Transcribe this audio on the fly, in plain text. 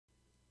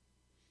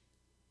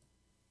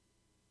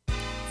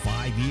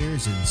5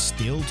 years and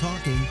still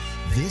talking.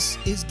 This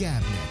is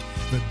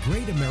GabNet, the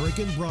Great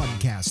American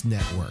Broadcast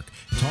Network.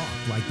 Talk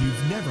like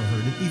you've never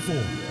heard it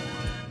before.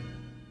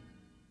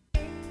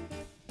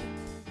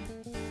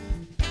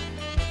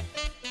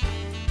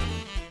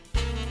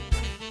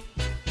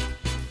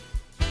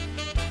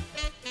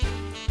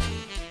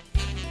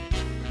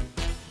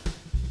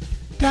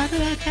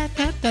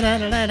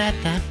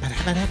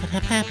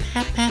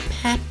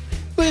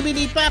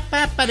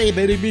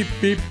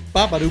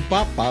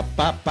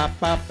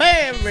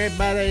 Hey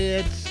everybody,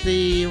 it's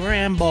the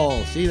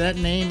Ramble. See that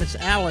name? It's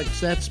Alex.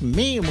 That's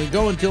me, and we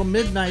go until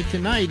midnight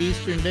tonight,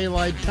 Eastern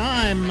Daylight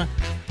Time.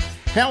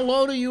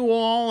 Hello to you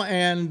all,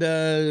 and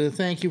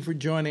thank you for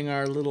joining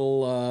our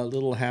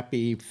little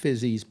happy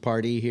fizzies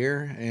party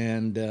here,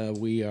 and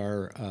we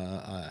are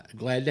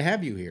glad to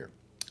have you here.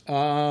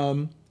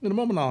 In a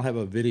moment, I'll have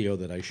a video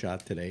that I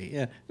shot today.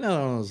 Yeah,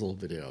 no, those little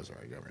videos where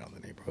I go around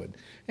the neighborhood.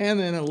 And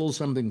then a little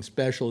something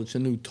special. It's a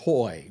new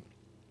toy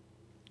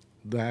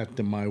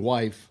that my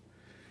wife,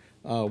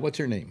 what's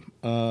her name?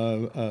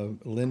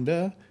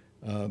 Linda?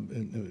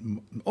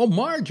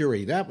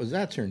 Marjorie.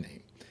 That's her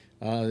name.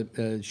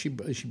 She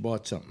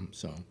bought something,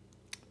 so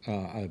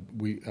I'm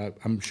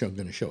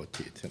going to show it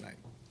to you tonight.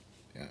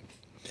 Yeah.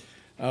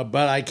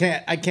 But I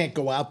can't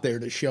go out there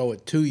to show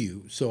it to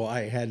you, so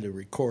I had to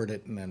record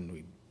it, and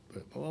then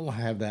we'll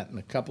have that in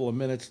a couple of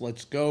minutes.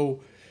 Let's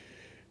go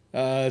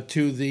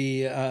to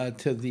the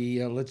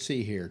let's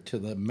see here, to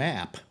the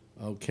map.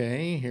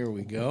 Okay, here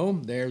we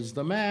go. There's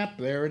the map.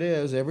 There it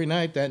is. Every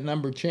night that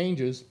number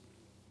changes.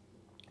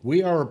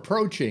 We are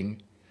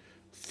approaching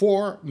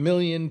 4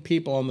 million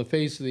people on the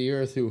face of the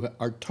earth who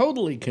are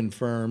totally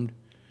confirmed,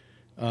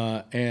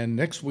 and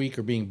next week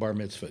are being bar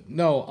mitzvahed.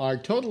 No, are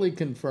totally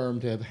confirmed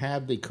to have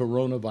had the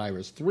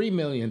coronavirus.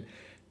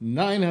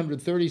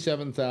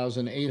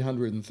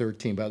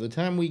 3,937,813. By the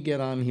time we get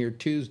on here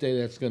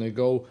Tuesday, that's going to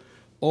go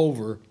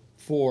over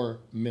 4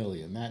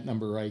 million. That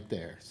number right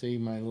there. See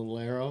my little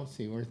arrow?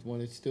 See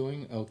what it's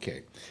doing?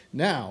 Okay.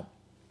 Now,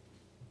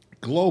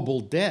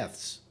 global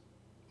deaths.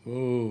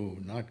 Oh,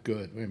 not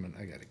good. Wait a minute.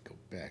 I got to go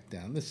back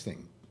down. This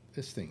thing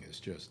is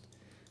just,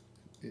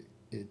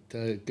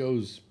 it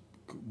goes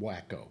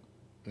wacko.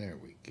 There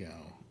we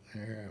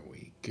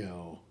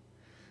go.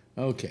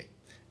 Okay.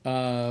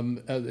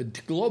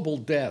 Global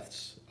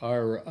deaths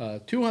are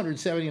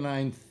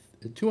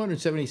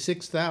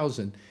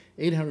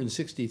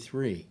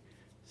 276,863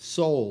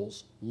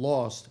 souls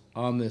lost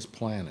on this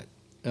planet.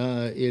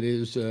 It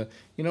is,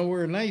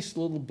 we're a nice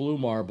little blue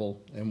marble,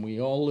 and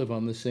we all live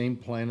on the same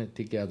planet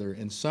together,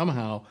 and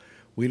somehow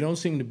we don't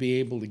seem to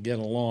be able to get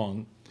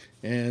along.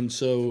 And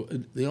so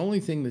the only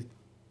thing that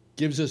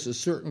gives us a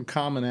certain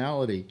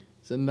commonality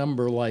is a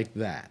number like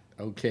that,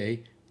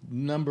 okay?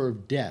 Number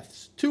of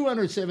deaths,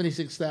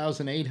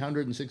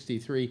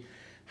 276,863.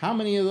 How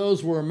many of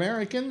those were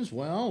Americans?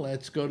 Well,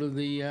 let's go to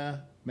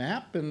the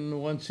map,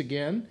 and once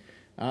again,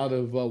 out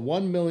of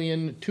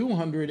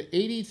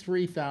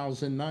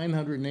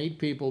 1,283,908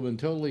 people have been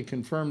totally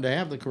confirmed to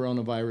have the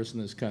coronavirus in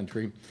this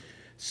country.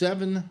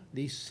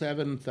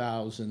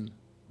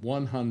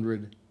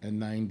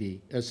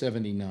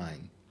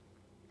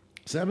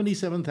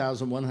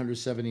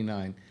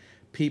 77,179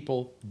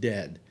 people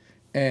dead.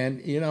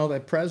 And,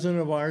 that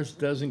president of ours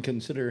doesn't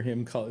consider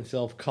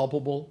himself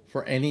culpable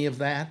for any of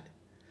that.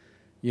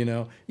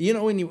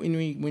 When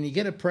you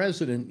get a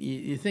president,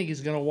 you think he's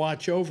going to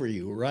watch over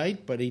you,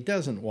 right? But he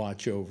doesn't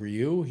watch over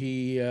you.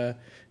 He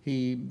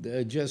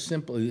just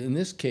simply, in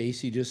this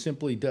case, he just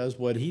simply does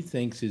what he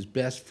thinks is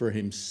best for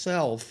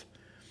himself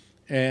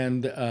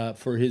and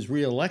for his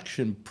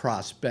reelection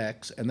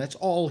prospects, and that's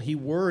all he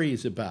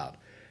worries about.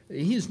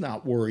 He's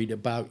not worried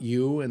about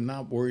you and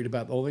not worried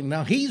about the whole thing.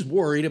 Now, he's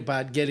worried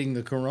about getting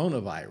the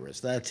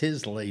coronavirus. That's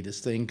his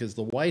latest thing, because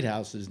the White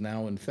House is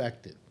now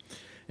infected.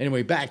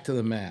 Anyway, back to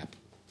the map.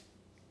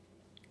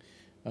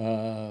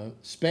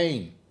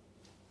 Spain,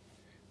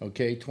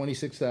 okay,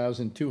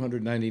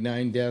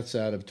 26,299 deaths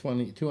out of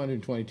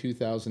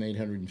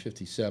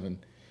 222,857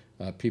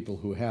 people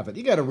who have it.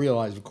 You got to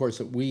realize, of course,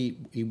 that we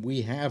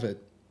have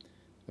it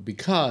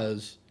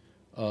because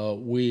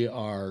we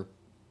are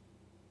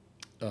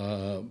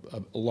a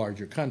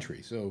larger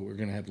country, so we're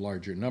going to have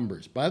larger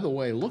numbers. By the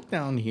way, look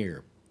down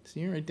here.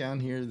 See right down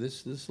here,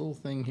 this little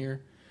thing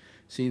here?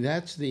 See,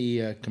 that's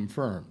the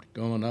confirmed,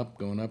 going up,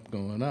 going up,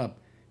 going up.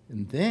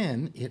 And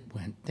then it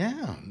went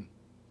down.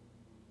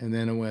 And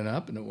then it went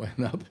up, and it went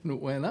up, and it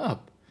went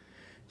up.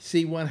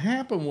 See, what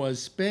happened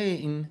was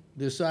Spain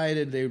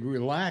decided they'd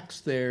relax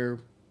their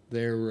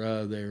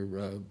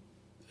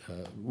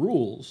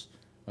rules,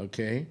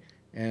 okay?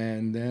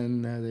 And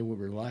then they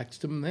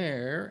relaxed them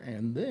there,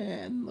 and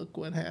then look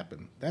what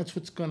happened. That's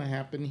what's going to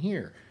happen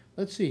here.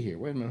 Let's see here.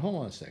 Wait a minute. Hold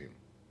on a second.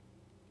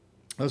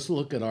 Let's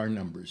look at our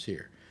numbers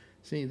here.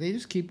 See, they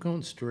just keep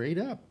going straight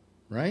up,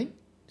 right?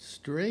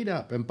 Straight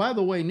up. And by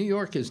the way, New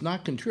York is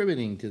not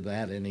contributing to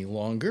that any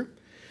longer,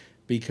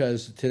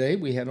 because today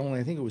we had only,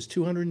 I think it was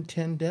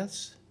 210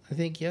 deaths, I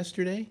think,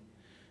 yesterday.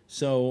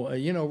 So,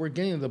 you know, we're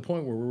getting to the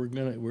point where we're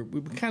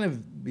kind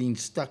of being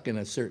stuck in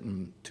a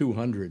certain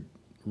 200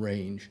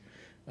 range.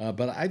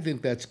 But I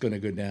think that's going to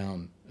go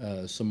down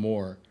some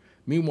more.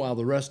 Meanwhile,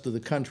 the rest of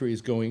the country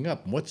is going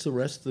up. What's the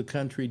rest of the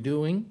country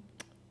doing?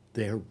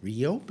 They're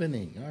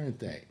reopening, aren't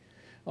they?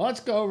 Well,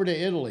 let's go over to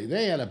Italy.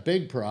 They had a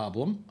big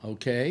problem,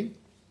 okay?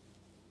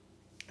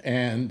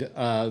 And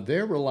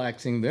they're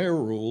relaxing their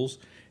rules.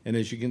 And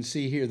as you can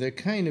see here, they're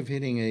kind of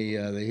hitting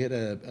they hit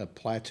a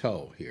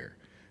plateau here.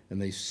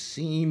 And they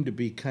seem to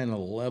be kind of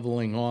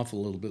leveling off a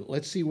little bit.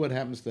 Let's see what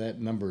happens to that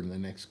number in the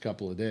next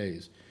couple of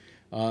days.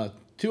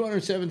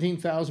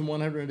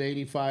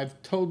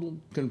 217,185 total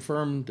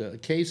confirmed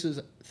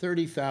cases,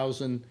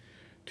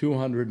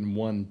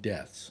 30,201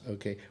 deaths.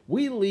 Okay,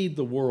 we lead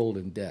the world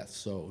in deaths,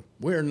 so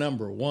we're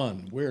number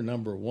one. We're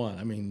number one.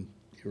 I mean,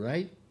 you're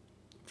right.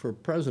 For a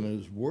president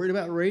who's worried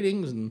about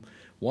ratings and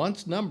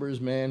wants numbers,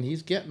 man,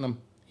 he's getting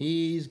them.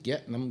 He's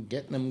getting them,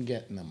 getting them,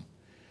 getting them.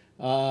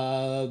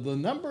 The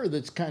number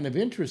that's kind of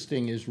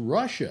interesting is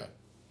Russia,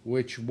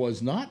 which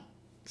was not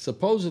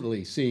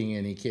supposedly seeing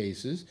any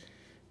cases,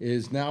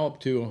 is now up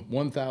to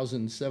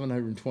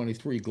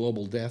 1,723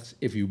 global deaths,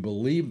 if you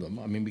believe them.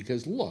 I mean,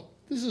 because look,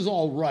 this is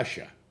all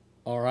Russia,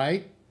 all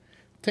right?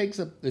 It's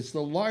the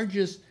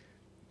largest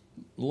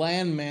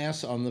land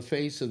mass on the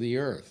face of the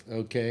earth,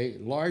 okay?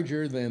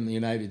 Larger than the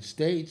United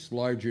States,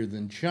 larger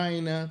than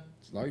China,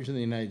 it's larger than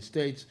the United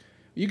States.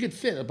 You could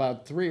fit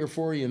about 3 or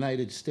 4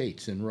 United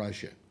States in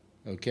Russia,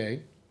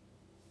 okay?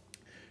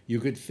 You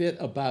could fit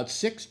about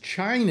 6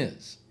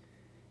 Chinas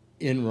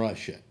in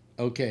Russia,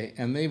 okay?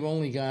 And they've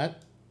only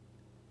got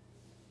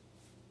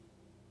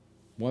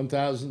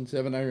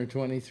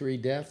 1,723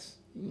 deaths.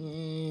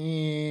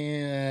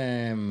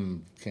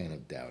 I'm kind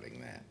of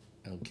doubting that,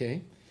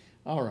 okay?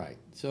 All right,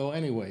 so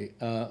anyway,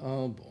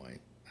 oh boy,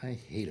 I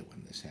hate it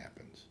when this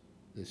happens.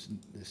 This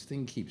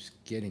thing keeps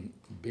getting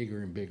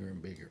bigger and bigger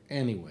and bigger.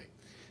 Anyway,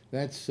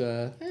 that's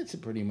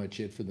pretty much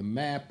it for the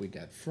map. We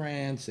got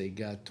France. They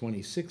got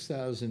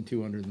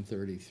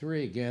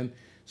 26,233. Again,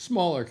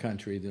 smaller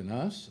country than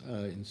us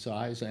in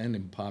size and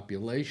in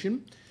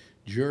population.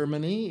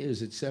 Germany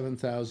is at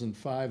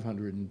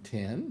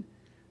 7,510.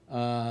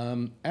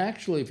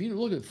 Actually, if you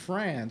look at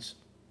France,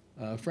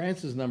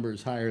 France's number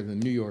is higher than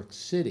New York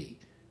City,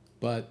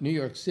 but New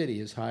York City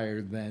is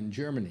higher than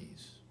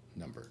Germany's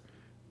number.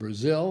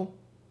 Brazil,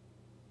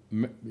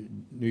 New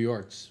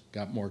York's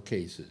got more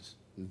cases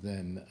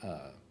than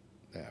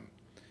them.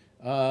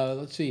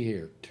 Let's see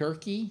here.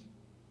 Turkey,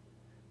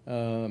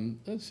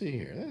 let's see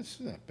here. That's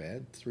not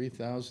bad.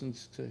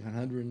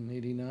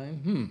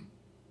 3,689.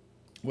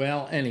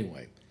 Well,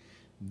 anyway,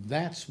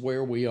 that's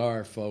where we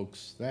are,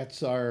 folks.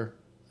 That's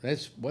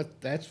what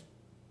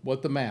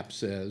the map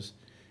says,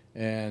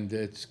 and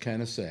it's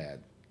kind of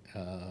sad.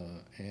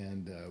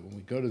 When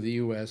we go to the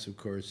U.S., of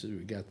course, we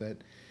got that.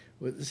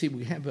 Well, see,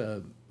 we have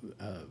a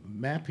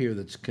map here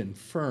that's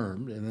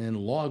confirmed, and then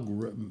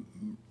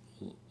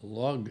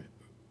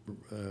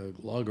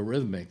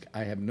logarithmic.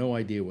 I have no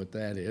idea what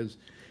that is.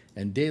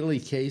 And daily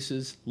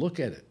cases. Look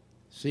at it.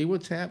 See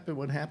what's happened?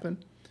 What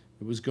happened?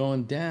 It was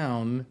going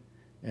down,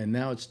 and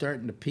now it's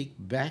starting to peak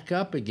back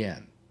up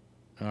again.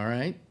 All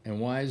right? And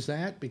why is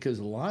that? Because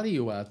a lot of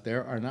you out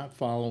there are not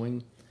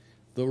following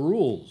the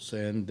rules,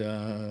 and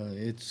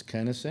it's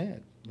kind of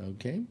sad.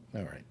 Okay?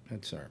 All right.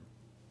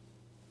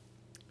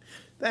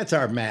 That's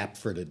our map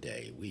for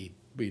today. We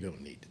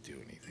don't need to do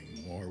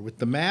anything more with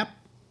the map.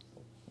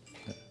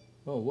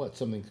 Oh, what?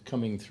 Something's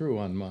coming through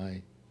on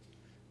my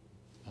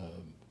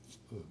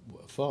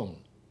phone.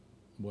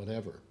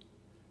 Whatever.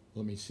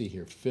 Let me see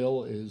here.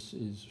 Phil is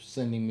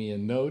sending me a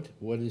note.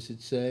 What does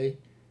it say?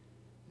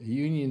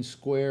 Union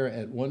Square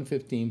at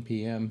 1:15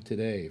 p.m.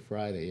 today,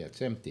 Friday. Yeah,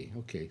 it's empty.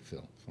 Okay,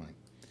 Phil, fine.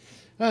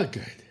 Oh,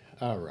 good.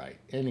 All right.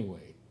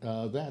 Anyway,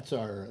 that's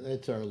our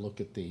look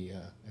at the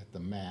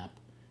map,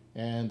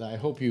 and I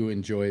hope you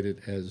enjoyed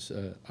it as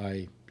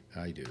I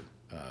do.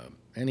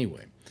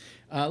 Anyway,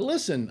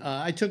 listen.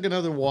 I took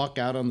another walk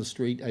out on the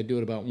street. I do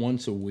it about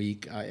once a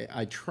week.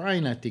 I try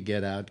not to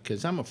get out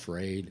because I'm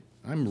afraid.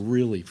 I'm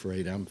really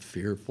afraid. I'm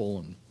fearful,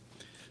 and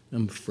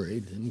I'm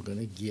afraid I'm going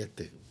to get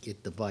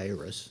the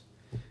virus.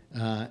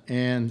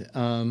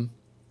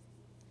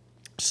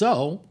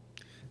 So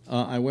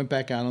I went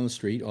back out on the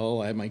street.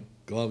 I had my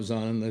gloves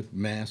on, the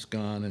mask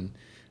on, and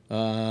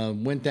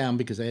went down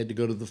because I had to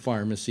go to the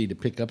pharmacy to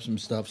pick up some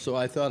stuff. So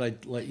I thought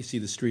I'd let you see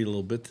the street a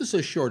little bit. This is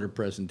a shorter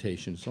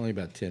presentation. It's only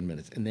about 10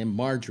 minutes. And then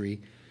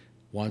Marjorie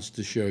wants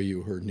to show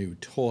you her new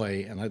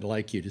toy, and I'd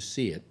like you to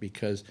see it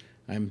because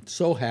I'm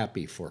so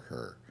happy for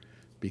her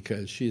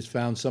because she has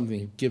found something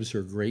that gives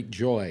her great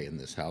joy in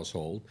this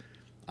household.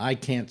 I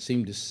can't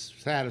seem to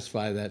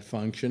satisfy that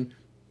function,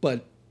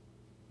 but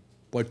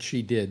what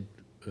she did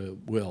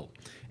will.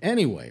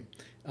 Anyway,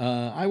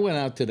 I went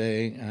out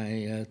today.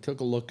 I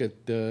took a look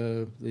at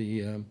the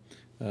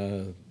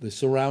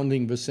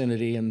surrounding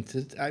vicinity,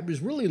 and I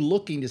was really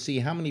looking to see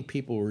how many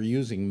people were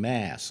using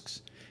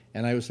masks,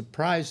 and I was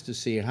surprised to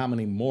see how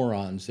many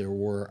morons there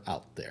were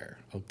out there.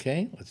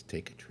 Okay, let's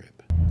take a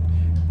trip.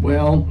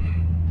 Well,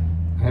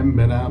 haven't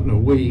been out in a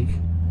week.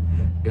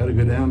 Got to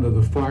go down to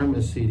the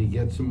pharmacy to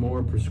get some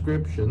more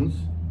prescriptions.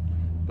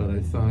 But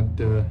I thought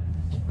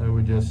I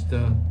would just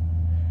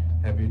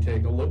have you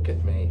take a look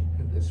at me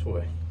this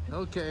way.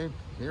 Okay,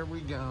 here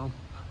we go.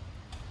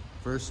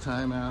 First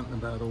time out in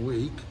about a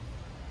week.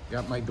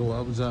 Got my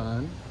gloves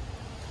on.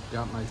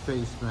 Got my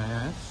face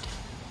mask.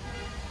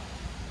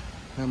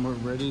 And we're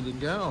ready to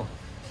go.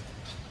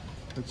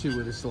 Let's see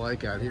what it's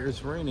like out here.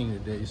 It's raining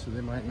today, so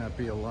there might not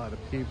be a lot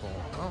of people.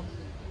 Oh,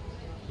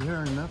 there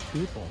are enough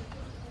people.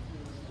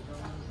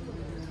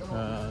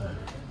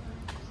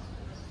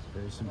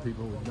 There's some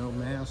people with no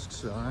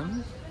masks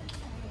on.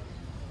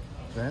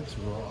 That's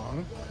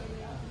wrong.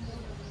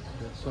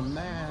 Get some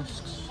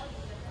masks.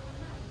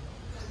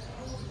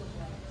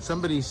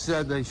 Somebody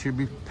said they should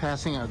be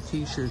passing out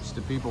t-shirts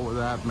to people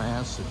without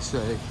masks that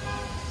say,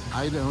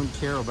 "I don't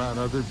care about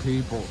other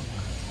people."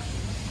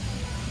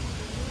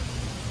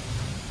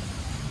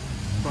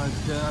 But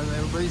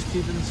everybody's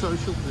keeping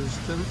social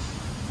distance.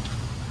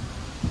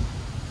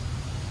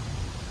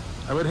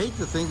 I would hate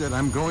to think that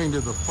I'm going to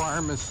the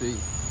pharmacy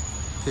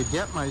to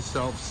get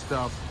myself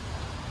stuff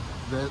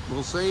that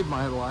will save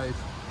my life,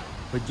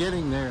 but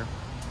getting there,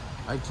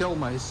 I kill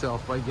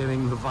myself by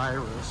getting the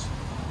virus.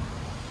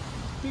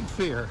 Big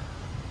fear,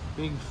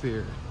 big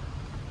fear.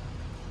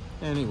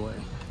 Anyway,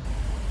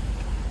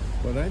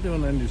 what I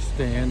don't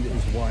understand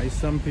is why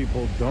some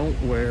people don't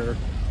wear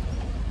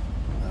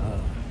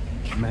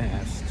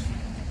masks.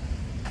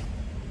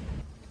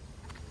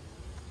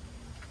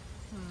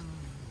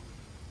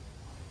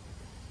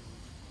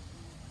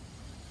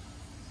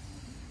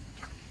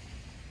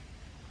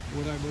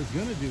 What I was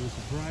going to do is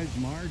surprise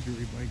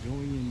Marjorie by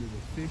going into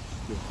the fish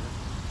store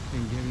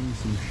and getting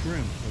some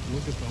shrimp. But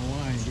look at the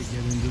line to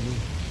get into the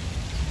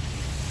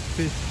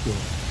fish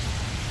store.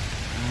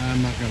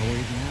 I'm not going to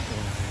wait in that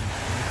line.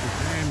 That's a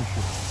damn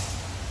sure.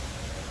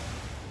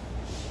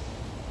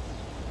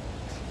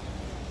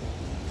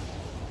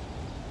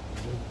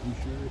 I'm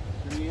sure it's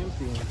pretty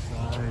empty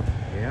inside.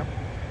 Yep.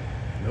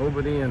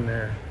 Nobody in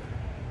there.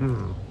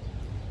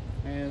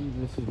 And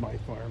this is my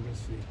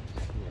pharmacy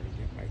where I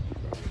get my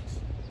drugs.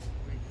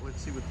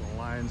 Let's see what the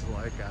line's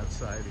like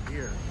outside of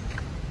here.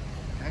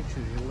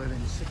 Actually, they're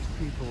letting 6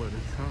 people at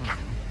a time.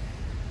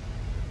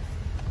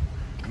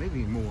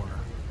 Maybe more.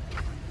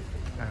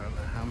 I don't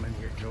know how many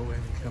are going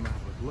and come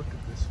out, but look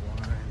at this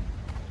line.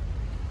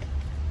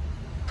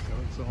 So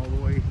it's all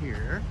the way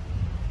here.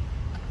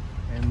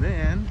 And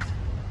then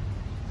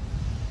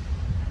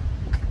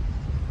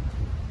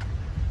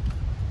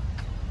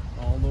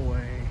all the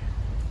way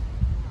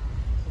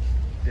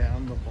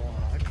down the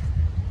block.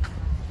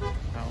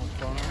 How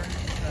far?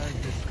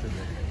 Just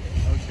today.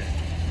 Okay.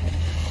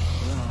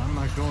 Well, I'm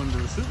not going to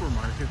the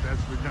supermarket,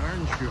 that's for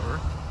darn sure.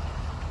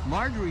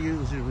 Marjorie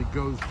usually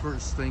goes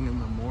first thing in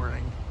the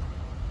morning,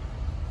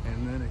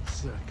 and then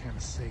it's kind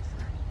of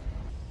safer.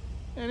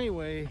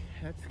 Anyway,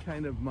 that's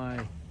kind of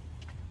my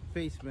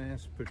face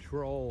mask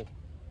patrol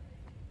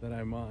that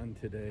I'm on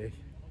today.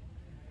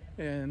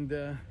 And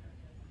it's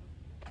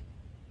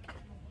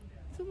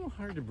a little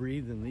hard to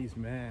breathe in these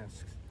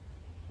masks.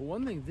 But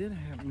one thing did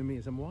happen to me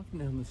is I'm walking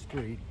down the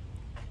street,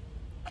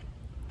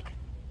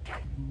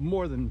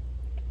 more than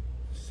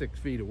 6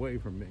 feet away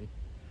from me,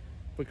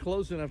 but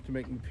close enough to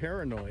make me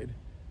paranoid.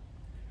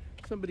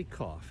 Somebody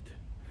coughed.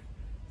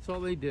 That's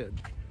all they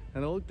did.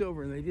 And I looked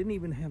over and they didn't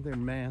even have their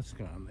mask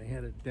on. They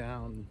had it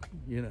down,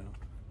 you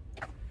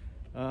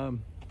know.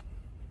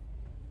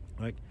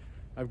 Like,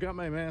 I've got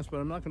my mask, but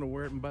I'm not going to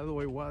wear it. And by the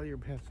way, while you're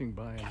passing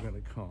by, I'm going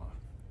to cough.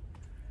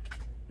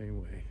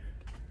 Anyway.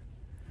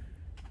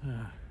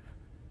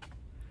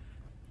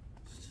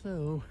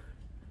 So,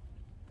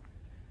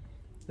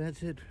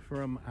 that's it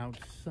from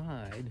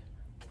outside.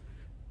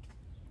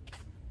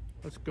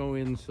 Let's go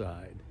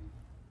inside.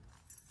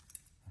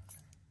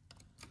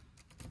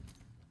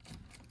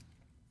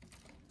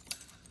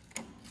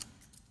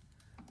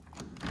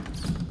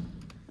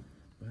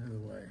 By the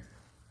way,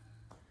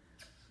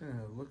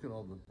 look at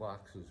all the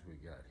boxes we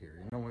got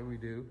here. You know what we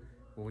do?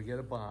 When we get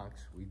a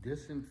box, we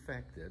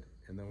disinfect it,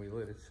 and then we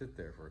let it sit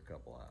there for a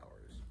couple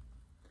hours.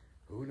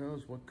 Who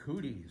knows what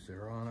cooties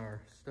are on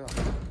our stuff.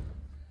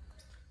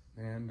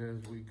 And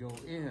as we go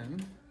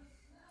in,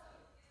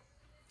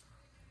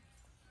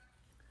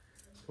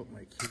 put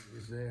my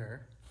keys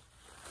there.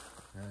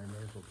 And I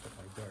may as well put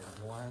my dark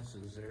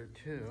glasses there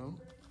too.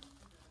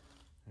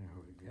 There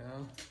we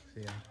go.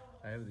 See,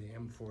 I have the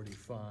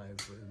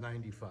M45,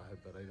 95,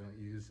 but I don't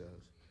use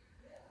those.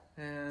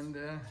 And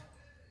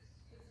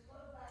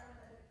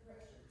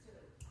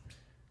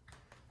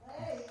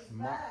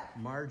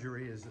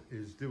Marjorie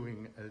is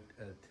doing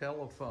a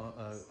telephone,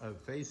 a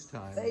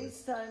FaceTime.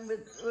 FaceTime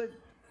with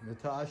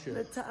Natasha.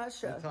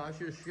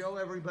 Natasha, show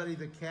everybody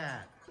the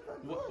cat.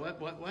 Look.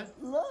 What?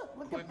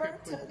 Look at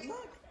Berta.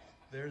 Look.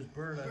 There's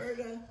Berta.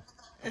 Berta.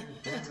 There's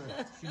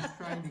Berta. She's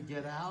trying to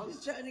get out.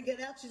 She's trying to get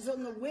out. She's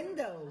on the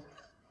window.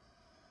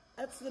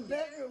 That's the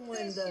bedroom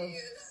window.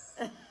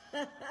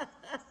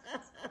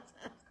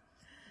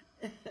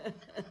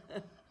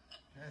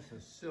 That's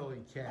That's a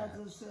silly cat.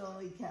 That's a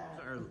silly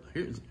cat.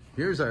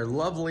 Here's our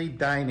lovely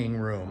dining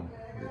room.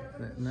 Isn't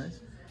that nice?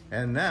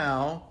 And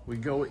now we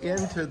go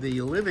into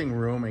the living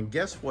room, and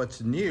guess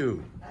what's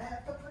new? I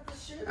have to put the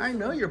shoes I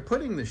know you're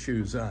putting the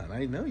shoes on.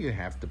 I know you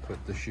have to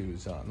put the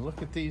shoes on.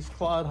 Look at these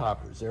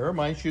clodhoppers. There are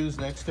my shoes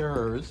next to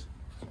hers.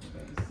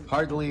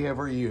 Hardly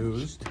ever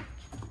used.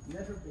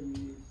 Never been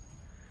used.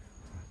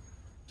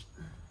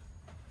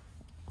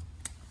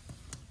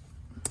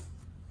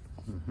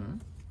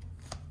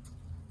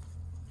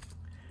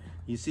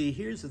 You see,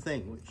 here's the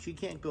thing. She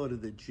can't go to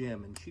the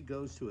gym, and she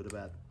goes to it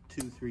about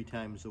 2-3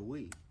 times a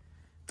week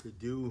to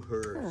do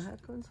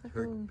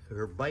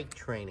her bike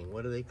training.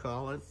 What do they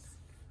call it?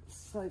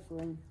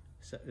 Cycling.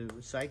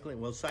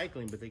 Cycling. Well,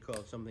 cycling, but they call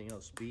it something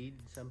else. Speed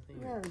something?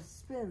 Yeah,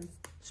 spin.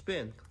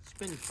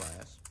 Spin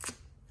class.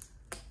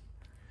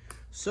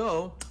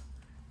 So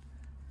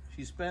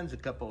she spends a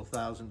couple of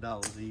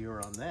 $1,000s a year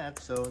on that.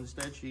 So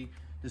instead she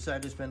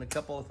decided to spend a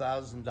couple of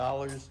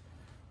 $1,000s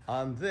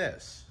on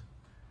this.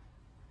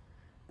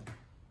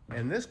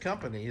 And this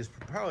company is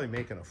probably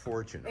making a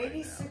fortune right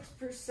now.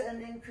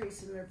 86%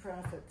 increase in their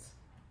profits.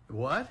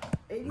 What?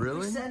 80%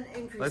 Really?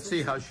 increase. Let's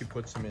see how she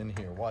puts them in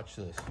here. Watch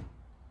this.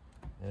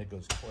 And it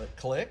goes click,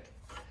 click.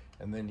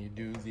 And then you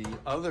do the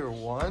other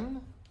one.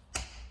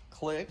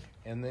 Click.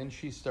 And then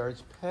she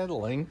starts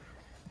pedaling.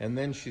 And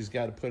then she's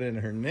got to put in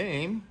her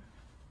name.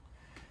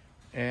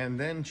 And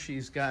then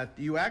she's got...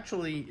 You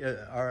actually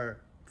are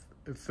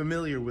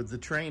familiar with the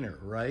trainer,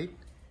 right?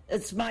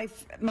 It's my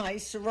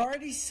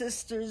sorority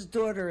sister's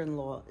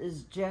daughter-in-law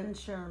is Jen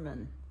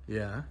Sherman.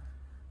 Yeah.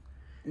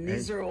 And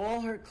these are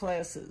all her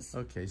classes.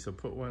 Okay, so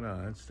put one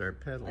on and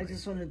start pedaling. I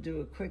just want to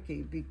do a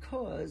quickie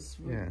because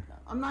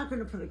I'm not going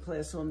to put a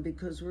class on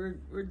because we're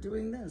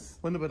doing this.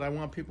 Well, no, but I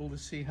want people to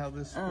see how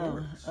this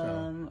works. So.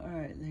 All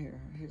right,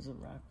 here's a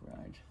rock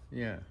ride.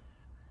 Yeah.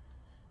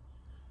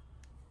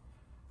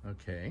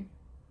 Okay.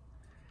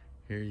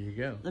 Here you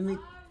go. Let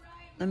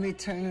me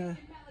turn it.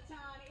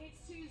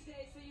 It's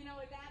Tuesday, so you know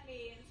what that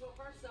means. Well,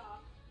 first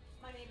off,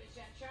 my name is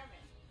Jen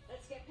Sherman.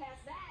 Let's get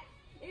past that.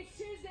 It's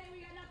Tuesday.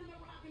 We got nothing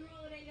but rock and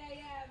roll at 8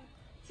 a.m.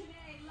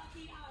 Today,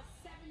 lucky us,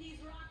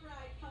 70s rock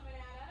ride coming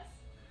at us.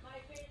 My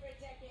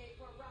favorite decade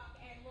for rock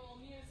and roll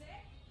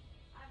music.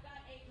 I've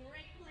got a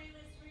great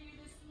playlist for you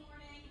this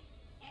morning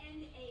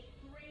and a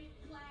great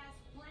class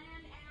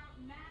planned out,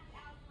 mapped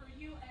out for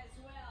you as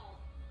well.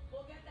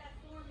 We'll get that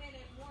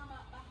 4-minute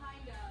warm-up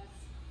behind us,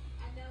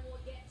 and then we'll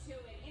get to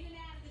it. In and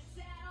out of the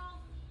saddle.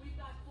 We've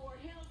got 4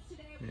 hills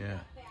today. We've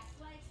got fast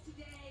legs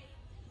today.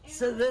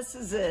 So this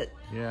is it.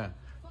 Yeah.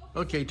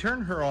 Okay,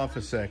 turn her off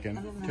a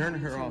second. Turn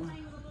her off.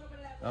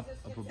 Up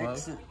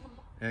above.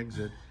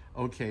 Exit.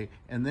 Okay,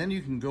 and then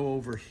you can go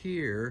over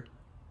here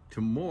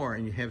to more,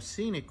 and you have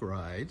scenic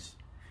rides.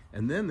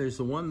 And then there's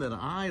the one that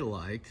I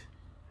liked,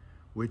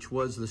 which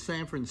was the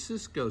San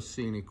Francisco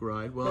scenic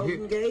ride. Well,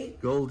 Golden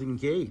Gate? Golden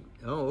Gate.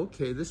 Oh,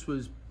 okay. This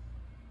was,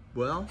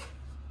 well,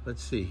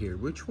 let's see here.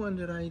 Which one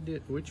did I do?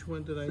 Which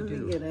one did I do? Let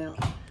me get out.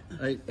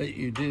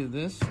 You do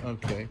this?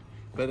 Okay.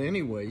 But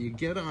anyway, you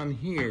get on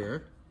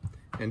here,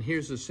 and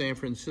here's the San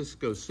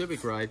Francisco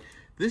Civic Ride.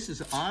 This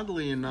is,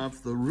 oddly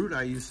enough, the route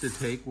I used to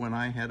take when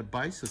I had a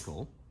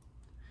bicycle.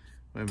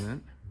 Wait a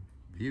minute.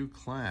 View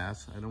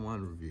class. I don't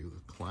want to review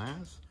the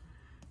class.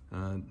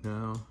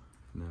 No.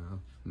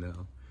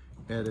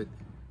 Edit.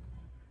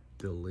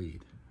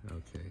 Delete.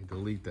 Okay,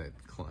 delete that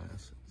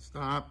class.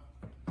 Stop.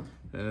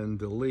 And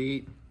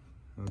delete.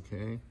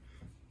 Okay.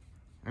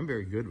 I'm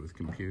very good with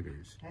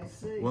computers. I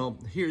see. Well,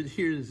 here's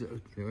okay,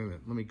 wait a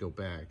minute. Let me go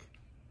back.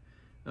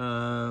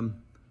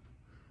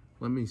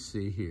 Let me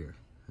see here.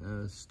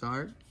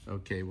 Start.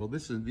 Okay, well,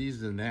 these are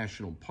the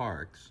national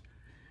parks.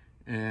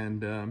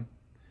 And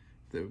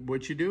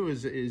what you do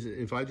is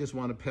if I just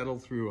want to pedal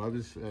through, I'll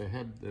just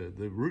have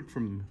the route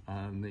from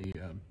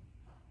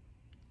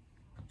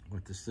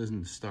what, this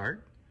doesn't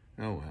start?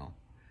 Oh, well.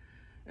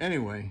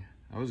 Anyway,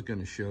 I was going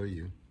to show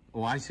you.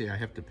 Oh, I see. I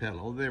have to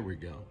pedal. Oh, there we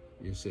go.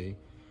 You see?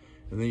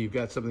 And then you've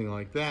got something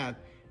like that.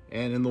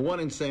 And in the one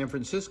in San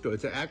Francisco,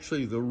 it's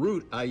actually the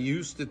route I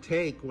used to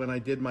take when I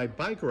did my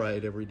bike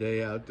ride every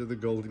day out to the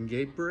Golden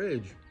Gate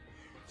Bridge.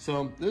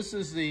 So this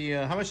is the,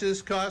 how much does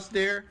this cost,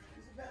 dear?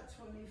 It's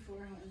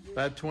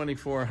about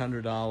 $2,400. About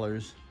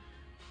 $2,400.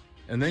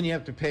 And then you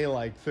have to pay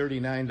like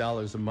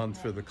 $39 a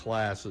month for the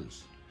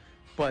classes.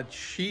 But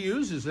she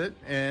uses it,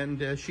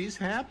 and she's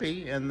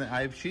happy, and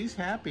if she's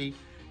happy,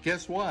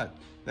 guess what?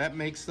 That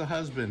makes the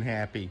husband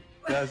happy,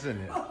 doesn't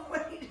it? Oh,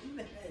 wait a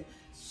minute.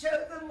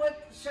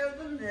 Show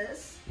them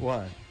this.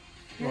 What?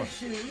 Your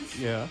shoes.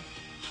 Yeah.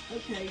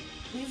 Okay,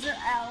 these are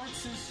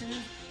Alex's shoes,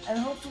 and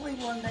hopefully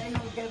one day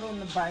he'll get on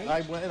the bike.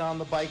 I went on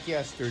the bike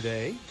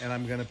yesterday, and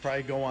I'm going to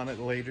probably go on it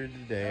later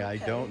today. Okay. I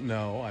don't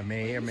know. I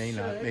may or may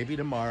not. Maybe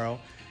tomorrow.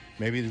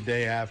 Maybe the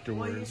day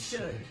afterwards. Well, you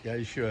should. Yeah,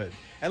 you should.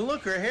 And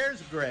look, her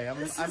hair's gray.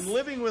 I'm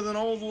living with an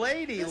old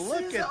lady.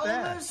 Look at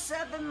that. This is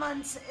almost 7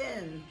 months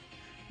in.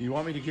 You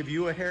want me to give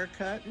you a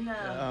haircut?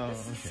 No,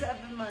 this is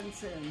 7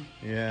 months in.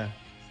 Yeah.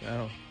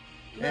 So,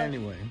 Look.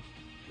 anyway.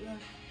 Look.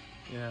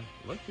 Yeah,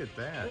 look at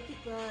that. Look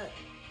at that.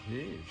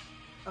 Jeez.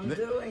 I'm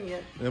doing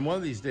it. And then one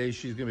of these days,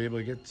 she's going to be able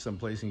to get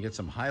someplace and get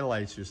some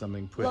highlights or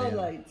something put in.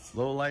 Lowlights.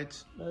 Low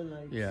lights? Low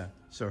lights. Yeah.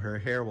 So her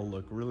hair will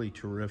look really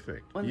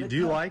terrific. On Do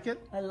you like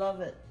it? I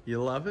love it.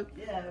 You love it?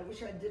 Yeah, I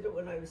wish I did it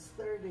when I was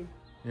 30.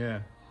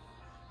 Yeah.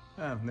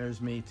 Oh, there's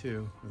me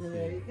too.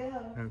 There you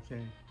go.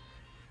 Okay.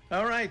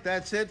 All right,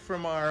 that's it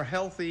from our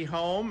healthy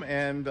home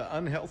and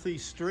unhealthy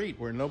street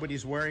where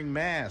nobody's wearing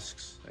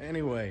masks.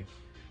 Anyway,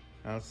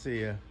 I'll see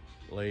you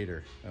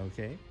later.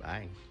 Okay,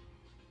 bye.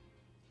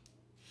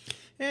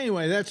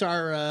 Anyway, that's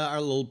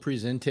our little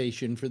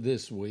presentation for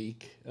this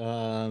week.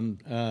 I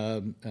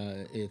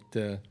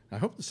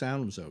hope the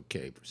sound was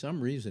okay. For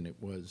some reason, it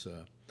was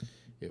a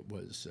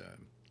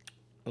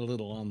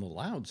little on the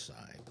loud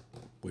side,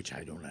 which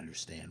I don't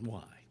understand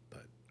why.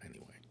 But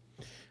anyway,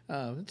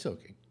 it's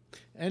okay.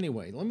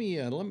 Anyway, let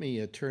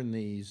me turn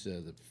these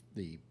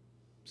the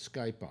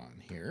Skype on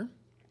here.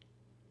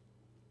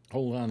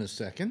 Hold on a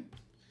second.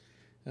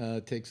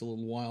 It takes a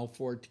little while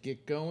for it to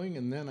get going,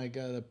 and then I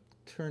gotta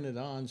turn it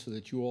on so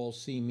that you all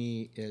see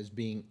me as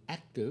being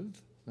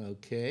active.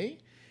 Okay,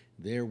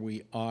 there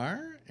we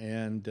are,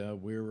 and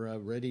we're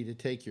ready to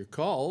take your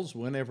calls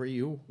whenever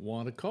you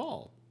want to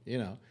call. You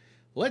know,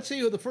 let's see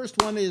who the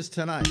first one is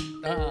tonight.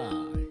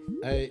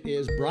 It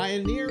is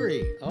Brian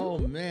Neary. Oh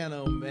man.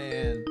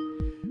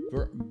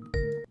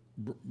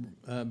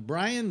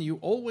 Brian, you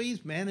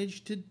always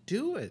manage to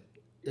do it.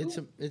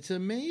 It's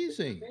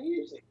amazing.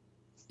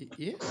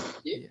 Yeah.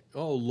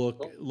 Oh,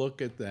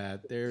 look at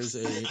that. There's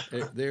a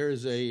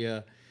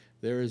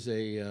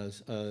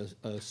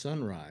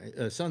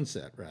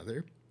sunset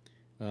rather.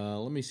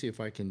 Let me see if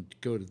I can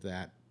go to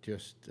that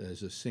just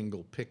as a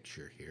single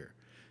picture here.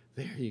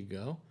 There you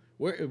go.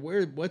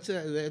 What's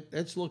that?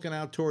 That's looking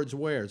out towards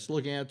where? It's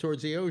looking out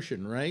towards the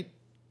ocean, right?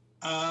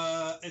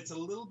 It's a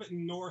little bit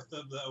north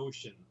of the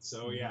ocean.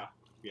 So yeah.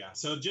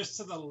 So just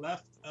to the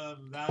left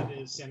of that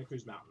is Santa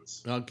Cruz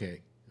Mountains.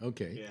 Okay.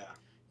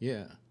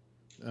 Yeah.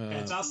 And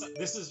it's also,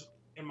 this is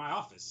in my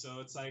office,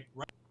 so it's like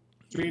right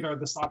street are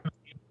the soccer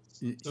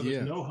fields. So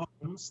there's no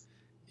homes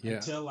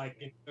until like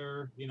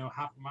they're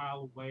half a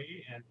mile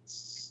away, and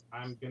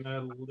I'm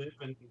gonna live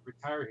and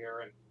retire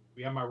here. And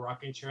we have my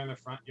rocking chair in the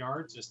front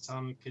yard, just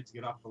telling kids to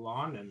get off the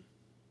lawn and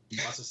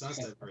watch the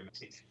sunset every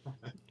night.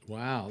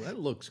 Wow, that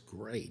looks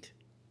great.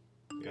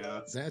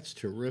 Yeah, that's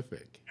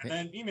terrific. And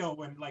then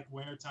when like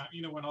wintertime,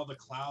 when all the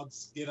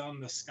clouds get on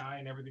the sky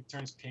and everything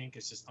turns pink,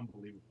 it's just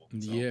unbelievable.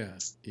 So.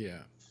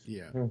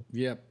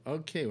 Yep.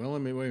 Okay. Well, wait a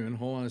minute.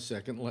 Hold on a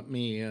second. Let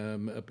me let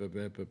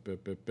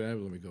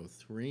me go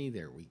 3.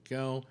 There we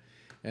go.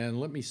 And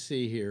let me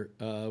see here.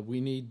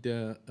 We need.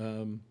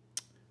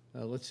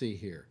 Let's see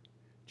here.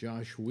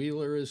 Josh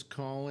Wheeler is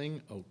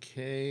calling.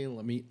 Okay.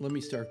 Let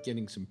me start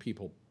getting some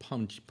people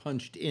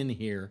punched in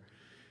here.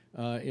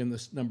 In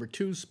this number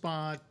 2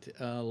 spot,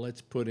 let's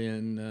put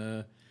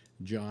in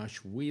Josh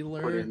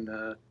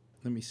Wheeler.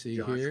 Let me see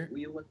Josh here.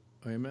 Wheeler.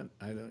 Wait a minute.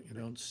 I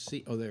don't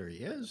see. Oh, there he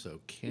is.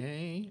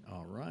 Okay.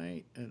 All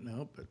right.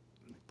 Nope.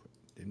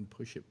 Didn't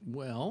push it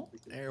well.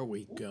 There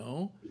we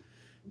go.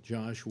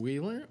 Josh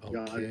Wheeler.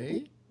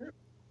 Okay.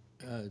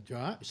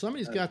 Josh.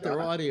 Somebody's got their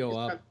audio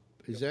up.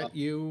 Is that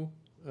you?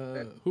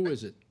 Who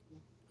is it?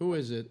 Who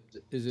is it?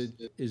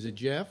 Is it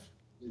Jeff?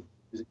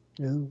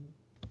 No.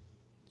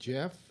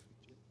 Jeff?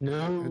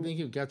 No. I think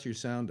you've got your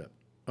sound up.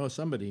 Oh,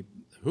 somebody.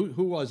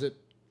 Who was it?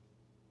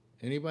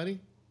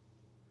 Anybody?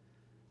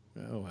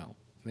 Oh, well.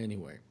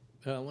 Anyway,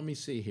 let me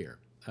see here.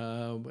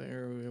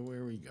 Where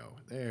we go?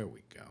 There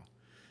we go.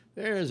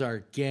 There's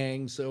our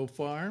gang so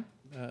far.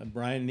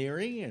 Brian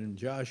Neary and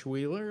Josh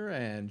Wheeler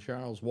and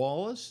Charles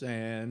Wallace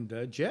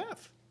and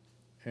Jeff.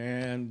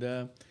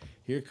 And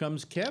here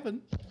comes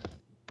Kevin.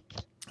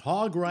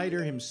 Hog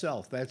Rider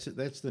himself. That's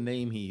the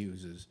name he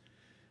uses.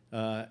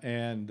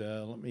 And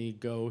let me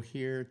go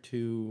here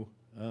to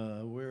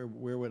where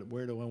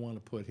do I want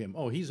to put him?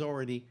 Oh, he's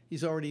already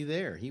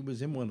there. He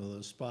was in one of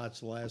those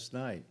spots last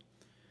night.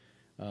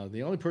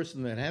 The only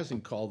person that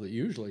hasn't called that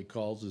usually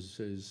calls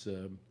is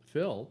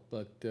Phil,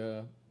 but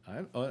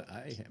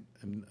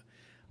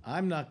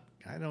I'm not.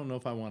 I don't know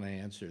if I want to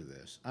answer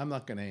this. I'm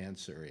not going to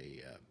answer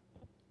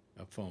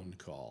a phone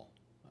call.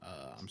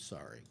 I'm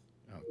sorry.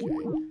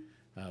 Okay,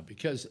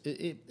 because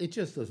it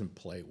just doesn't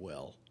play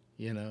well,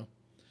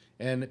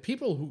 And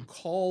people who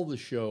call the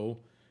show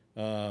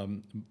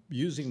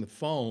using the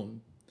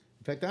phone,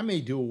 in fact, I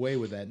may do away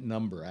with that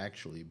number.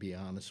 Actually, to be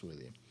honest with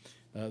you.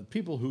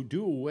 People who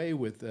do away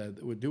with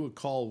would do a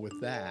call with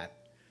that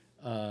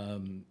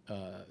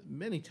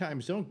many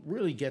times don't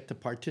really get to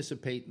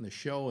participate in the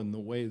show in the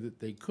way that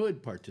they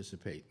could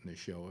participate in the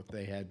show if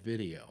they had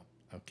video.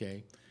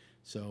 Okay,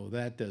 so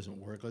that doesn't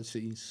work. Let's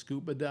see,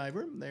 scuba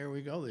diver. There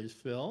we go. There's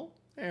Phil.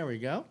 There we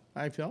go.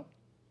 Hi, Phil.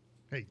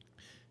 Hey.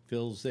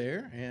 Phil's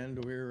there,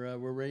 and we're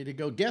ready to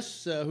go.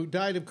 Guess who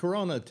died of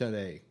corona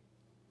today?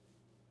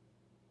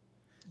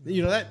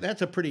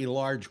 That's a pretty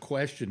large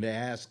question to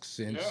ask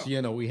since,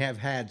 we have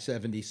had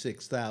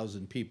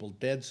 76,000 people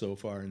dead so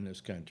far in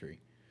this country.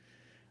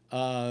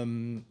 A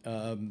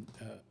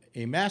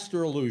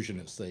master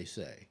illusionist, they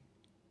say.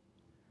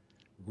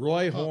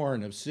 Roy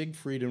Horn of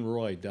Siegfried and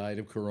Roy died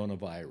of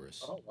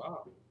coronavirus. Oh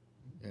wow.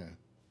 Yeah,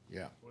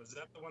 yeah. Was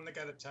that the one that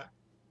got attacked?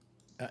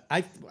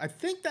 I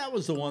think that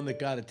was the one that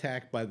got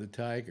attacked by the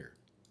tiger.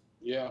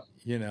 Yeah.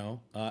 You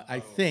know, I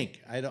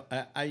think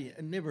I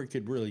never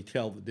could really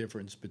tell the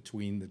difference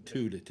between the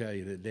two, to tell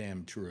you the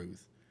damn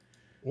truth.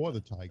 Or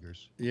the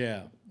tigers.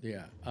 Yeah,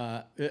 yeah.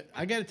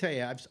 I got to tell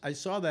you, I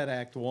saw that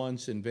act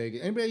once in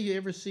Vegas. Anybody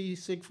ever see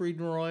Siegfried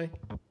and Roy?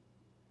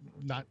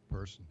 Not in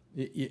person.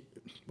 What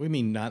do you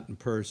mean not in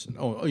person?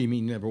 Oh, you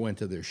mean you never went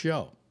to their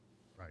show?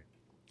 Right.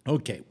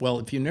 Okay. Well,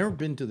 if you've never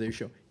been to their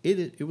show,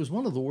 it was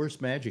one of the worst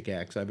magic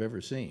acts I've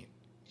ever seen.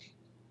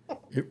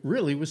 It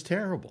really was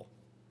terrible.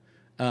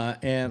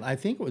 And I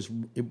think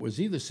it was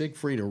either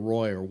Siegfried or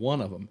Roy or one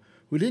of them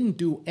who didn't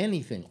do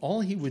anything. All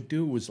he would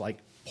do was like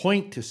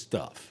point to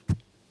stuff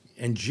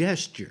and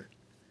gesture,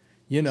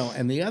 you know.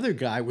 And the other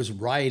guy was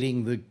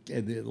riding the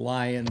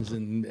lions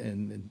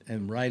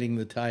and riding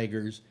the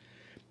tigers,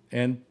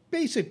 and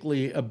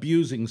basically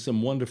abusing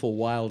some wonderful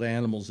wild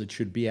animals that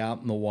should be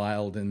out in the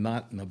wild and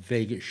not in a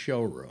Vegas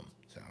showroom.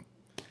 So,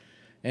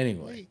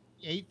 anyway,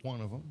 He ate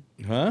one of them.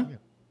 huh? Yeah.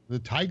 The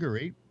tiger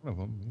ate one of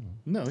them. You know.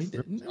 No, he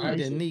didn't. No, he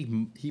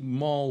didn't. He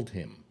mauled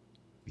him.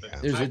 Yeah.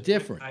 There's a Tiger went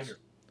difference. tiger.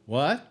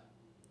 What?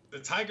 The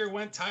tiger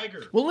went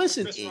tiger. Well,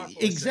 listen, Chris Rock always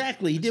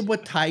exactly. He said. did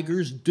what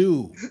tigers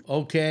do,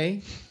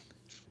 okay?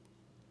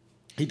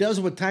 He does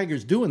what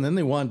tigers do, and then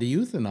they wanted to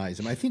euthanize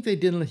him. I think he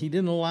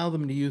didn't allow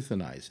them to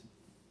euthanize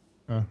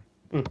him,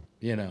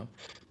 you know?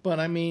 But,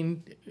 I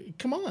mean,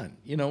 come on.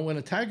 You know, when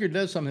a tiger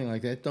does something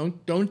like that,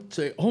 don't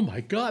say, oh,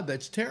 my God,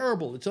 that's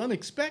terrible. It's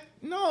unexpected.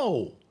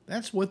 No,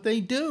 that's what they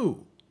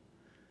do.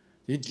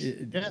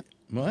 Yeah.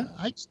 What?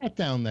 I sat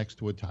down next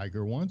to a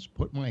tiger once,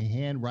 put my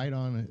hand right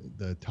on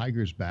the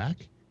tiger's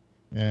back,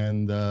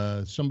 and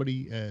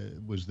somebody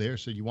was there,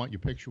 said, "You want your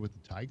picture with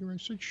the tiger?" I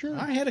said, "Sure."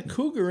 I had a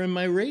cougar in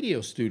my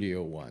radio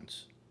studio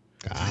once.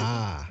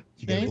 Ah,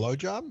 you get a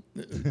blowjob?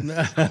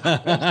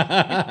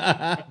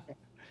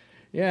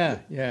 Yeah,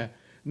 yeah.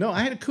 No,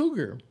 I had a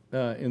cougar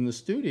in the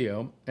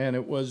studio, and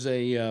it was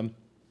kind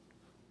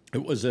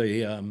of,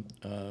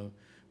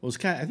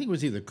 I think it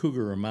was either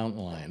cougar or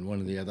mountain lion,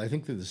 one or the other. I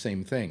think they're the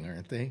same thing,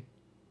 aren't they?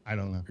 I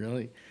don't know.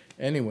 Really?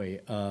 Anyway,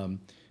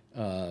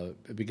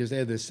 because they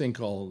had this thing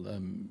called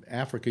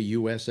Africa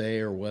USA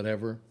or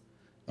whatever.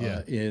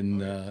 Yeah. In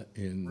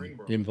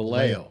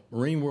Vallejo,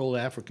 Marine World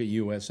Africa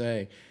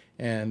USA,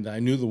 and I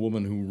knew the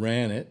woman who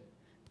ran it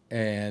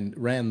and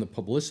ran the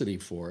publicity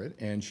for it,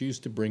 and she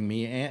used to bring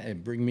me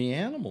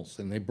animals,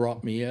 and they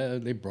brought me a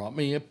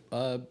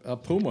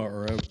puma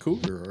or a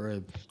cougar or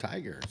a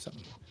tiger or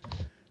something.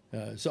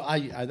 So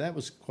I that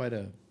was quite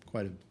a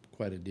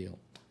deal.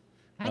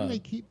 How do they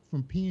keep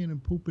from peeing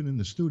and pooping in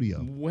the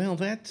studio? Well,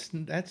 that's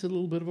a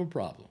little bit of a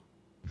problem.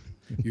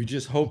 You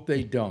just hope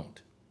they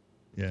don't.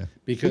 Yeah.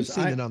 Because We've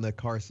seen it on the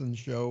Carson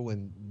show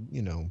when,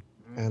 you know,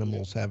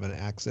 animals have an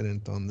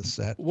accident on the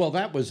set. Well,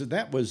 that was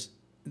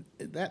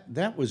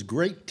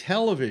great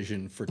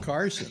television for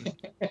Carson.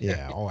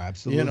 Yeah, oh,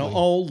 absolutely. You know,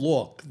 oh,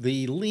 look,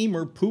 the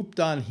lemur pooped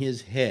on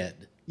his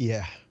head.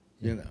 Yeah.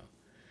 You know.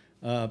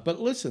 But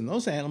listen,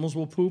 those animals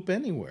will poop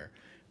anywhere.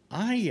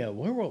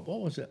 What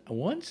was it?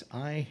 Once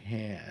I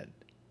had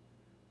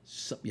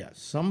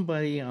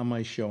somebody on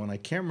my show, and I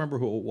can't remember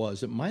who it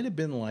was. It might have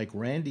been like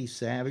Randy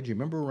Savage. You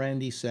remember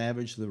Randy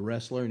Savage, the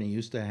wrestler, and he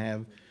used to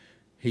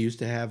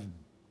have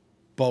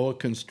boa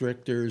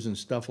constrictors and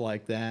stuff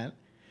like that.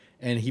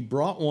 And he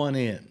brought one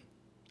in,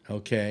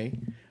 okay,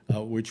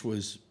 which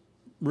was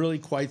really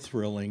quite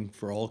thrilling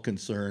for all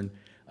concerned,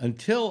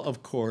 until,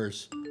 of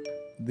course,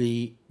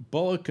 the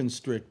boa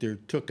constrictor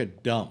took a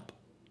dump.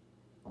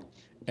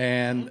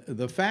 And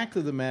the fact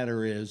of the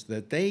matter is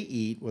that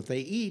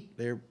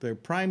their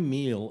prime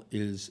meal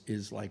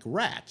is like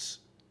rats.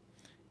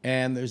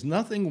 And there's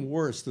nothing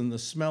worse than the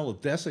smell of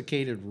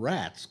desiccated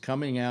rats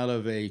coming out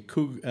of a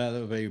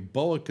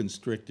boa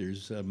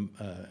constrictor's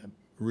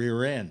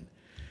rear end.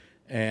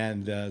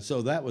 And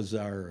so that was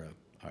our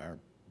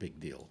big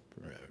deal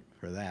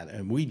for that.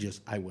 And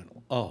I went,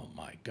 oh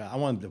my God, I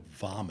wanted to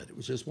vomit. It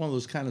was just one of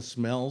those kind of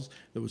smells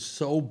that was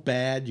so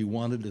bad you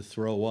wanted to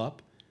throw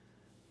up,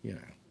 you know.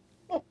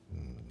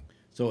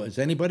 So has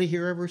anybody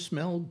here ever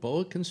smelled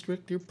boa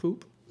constrictor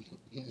poop?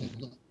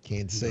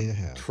 Can't say I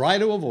have. Try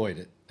to avoid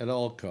it at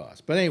all costs.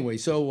 But anyway,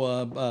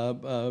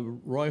 so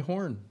Roy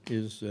Horn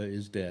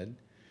is dead,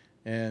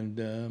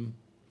 and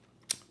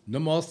no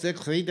more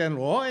Siegfried and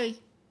Roy.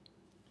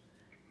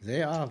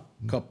 They are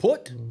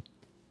kaput.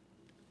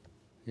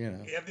 You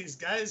know. Yeah, these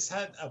guys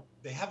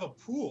they have a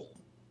pool.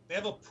 They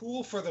have a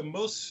pool for the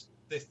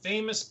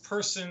famous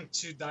person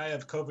to die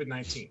of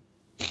COVID-19.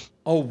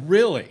 Oh,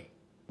 really?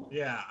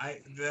 Yeah,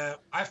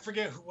 I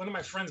forget one of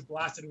my friends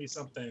blasted me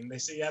something. They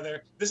say, yeah,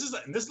 this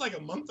is like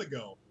a month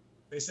ago.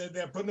 They said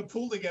they're putting a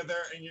pool together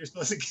and you're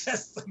supposed to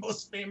guess the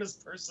most famous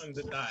person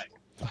to die.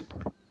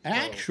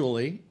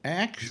 Actually,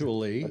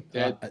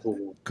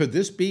 could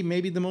this be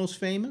maybe the most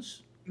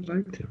famous? I'd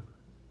like to.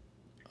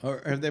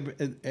 Or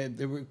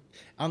there were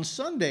on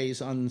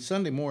Sundays, on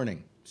Sunday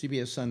morning,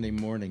 CBS Sunday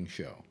morning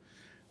show,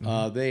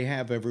 They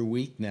have every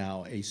week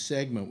now a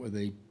segment where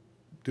they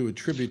do a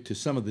tribute to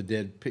some of the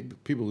dead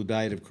people who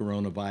died of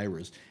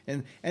coronavirus,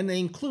 and they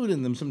include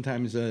in them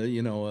sometimes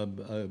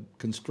a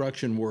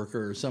construction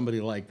worker or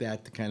somebody like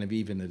that to kind of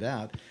even it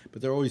out.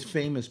 But there are always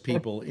famous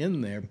people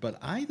in there. But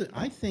I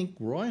think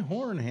Roy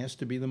Horn has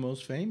to be the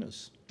most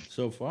famous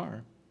so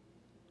far.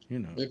 You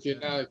know, if you're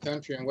not a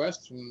country and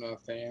western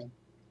fan.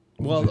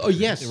 Well, oh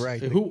yes,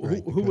 Right. Who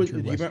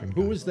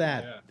was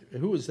that? Yeah.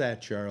 Who was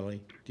that,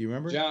 Charlie? Do you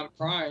remember? John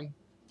Prine.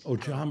 Oh,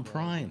 John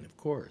Prine, of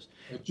course.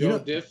 Joe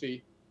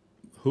Diffie.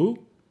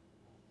 Who?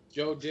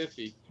 Joe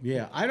Diffie.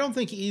 Yeah, I don't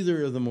think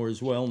either of them were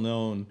as well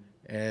known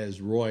as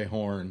Roy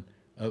Horn.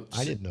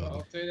 I didn't know.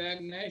 I'll say that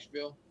in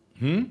Nashville.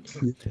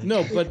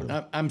 No,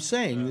 but I'm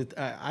saying that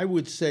I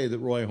would say that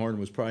Roy Horn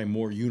was probably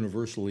more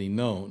universally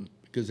known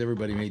because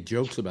everybody made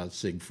jokes about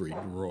Siegfried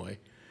and Roy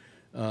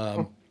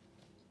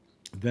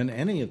than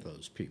any of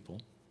those people.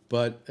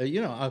 But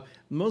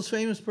most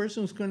famous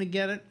person who's going to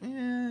get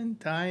it,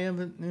 die of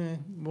it.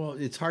 Well,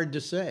 it's hard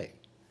to say.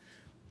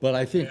 But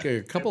I think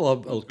a couple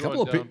of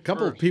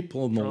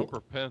people in the Trump or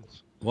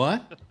Pence.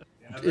 What?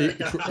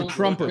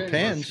 Trump or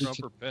Pence. Trump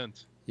or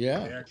Pence. Yeah.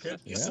 There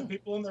could be some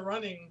people in the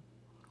running,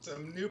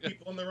 some new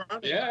people in the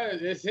running. Yeah,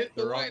 it's hit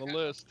the They're right. on the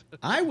list.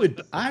 I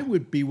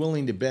would be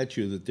willing to bet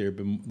you that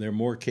there are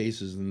more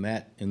cases than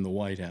that in the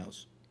White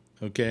House.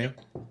 Okay.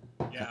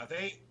 Yeah,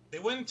 they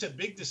went into a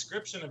big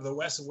description of the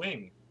West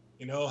Wing.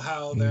 You know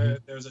how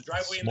there's a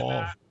driveway in the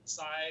back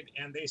side,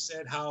 and they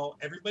said how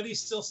everybody's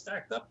still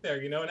stacked up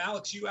there. And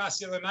Alex, you asked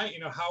the other night,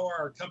 how are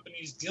our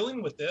companies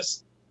dealing with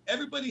this?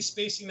 Everybody's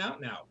spacing out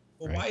now.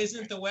 Well, why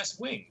isn't the West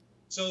Wing?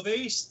 So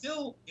they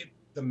still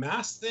the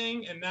mask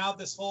thing, and now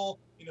this whole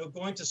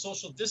going to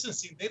social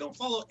distancing. They don't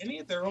follow any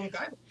of their own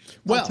guidelines.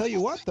 Well, I'll tell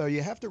you what, though,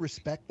 you have to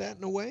respect that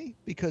in a way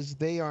because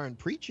they aren't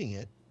preaching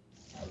it.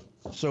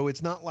 So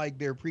it's not like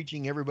they're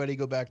preaching everybody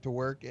go back to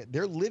work.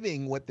 They're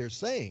living what they're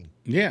saying.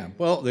 Yeah,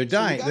 well, they're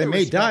dying. They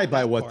may die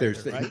by what they're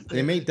saying. Right?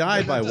 They may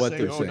die by what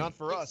they're saying. Not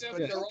for us,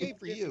 but okay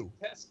for you.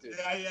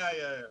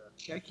 Yeah.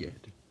 Check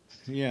it.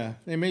 Yeah,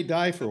 they may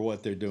die for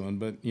what they're doing,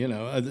 but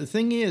the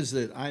thing is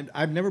that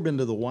I've never been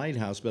to the White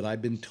House, but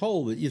I've been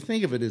told that you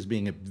think of it as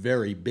being a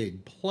very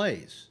big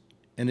place,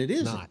 and it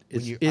isn't. Not.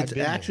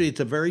 It's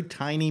a very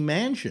tiny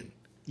mansion.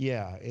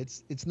 Yeah,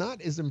 it's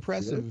not as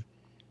impressive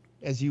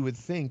as you would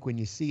think when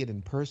you see it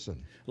in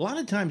person. A lot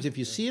of times, if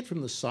you see it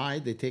from the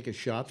side, they take a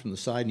shot from the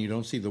side, and you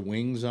don't see the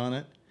wings on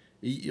it.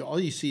 All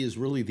you see is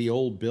really the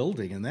old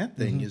building, and that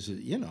thing is,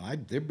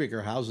 they're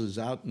bigger houses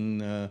out in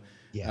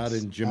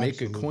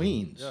Jamaica, absolutely.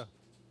 Queens.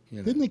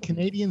 Yeah. Didn't the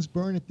Canadians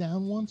burn it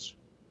down once?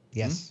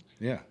 Yes.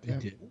 Yeah. They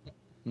did.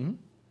 Mm-hmm.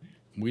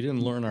 We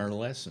didn't learn our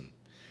lesson.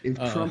 If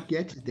Trump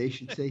gets it, they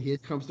should say, "Here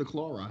comes the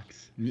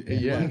Clorox."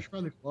 Yeah.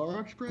 From the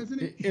Clorox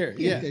president. Yeah.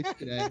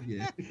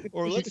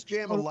 Or let's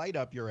jam a light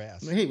up your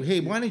ass.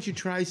 Hey, why don't you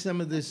try some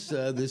of this?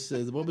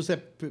 What was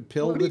that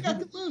pill what do you got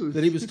to lose?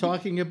 That he was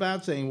talking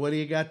about? Saying, "What do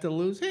you got to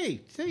lose?"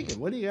 Hey, take it.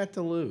 What do you got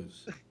to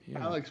lose? Yeah.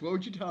 Alex, what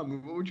would you tell me?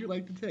 What would you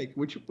like to take?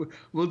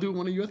 We'll do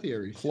one of your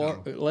theories.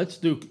 Let's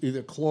do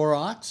either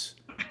Clorox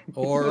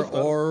or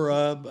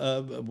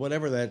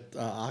whatever that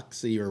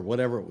Oxy or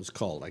whatever it was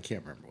called. I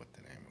can't remember what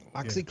the name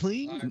was.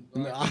 OxyClean?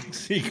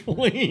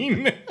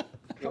 OxyClean.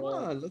 Come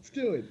on, let's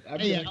do it.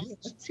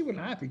 Let's see what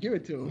happens. Give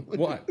it to him.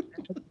 What?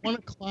 At 1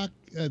 o'clock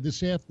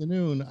this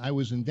afternoon, I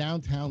was in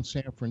downtown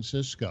San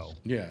Francisco.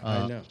 Yeah,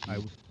 I know. I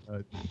was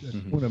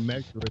doing a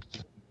measure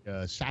at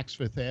Saks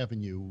Fifth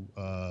Avenue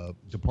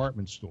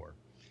department store.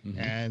 Mm-hmm.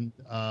 And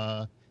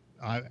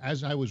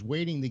as I was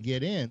waiting to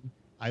get in,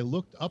 I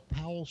looked up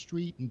Powell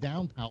Street and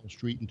down Powell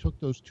Street and took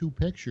those two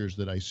pictures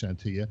that I sent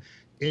to you.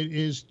 It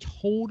is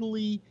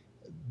totally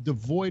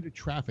devoid of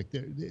traffic.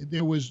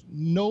 There was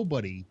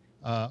nobody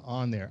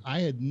on there. I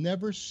had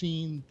never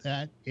seen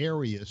that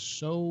area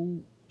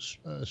so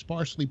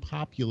sparsely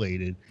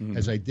populated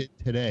as I did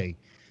today.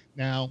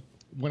 Now,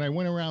 when I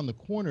went around the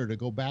corner to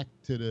go back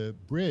to the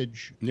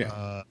bridge,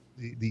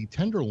 the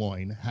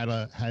Tenderloin had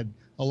a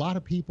lot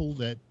of people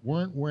that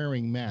weren't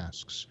wearing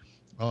masks.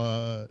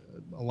 A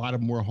lot of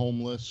them were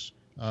homeless,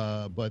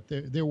 but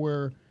there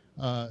were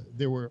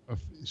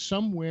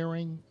some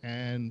wearing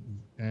and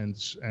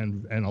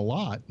a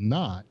lot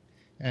not.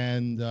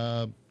 And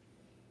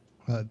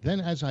then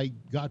as I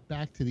got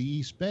back to the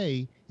East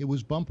Bay, it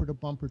was bumper to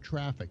bumper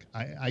traffic.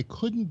 I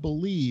couldn't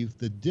believe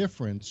the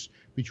difference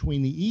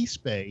between the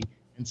East Bay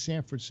and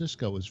San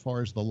Francisco as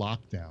far as the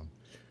lockdown.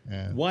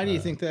 And, why do you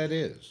think that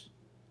is?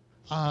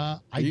 I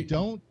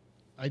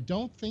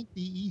don't think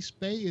the East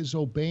Bay is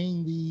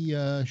obeying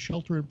the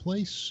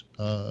shelter-in-place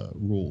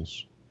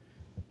rules.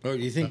 Or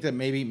do you think that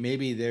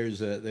maybe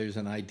there's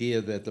an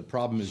idea that the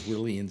problem is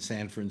really in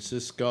San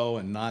Francisco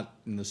and not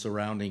in the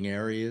surrounding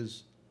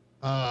areas?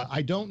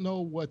 I don't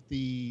know what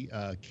the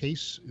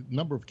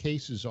number of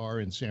cases are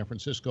in San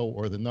Francisco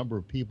or the number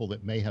of people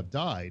that may have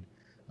died,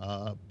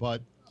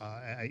 but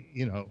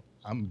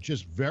I'm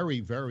just very,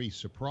 very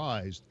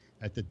surprised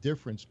at the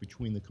difference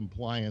between the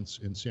compliance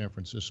in San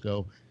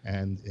Francisco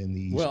and in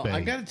the East Well, Bay.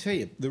 I got to tell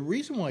you, the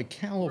reason why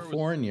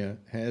California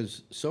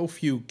has so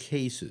few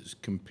cases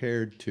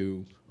compared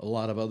to a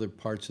lot of other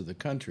parts of the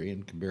country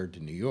and compared to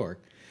New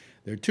York,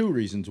 there are two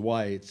reasons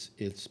why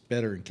it's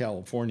better in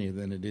California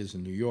than it is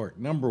in New York.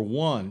 Number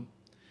one,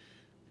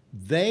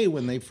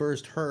 when they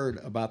first heard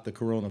about the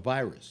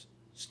coronavirus,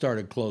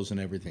 started closing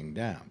everything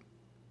down.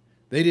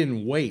 They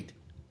didn't wait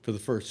for the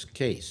first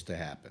case to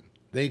happen.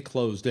 They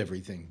closed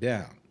everything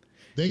down.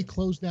 They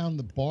closed down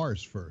the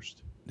bars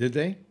first. Did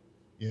they?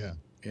 Yeah.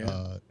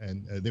 Yeah.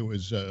 And there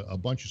was a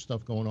bunch of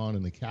stuff going on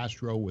in the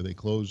Castro where they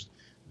closed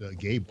the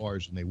gay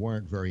bars, and they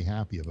weren't very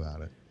happy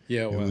about it.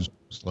 Yeah, It was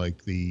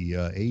like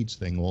the AIDS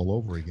thing all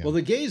over again. Well,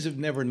 the gays have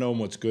never known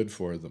what's good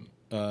for them.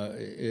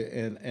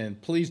 And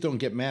please don't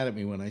get mad at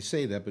me when I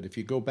say that, but if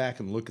you go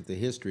back and look at the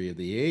history of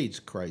the AIDS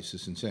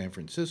crisis in San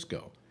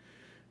Francisco,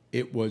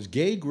 it was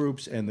gay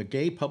groups and the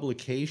gay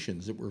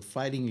publications that were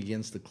fighting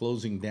against the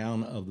closing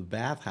down of the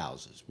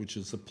bathhouses, which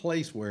is the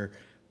place where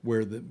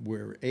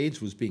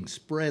AIDS was being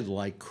spread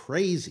like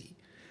crazy.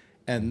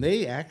 And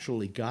they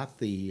actually got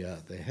the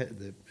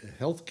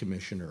health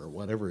commissioner, or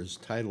whatever his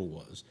title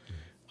was,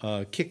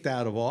 kicked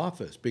out of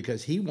office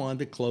because he wanted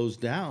to close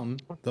down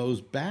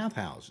those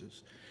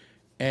bathhouses.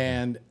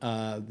 And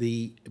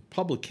the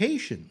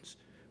publications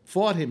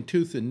fought him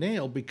tooth and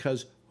nail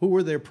because who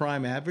were their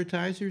prime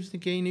advertisers, the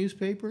gay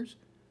newspapers?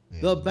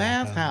 The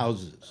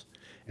bathhouses.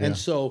 And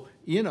so,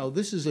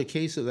 this is a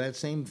case of that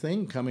same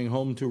thing coming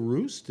home to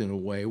roost in a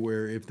way,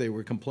 where if they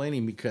were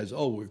complaining because,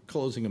 we're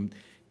closing them.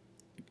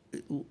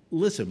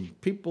 Listen,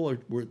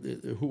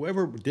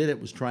 whoever did it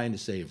was trying to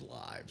save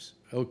lives,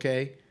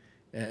 okay?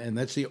 And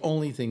that's the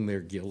only thing they're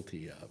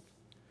guilty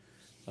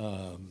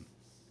of.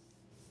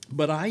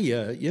 But I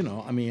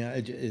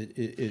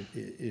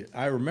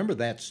remember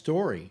that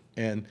story,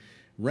 and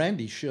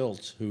Randy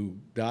Schultz, who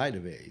died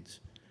of AIDS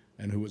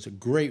and who was a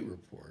great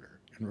reporter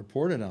and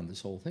reported on this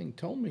whole thing,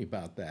 told me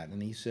about that.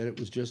 And he said it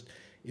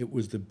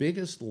was the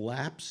biggest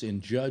lapse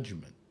in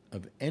judgment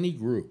of any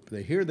group.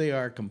 Here they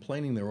are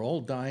complaining they're all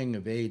dying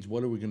of AIDS.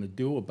 What are we going to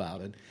do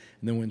about it?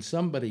 And then when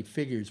somebody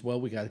figures, well,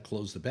 we got to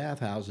close the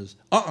bathhouses.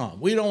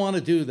 We don't want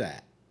to do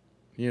that.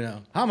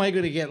 How am I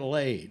going to get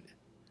laid?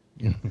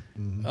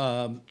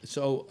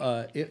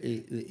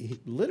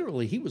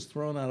 Literally, he was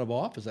thrown out of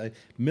office.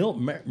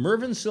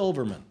 Mervyn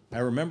Silverman, I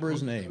remember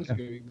his name.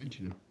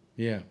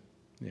 Yeah.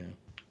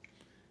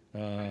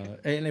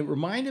 And it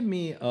reminded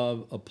me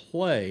of a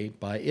play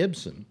by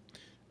Ibsen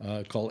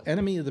called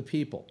Enemy of the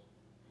People.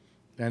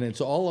 And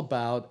it's all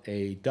about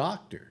a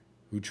doctor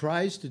who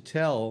tries to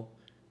tell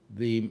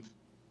the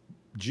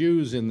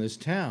Jews in this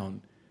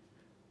town,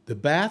 the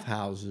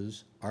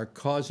bathhouses are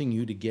causing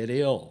you to get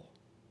ill.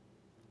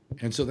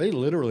 And so they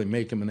literally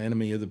make him an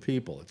enemy of the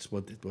people. It's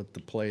what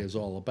the play is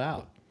all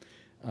about.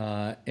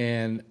 All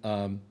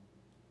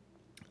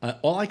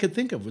I could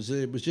think of was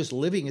that it was just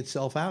living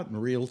itself out in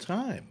real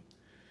time,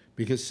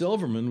 because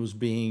Silverman was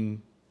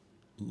being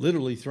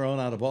literally thrown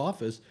out of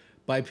office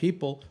by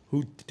people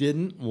who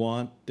didn't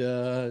want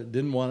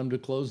him to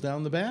close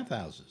down the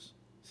bathhouses.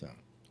 So,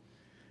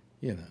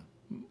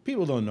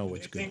 people don't know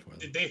what's good for them.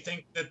 Did they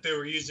think that they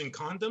were using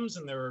condoms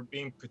and they were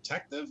being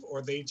protective,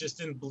 or they just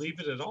didn't believe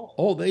it at all?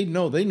 Oh, they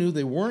knew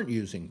they weren't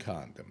using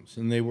condoms,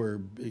 and they were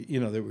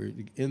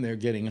in there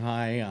getting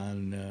high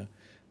on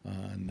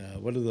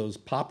what are those,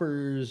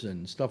 poppers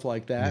and stuff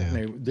like that. Yeah.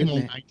 And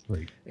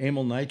they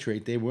amyl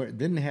nitrate. They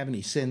didn't have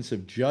any sense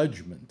of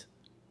judgment.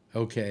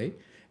 Okay.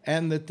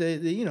 And that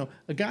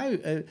a guy,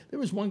 there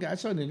was one guy, I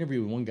saw an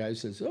interview with one guy who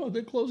says,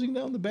 they're closing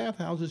down the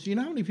bathhouses. You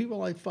know how many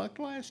people I fucked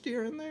last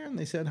year in there? And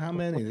they said, how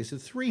many? They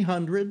said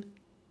 300.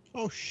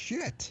 Oh,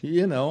 shit.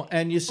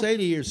 And you say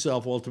to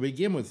yourself, well, to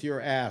begin with, your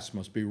ass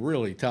must be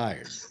really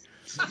tired.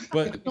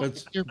 But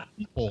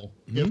people,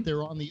 if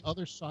they're on the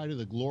other side of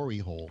the glory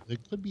hole,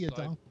 it could be a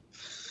donkey.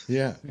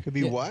 Yeah. It could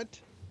be what?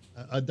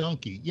 A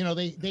donkey.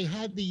 They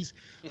had these.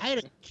 I had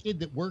a kid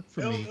that worked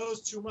for me. Bill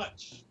knows too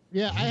much.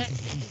 Yeah,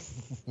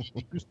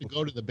 he used to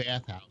go to the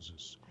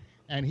bathhouses,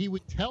 and he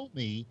would tell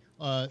me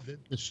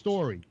the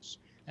stories.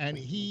 And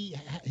he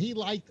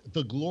liked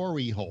the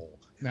glory hole.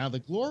 Now, the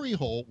glory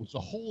hole was a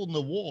hole in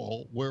the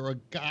wall where a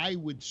guy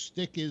would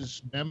stick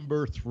his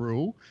member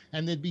through,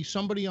 and there'd be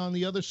somebody on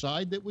the other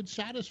side that would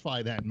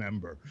satisfy that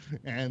member.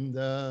 And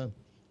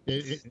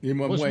in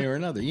one way or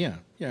another, yeah.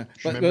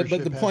 But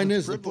the point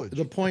is,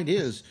 the point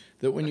is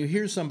that when you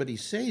hear somebody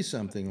say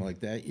something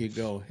like that, you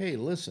go, "Hey,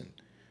 listen,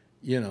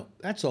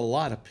 that's a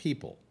lot of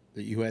people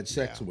that you had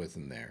sex with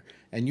in there,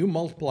 and you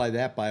multiply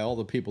that by all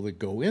the people that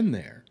go in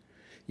there."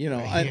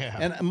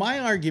 And my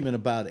argument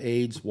about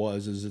AIDS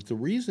is that the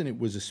reason it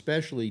was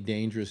especially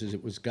dangerous is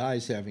it was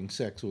guys having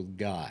sex with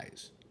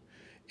guys.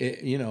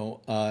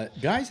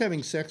 Guys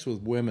having sex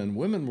with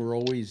women were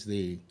always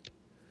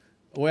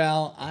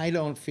well, I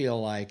don't feel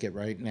like it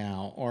right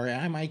now, or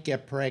I might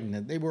get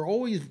pregnant. They were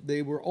always,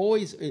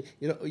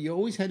 you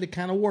always had to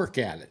kind of work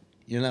at it,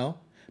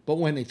 But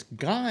when it's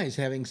guys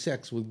having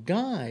sex with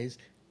guys,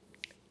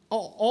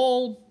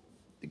 all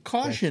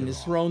caution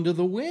is thrown to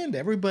the wind.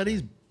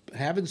 Everybody's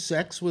having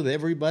sex with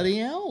everybody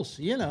else,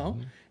 you know,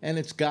 and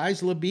it's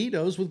guys'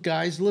 libidos with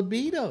guys'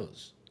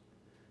 libidos.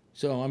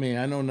 So, I mean,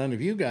 I know none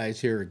of you guys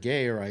here are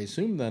gay, or I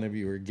assume none of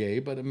you are gay,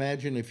 but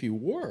imagine if you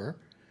were,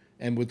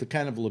 and with the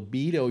kind of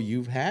libido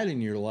you've had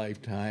in your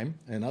lifetime,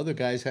 and other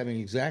guys having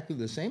exactly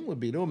the same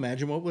libido,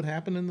 imagine what would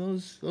happen in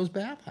those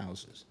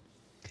bathhouses.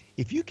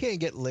 If you can't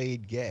get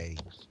laid gay,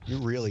 you're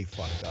really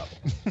fucked up.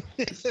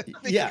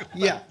 Yeah,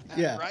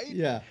 right?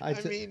 Yeah,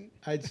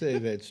 I'd say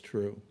that's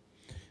true.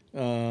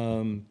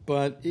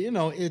 But you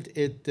know, and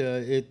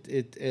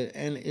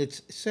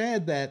it's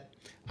sad that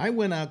I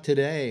went out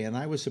today and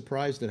I was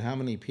surprised at how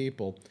many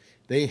people,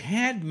 they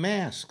had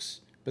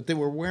masks, but they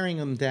were wearing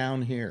them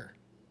down here.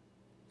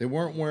 They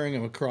weren't wearing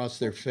them across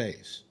their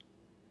face.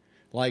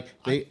 Like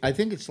I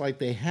think it's like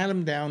they had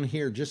them down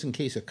here just in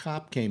case a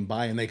cop came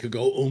by and they could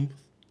go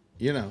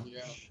you know.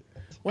 Yeah.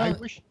 Well, I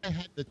wish I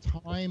had the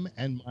time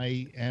and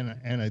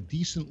a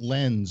decent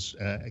lens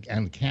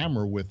and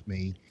camera with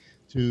me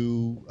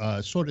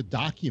to sort of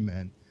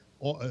document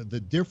the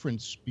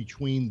difference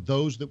between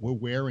those that were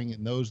wearing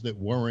and those that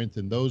weren't,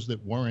 and those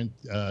that weren't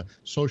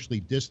socially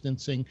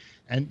distancing.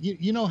 And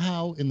you know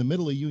how in the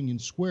middle of Union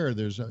Square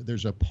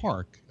there's a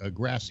park, a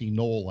grassy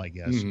knoll, I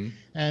guess,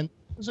 and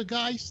there's a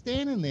guy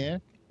standing there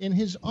in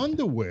his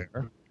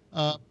underwear,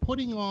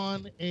 putting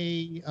on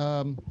a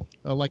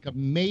like a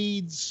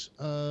maid's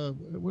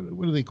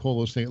what do they call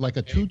those things? Like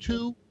a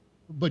tutu,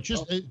 but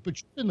just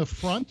in the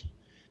front,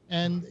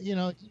 and you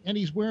know, and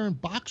he's wearing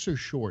boxer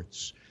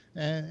shorts,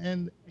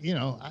 and you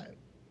know,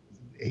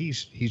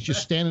 he's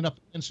just standing up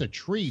against a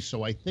tree.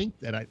 So I think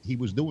that he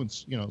was doing,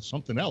 you know,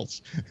 something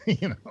else.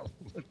 You know,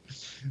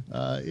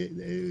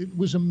 it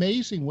was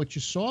amazing what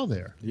you saw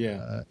there.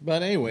 Yeah,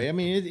 but anyway, I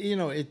mean, you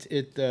know,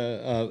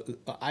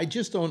 I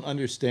just don't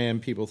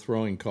understand people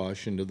throwing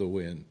caution to the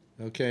wind.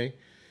 Okay,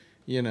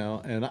 you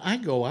know, and I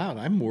go out.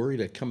 I'm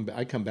worried. I come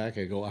back.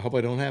 I go, I hope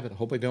I don't have it. I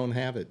hope I don't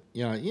have it.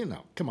 You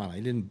know. Come on, I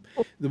didn't.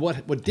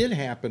 What did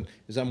happen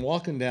is I'm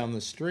walking down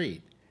the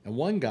street, and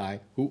one guy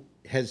who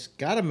has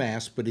got a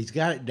mask, but he's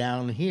got it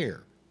down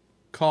here,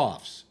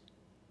 coughs.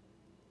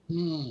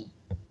 And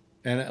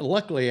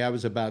luckily, I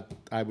was about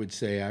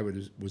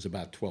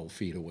 12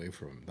 feet away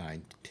from him,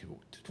 9 to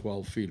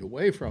 12 feet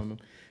away from him.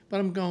 But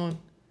I'm going,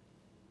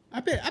 I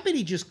bet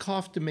he just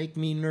coughed to make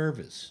me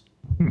nervous,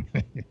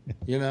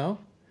 you know.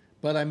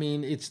 But I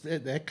mean, it's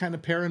that kind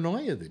of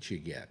paranoia that you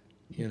get,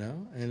 you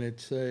know, and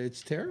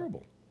it's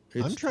terrible.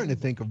 I'm trying to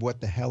think of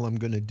what the hell I'm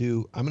going to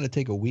do. I'm going to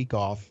take a week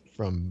off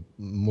from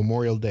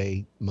Memorial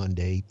Day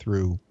Monday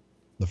through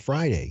the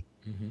Friday.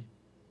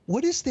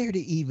 What is there to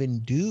even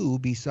do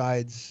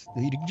besides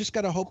you just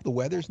got to hope the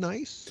weather's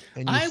nice?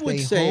 And you I would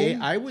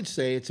home?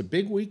 say it's a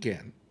big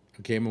weekend.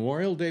 Okay,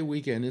 Memorial Day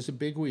weekend is a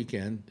big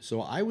weekend,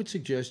 so I would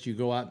suggest you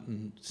go out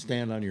and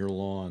stand on your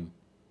lawn.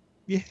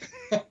 Yeah,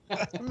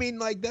 I mean,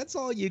 like that's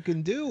all you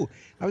can do.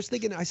 I was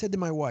thinking. I said to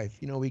my wife,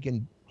 you know, we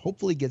can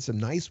hopefully get some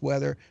nice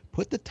weather,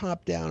 put the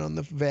top down on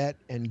the vet,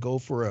 and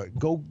go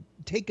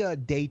take a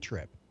day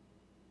trip.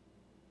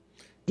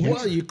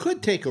 Well, you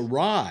could take a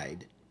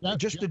ride.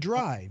 Just a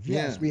drive.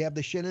 Yes, we have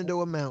the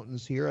Shenandoah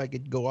Mountains here. I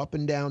could go up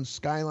and down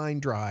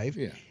Skyline Drive.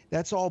 Yeah.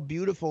 That's all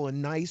beautiful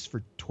and nice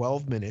for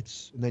 12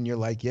 minutes. And then you're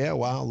like, yeah,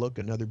 wow, look,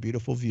 another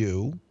beautiful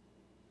view.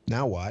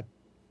 Now what?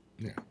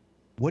 Yeah.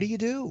 What do you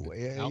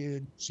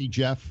do? See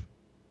Jeff?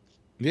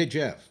 Yeah,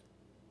 Jeff.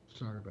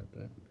 Sorry about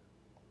that.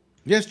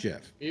 Yes,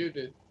 Jeff.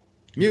 Muted.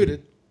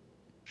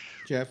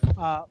 Jeff.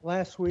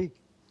 Last week,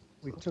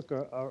 we took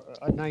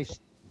a nice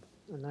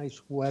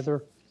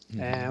weather,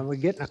 and we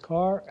get in a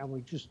car and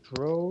we just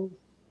drove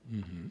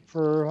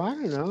for, I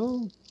don't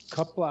know, a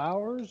couple of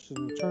hours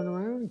and turned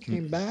around and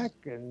came back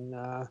and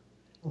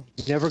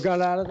never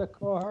got out of the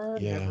car,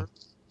 never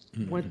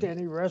went to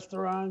any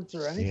restaurants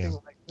or anything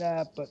like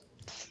that. But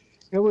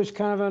it was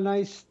kind of a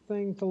nice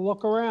thing to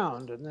look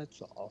around, and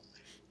that's all.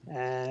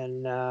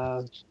 And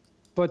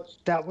but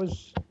that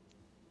was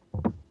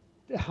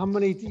how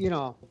many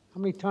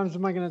times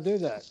am I going to do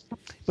that?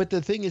 But the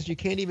thing is, you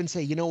can't even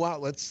say, you know what,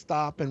 let's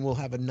stop and we'll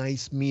have a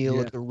nice meal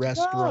at the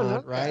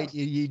restaurant, right?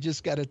 You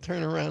just got to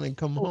turn around and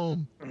come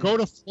home. Go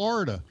to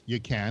Florida.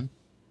 You can.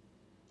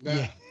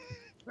 Yeah.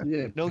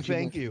 Yeah. No,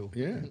 thank you.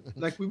 Yeah.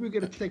 Like we were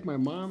going to take my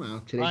mom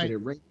out today, but it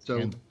rained,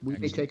 so we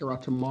may take her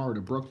out tomorrow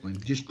to Brooklyn.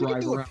 Just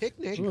drive do around. A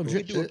picnic. Well,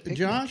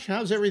 Josh,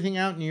 how's everything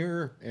out in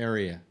your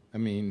area? I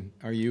mean,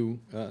 are you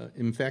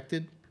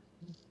infected?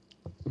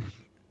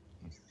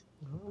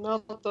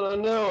 Not that I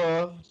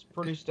know of. It's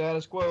pretty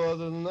status quo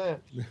other than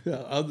that.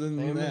 Other than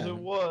Same that. as it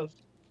was.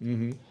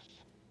 Mm-hmm.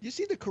 You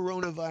see the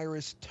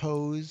coronavirus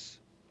toes?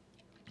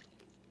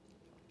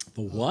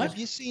 The what? Have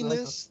you seen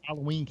this?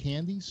 Halloween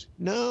candies?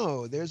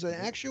 No, there's an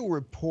actual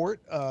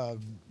report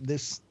of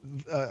this,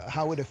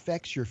 how it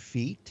affects your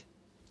feet.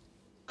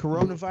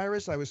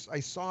 Coronavirus, I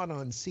saw it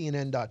on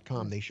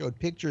CNN.com. They showed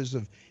pictures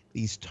of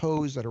these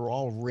toes that are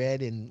all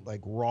red and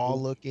like raw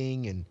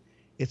looking, and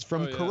it's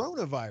from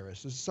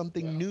coronavirus. It's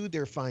something new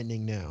they're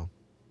finding now.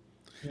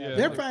 Yeah,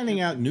 they're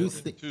finding out new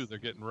things too. They're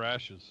getting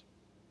rashes.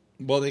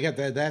 Well, they got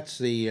that. That's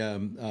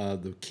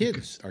the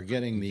kids are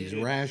getting these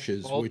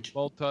rashes, which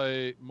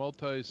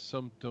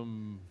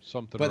multi-symptom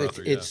something. but or it's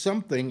other, it's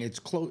something. It's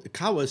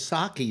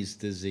Kawasaki's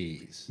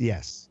disease.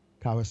 Yes,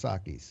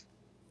 Kawasaki's.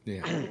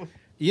 Yeah.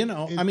 You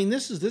know, I mean,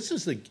 this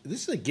is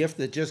a gift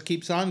that just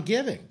keeps on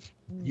giving.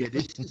 Yeah,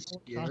 this is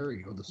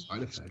scary. The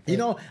side effects. You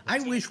know, I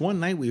wish one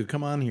night we would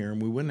come on here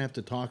and we wouldn't have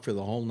to talk for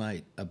the whole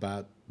night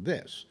about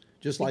this.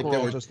 Just like People they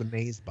are were just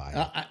amazed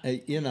by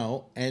it. you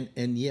know, and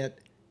yet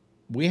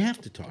we have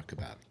to talk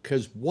about it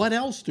because what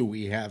else do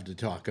we have to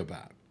talk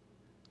about?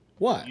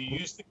 What?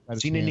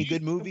 Seen any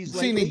good movies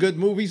lately? Seen any good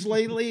movies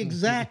lately?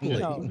 Exactly.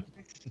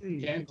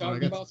 Can't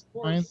talk about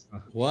sports.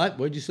 What?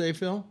 What'd you say,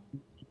 Phil?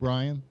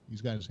 Brian,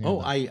 he's got his hand. Oh,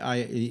 up.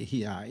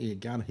 I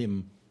got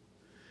him.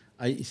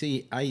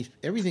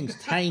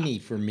 Everything's tiny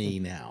for me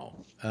now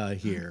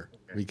here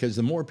because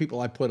the more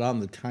people I put on,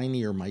 the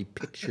tinier my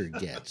picture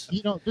gets.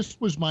 You know, this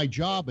was my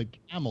job at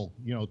Camel.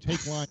 You know,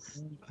 take line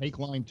 1, take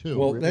line 2.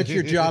 Well, that's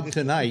your job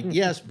tonight.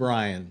 Yes,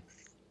 Brian.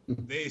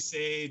 They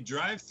say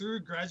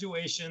drive-through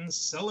graduations,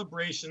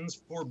 celebrations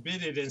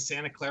forbidden in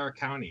Santa Clara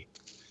County.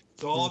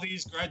 So all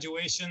these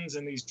graduations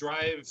and these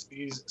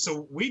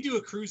so we do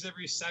a cruise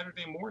every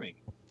Saturday morning.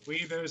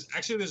 There's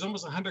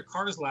almost 100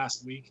 cars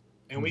last week,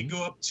 and we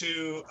go up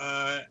to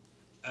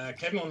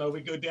Kevin will know, we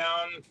go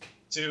down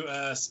to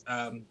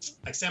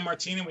like San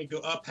Martin, and we go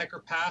up Hecker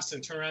Pass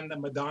and turn around the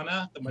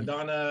Madonna,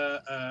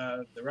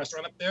 the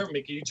restaurant up there,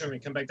 make a U-turn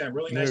and come back down.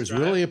 Really nice. There's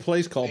really a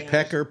place called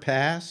Pecker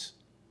Pass.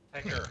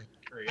 Hecker,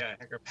 yeah,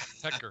 Hecker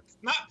Pass. Hecker,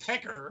 not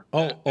Pecker.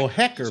 Oh,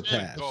 Hecker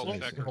Pass.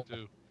 Hecker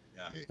too.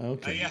 Yeah.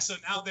 Okay. Yeah. So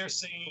now they're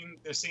saying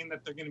that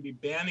they're going to be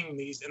banning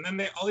these, and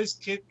then all these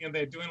kids,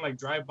 they're doing like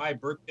drive-by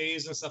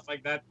birthdays and stuff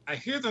like that. I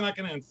hear they're not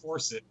going to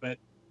enforce it, but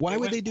why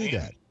would they do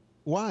that?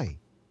 Why?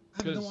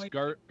 Because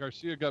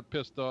Garcia got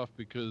pissed off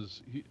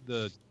because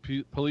the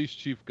police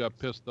chief got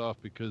pissed off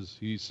because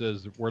he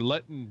says we're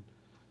letting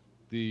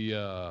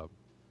the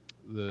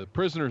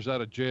prisoners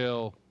out of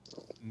jail.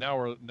 Now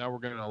we're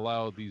going to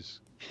allow these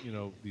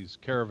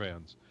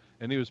caravans.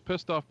 And he was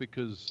pissed off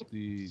because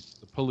the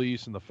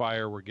police and the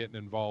fire were getting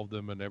involved in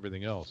them and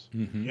everything else.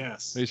 Mm-hmm.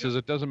 Yes. And he says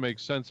it doesn't make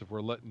sense if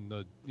we're letting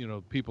the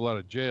people out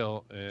of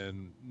jail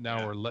and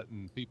now we're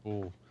letting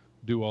people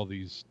do all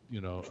these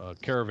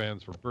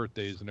caravans for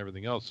birthdays and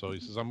everything else. So he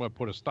says I'm going to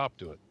put a stop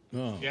to it.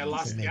 Oh, yeah,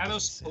 Los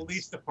Gatos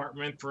Police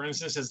Department, for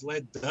instance, has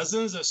led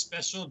dozens of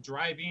special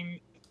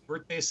driving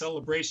birthday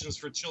celebrations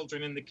for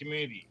children in the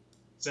community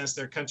since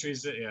the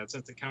county's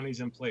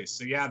in place.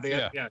 So you're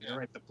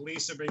right. The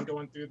police have been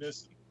going through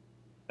this.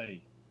 And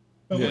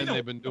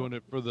they've been doing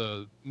it for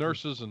the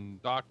nurses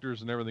and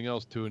doctors and everything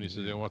else too. And he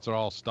said, "Once it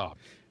all stopped."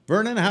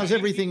 Vernon, how's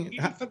everything?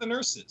 Even for the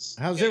nurses.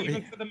 How's everything?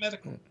 Even for the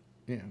medical.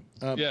 Yeah.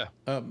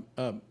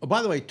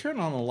 By the way, turn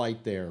on a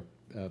light there,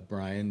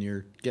 Brian.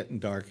 You're getting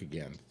dark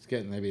again. It's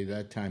getting maybe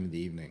that time of the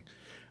evening.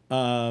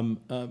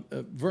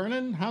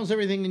 Vernon, how's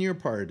everything in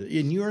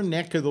your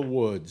neck of the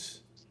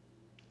woods?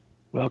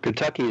 Well,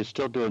 Kentucky is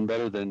still doing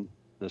better than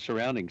the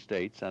surrounding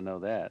states. I know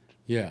that.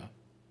 Yeah.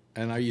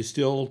 And are you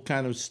still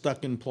kind of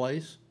stuck in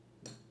place?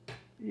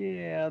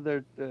 Yeah,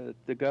 the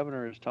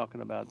governor is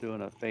talking about doing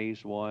a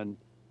phase 1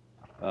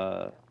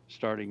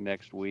 starting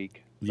next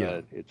week.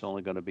 But it's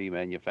only going to be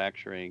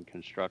manufacturing,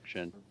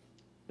 construction,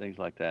 things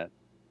like that.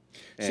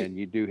 And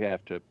you do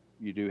have to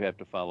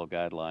follow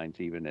guidelines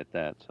even at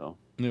that. So.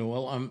 Yeah,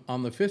 well,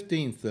 on the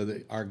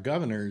 15th, our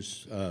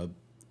governor's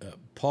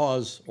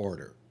pause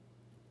order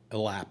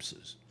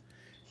elapses,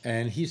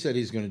 and he said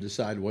he's going to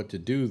decide what to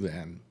do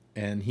then,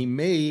 and he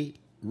may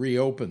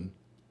reopen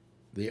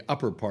the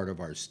upper part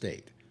of our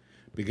state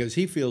because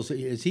he feels,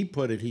 as he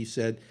put it, he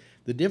said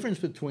the difference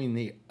between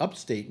the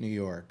upstate New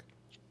York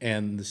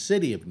and the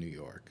city of New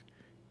York,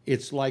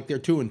 it's like they're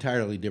two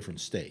entirely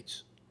different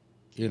states,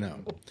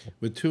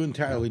 with two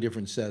entirely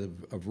different set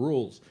of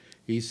rules.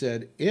 He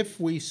said, if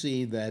we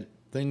see that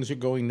things are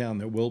going down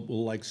there, we'll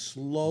like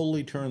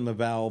slowly turn the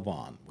valve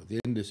on with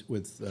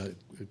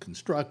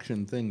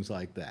construction, things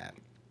like that.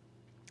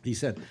 He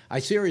said, I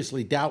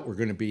seriously doubt we're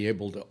going to be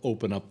able to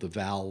open up the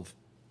valve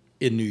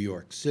in New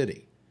York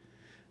City.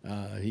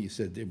 He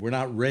said, we're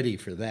not ready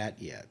for that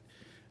yet.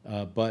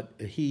 But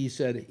he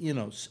said,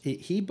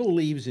 he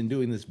believes in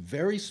doing this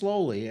very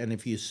slowly, and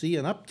if you see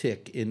an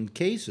uptick in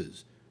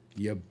cases,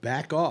 you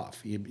back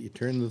off. You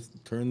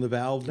turn the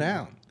valve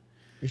down.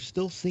 You're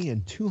still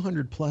seeing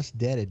 200 plus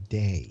dead a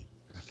day.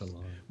 That's a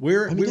lot.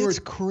 That's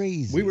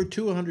crazy. We were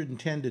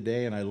 210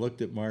 today, and I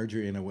looked at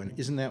Marjorie and I went,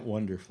 isn't that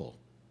wonderful?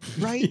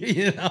 Right?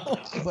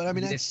 But I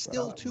mean, that's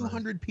still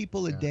 200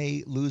 people a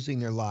day losing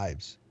their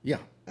lives. Yeah.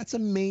 That's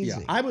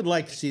amazing. Yeah. I would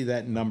like to see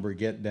that number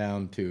get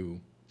down to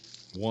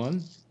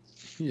 1,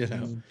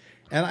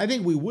 And I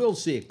think we will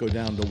see it go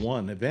down to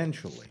 1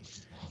 eventually.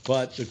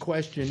 But the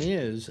question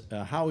is,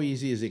 how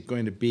easy is it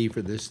going to be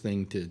for this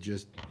thing to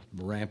just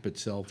ramp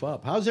itself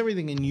up? How's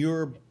everything in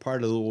your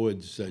part of the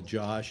woods,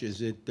 Josh?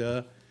 Is it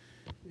a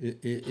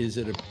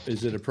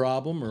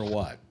problem or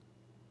what?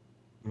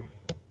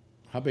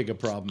 How big a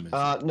problem is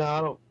it?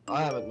 No,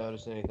 I haven't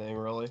noticed anything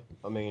really.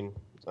 I mean,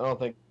 I don't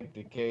think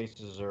the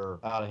cases are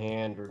out of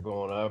hand or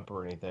going up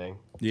or anything.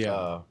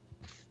 Yeah.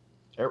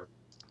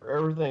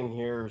 Everything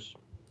here's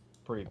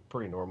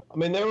pretty normal. I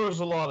mean, there was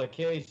a lot of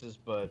cases,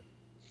 but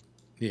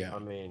yeah. I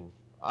mean,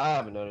 I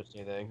haven't noticed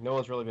anything. No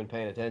one's really been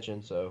paying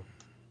attention, so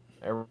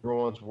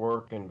everyone's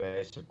working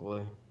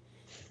basically.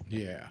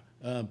 Yeah.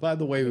 By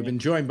the way, we've been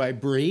joined by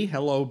Bree.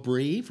 Hello,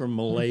 Bree from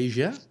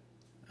Malaysia.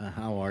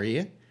 How are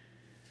you?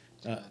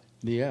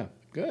 Yeah,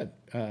 good.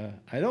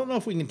 I don't know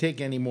if we can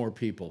take any more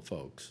people,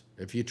 folks.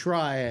 If you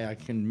try, I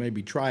can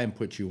maybe try and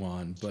put you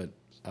on, but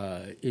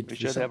we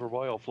should have a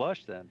royal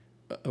flush then.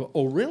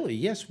 Oh, really?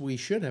 Yes, we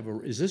should have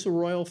a. Is this a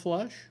royal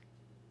flush?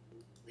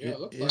 Yeah, it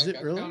looks is like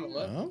it really?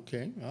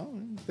 Okay.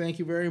 Well, thank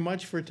you very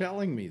much for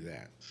telling me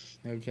that.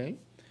 Okay.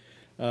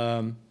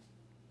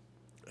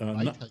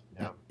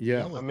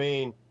 Yeah. I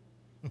mean,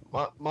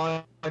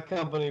 my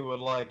company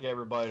would like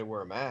everybody to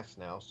wear a mask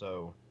now,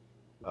 so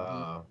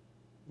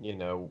you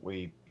know,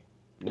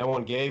 no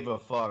one gave a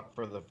fuck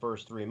for the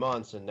first 3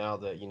 months, and now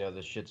that, you know,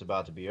 this shit's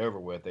about to be over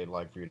with, they'd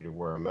like for you to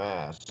wear a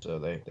mask. So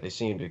they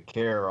seem to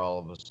care all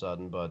of a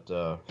sudden, but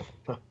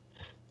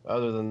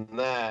other than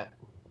that,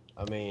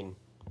 I mean,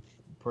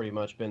 pretty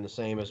much been the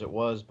same as it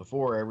was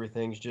before.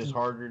 Everything's just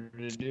harder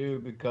to do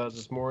because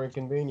it's more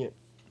inconvenient.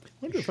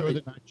 You sure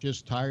they're not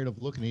just tired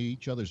of looking at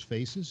each other's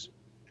faces?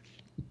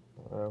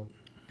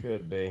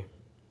 Could be.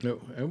 No,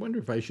 I wonder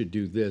if I should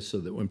do this so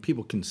that when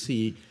people can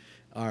see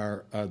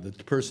the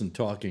person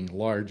talking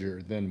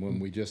larger than when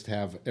we just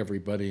have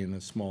everybody in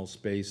a small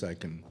space, I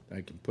can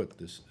put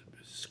this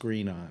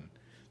screen on.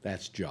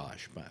 That's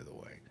Josh, by the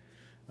way.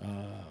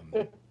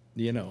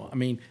 You know, I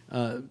mean,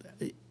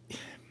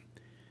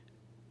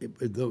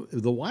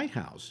 the White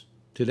House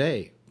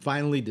today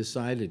finally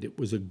decided it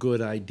was a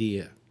good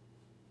idea,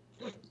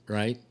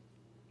 right,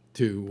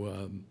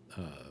 to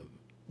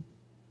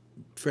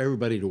for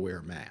everybody to wear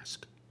a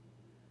mask.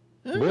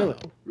 Really?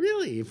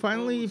 Really? You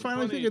finally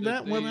figured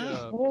that one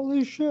out?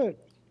 Holy shit.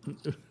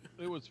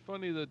 It was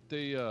funny that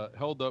they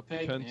held up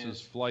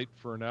Pence's flight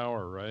for an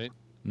hour, right?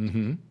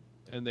 Mm-hmm.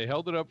 And they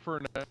held it up for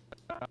an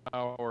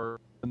hour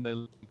and they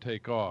let him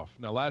take off.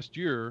 Now, last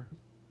year,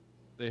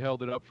 they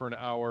held it up for an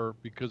hour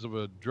because of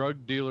a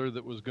drug dealer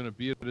that was going to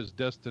be at his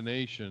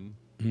destination,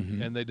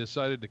 and they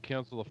decided to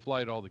cancel the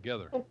flight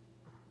altogether.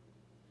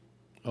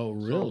 Oh,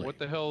 really? So what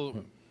the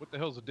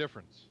hell's the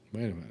difference?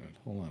 Wait a minute.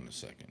 Hold on a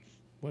second.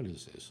 What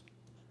is this?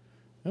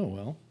 Oh,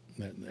 well,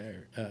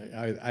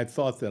 I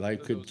thought that I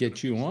could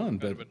get you on,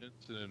 but an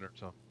incident or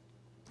something.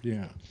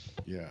 Yeah,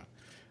 yeah.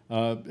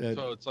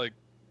 So it's like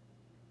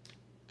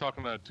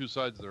talking out of two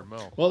sides of their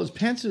mouth. Well, it's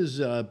Pence's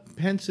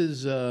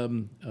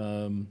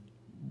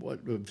what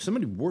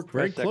somebody worked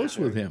very close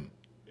with him,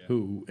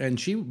 and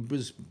she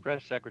was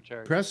press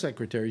secretary. Press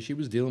secretary. She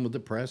was dealing with the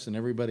press and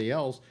everybody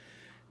else,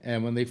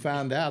 and when they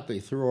found out, they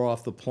threw her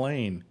off the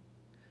plane.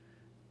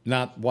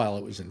 Not while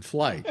it was in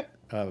flight,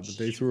 but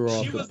they threw her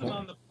off the plane. She wasn't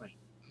on the plane.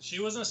 She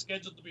wasn't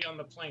scheduled to be on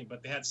the plane,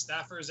 but they had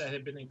staffers that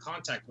had been in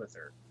contact with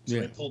her, so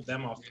they pulled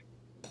them off.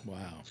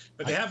 Wow.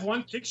 But they have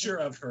one picture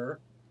of her,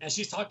 and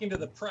she's talking to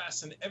the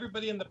press, and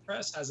everybody in the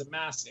press has a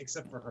mask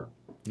except for her.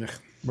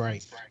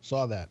 Right.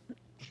 Saw that.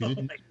 Oh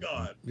my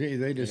God.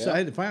 They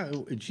decided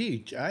finally,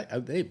 gee,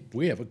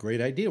 we have a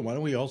great idea. Why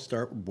don't we all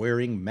start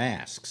wearing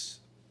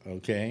masks?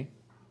 Okay?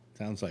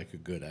 Sounds like a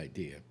good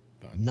idea.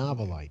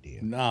 Novel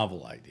idea.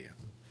 Novel idea.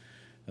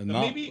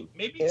 Maybe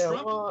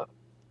Trump.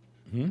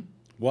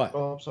 What?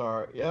 Oh, I'm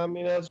sorry. Yeah, I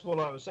mean, that's what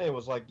I was saying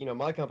was like, you know,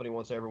 my company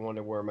wants everyone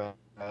to wear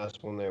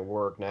masks when they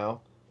work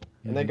now.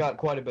 And they got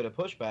quite a bit of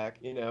pushback,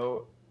 you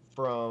know,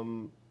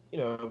 from, you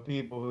know,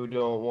 people who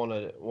don't want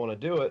to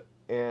do it.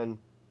 And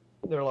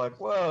they're like,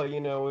 well,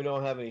 you know, we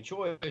don't have any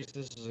choice.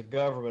 This is a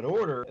government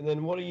order. And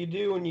then what do you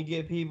do when you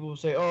get people who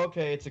say, oh,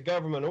 okay, it's a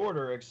government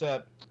order,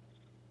 except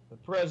the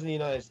President of the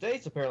United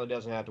States apparently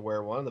doesn't have to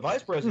wear one. The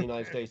Vice President of the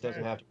United States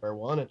doesn't have to wear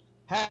one. And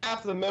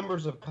half the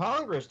members of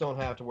Congress don't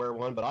have to wear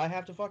one, but I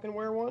have to fucking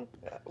wear one?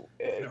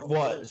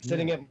 What?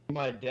 Sitting at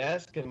my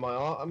desk and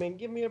I mean,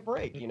 give me a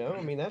break, you know?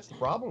 I mean, that's the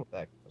problem with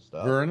that kind of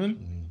stuff.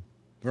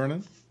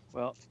 Vernon?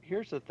 Well,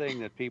 here's the thing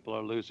that people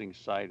are losing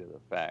sight of the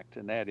fact,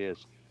 and that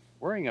is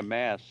wearing a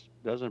mask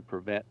doesn't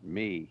prevent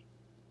me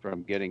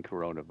from getting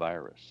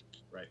coronavirus.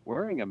 Right.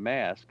 Wearing a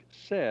mask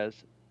says,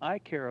 I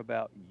care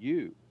about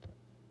you.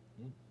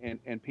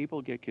 And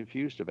people get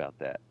confused about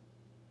that.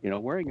 You know,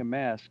 wearing a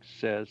mask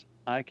says,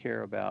 I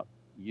care about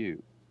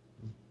you.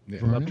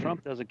 But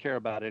Trump doesn't care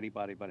about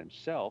anybody but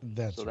himself,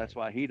 that's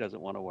why he doesn't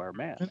want to wear a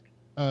mask.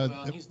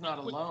 Well, he's not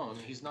alone.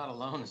 He's not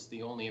alone. It's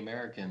the only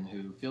American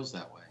who feels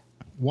that way.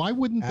 Why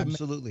wouldn't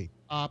absolutely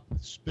stop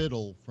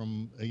spittle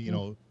from you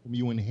know, from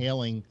you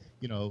inhaling,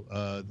 you know,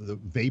 the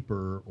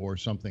vapor or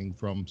something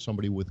from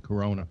somebody with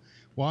corona?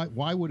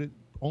 Why would it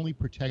only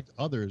protect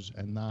others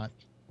and not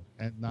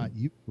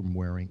you from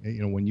wearing,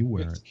 you know, when you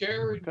wear it's it?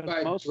 Carried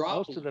by most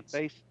of the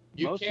face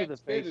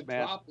mask.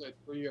 Droplet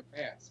for your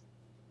mask.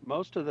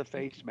 Most of the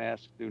face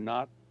masks do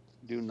not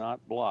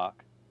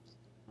block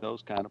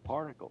those kind of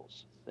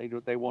particles.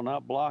 They will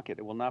not block it.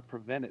 It will not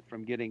prevent it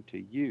from getting to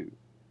you.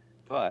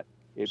 But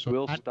It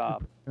will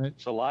stop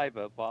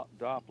saliva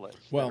droplets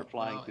that are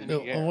flying through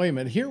the air. Wait a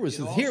minute. Here was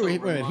the theory.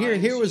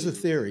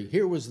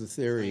 Here was the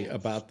theory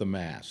about the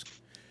mask.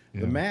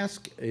 The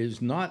mask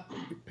is not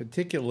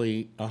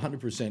particularly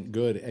 100%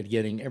 good at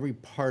getting every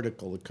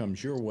particle that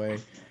comes your way,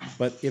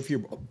 but if you're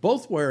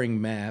both wearing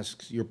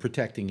masks, you're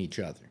protecting each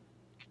other.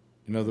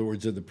 In other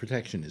words, the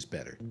protection is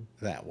better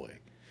that way.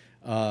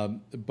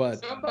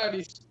 But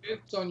somebody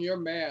spits on your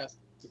mask,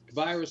 the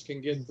virus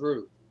can get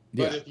through.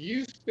 But if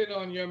you spit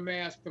on your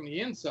mask from the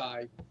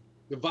inside,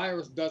 the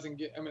virus doesn't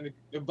get. I mean,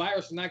 the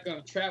virus is not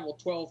going to travel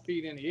 12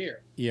 feet in the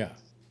air. Yeah.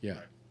 Okay.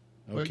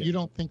 But you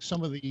don't think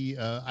some of the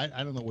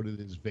I don't know what it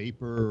is,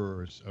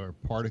 vapor or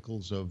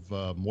particles of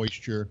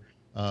moisture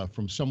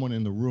from someone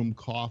in the room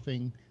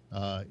coughing,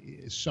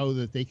 so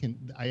that they can?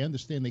 I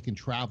understand they can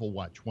travel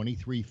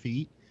 23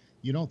 feet.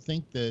 You don't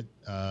think that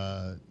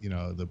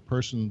the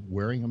person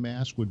wearing a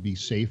mask would be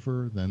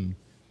safer than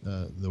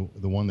the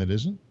one that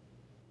isn't?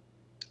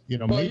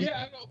 Maybe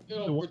I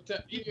don't.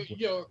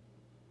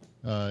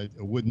 It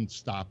wouldn't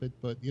stop it,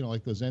 but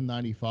like those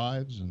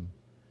N95s and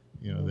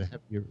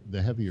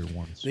the heavier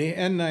ones. The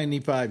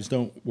N95s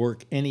don't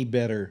work any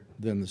better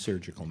than the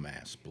surgical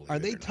masks. Are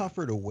they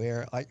tougher to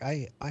wear?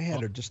 I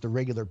had just a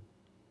regular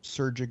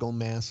surgical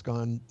mask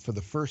on for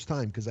the first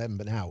time because I haven't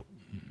been out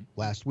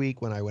last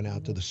week when I went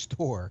out to the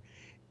store,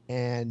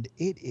 and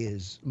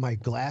my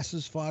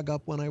glasses fog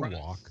up when I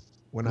walk.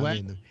 When I'm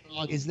in them,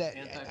 is that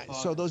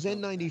so? Those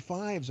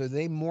N95s, are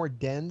they more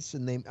dense?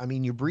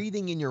 And you're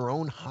breathing in your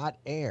own hot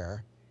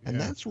air, and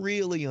that's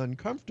really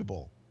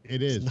uncomfortable.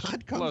 It is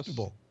not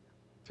comfortable.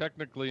 Plus,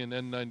 technically, an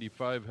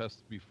N95 has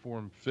to be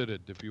form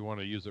fitted if you want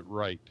to use it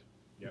right.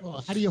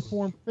 Well, how do you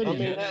form fit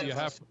it? You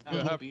have to.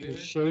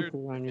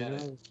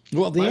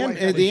 Well, the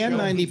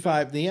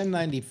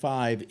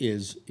N95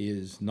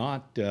 is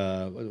not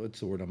what's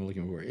the word I'm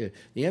looking for? The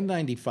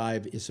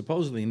N95 is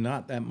supposedly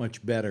not that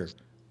much better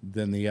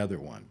than the other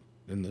one,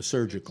 than the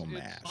surgical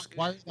mask.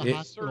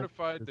 It's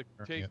certified to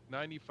take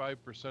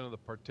 95% of the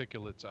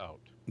particulates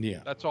out. Yeah,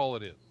 that's all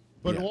it is.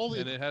 But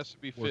and it has to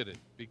be fitted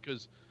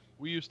because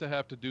we used to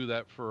have to do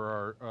that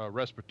for our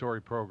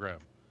respiratory program.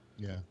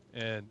 Yeah,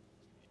 and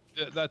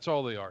that's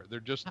all they are.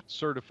 They're just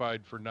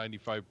certified for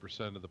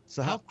 95% of the.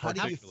 So how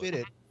do you fit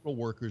it?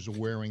 Workers are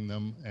wearing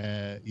them,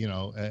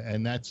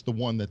 and that's the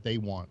one that they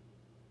want.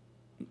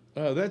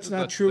 That's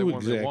not true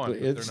exactly.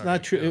 It's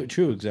not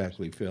true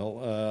exactly, Phil.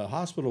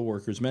 Hospital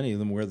workers, many of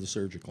them wear the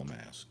surgical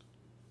mask.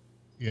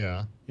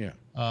 Yeah. Yeah.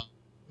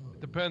 It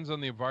depends on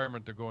the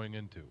environment they're going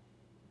into.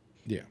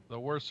 Yeah.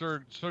 They'll wear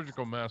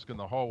surgical mask in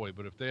the hallway,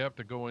 but if they have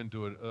to go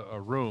into a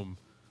room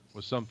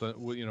with something,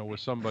 with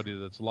somebody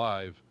that's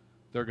live,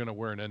 they're going to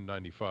wear an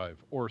N95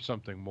 or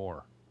something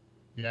more.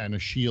 Yeah, and a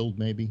shield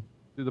maybe.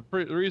 The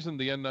reason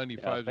the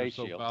N95s are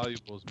so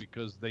valuable is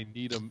because they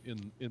need them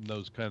in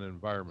those kind of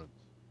environments.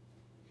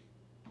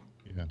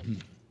 Yeah.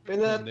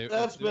 And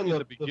that's been in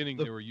the beginning.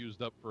 They were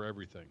used up for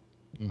everything.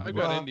 I've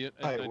got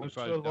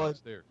N95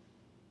 downstairs.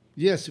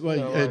 Yes,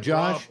 well,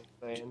 Josh.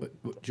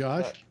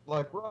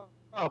 Like Rob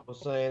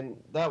was saying,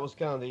 that was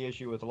kind of the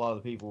issue with a lot of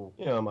the people,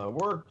 in my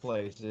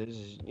workplace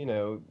is,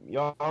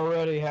 you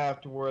already have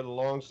to wear the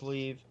long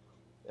sleeve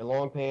and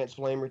long pants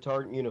flame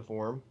retardant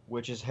uniform,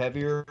 which is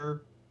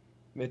heavier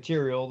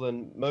material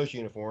than most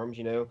uniforms.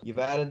 You've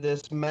added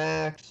this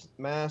mask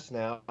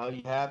now.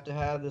 You have to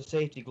have the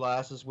safety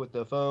glasses with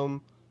the foam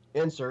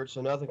insert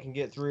so nothing can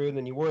get through, and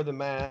then you wear the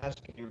mask.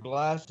 Your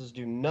glasses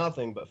do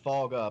nothing but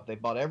fog up. They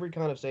bought every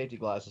kind of safety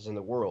glasses in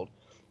the world.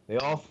 They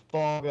all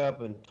fog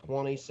up in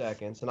 20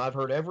 seconds, and I've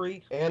heard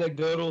every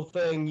anecdotal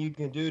thing you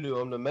can do to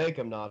them to make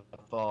them not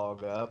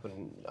fog up.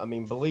 And I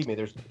mean, believe me,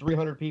 there's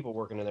 300 people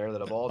working in there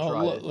that have all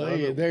tried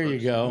it. There you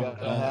go.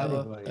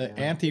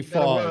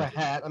 Anti-fog. Wear a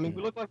hat. I mean,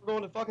 we look like we're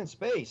going to fucking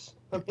space.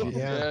 I mean,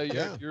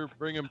 You're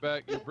bringing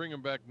back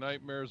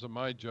nightmares of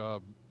my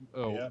job.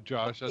 Oh,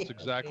 Josh, that's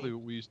exactly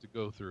what we used to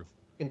go through.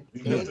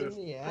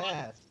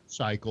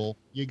 Cycle.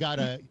 You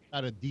gotta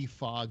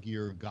defog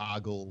your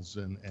goggles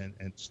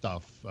and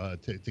stuff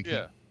to keep.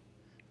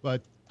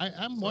 But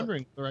I'm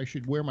wondering whether I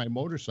should wear my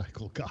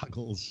motorcycle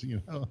goggles,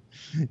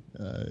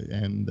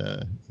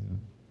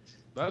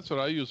 That's what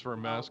I use for a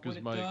mask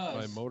is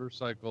my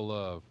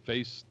motorcycle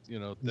face,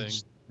 thing.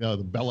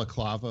 The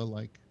balaclava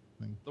like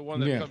thing. The one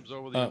that comes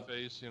over your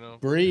face,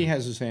 Bree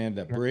has his hand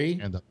up.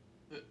 Bree.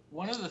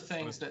 One of the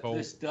things that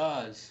this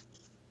does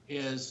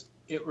is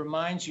it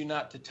reminds you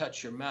not to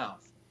touch your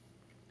mouth.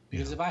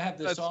 Because if I have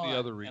this on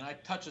and I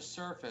touch a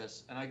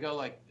surface and I go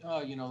like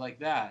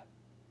that,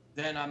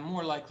 then I'm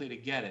more likely to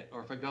get it.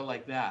 Or if I go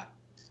like that.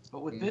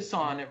 But with this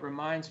on, it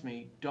reminds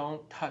me,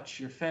 don't touch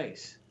your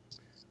face.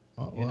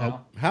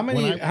 How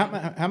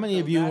many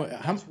of you?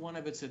 That's one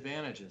of its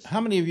advantages. How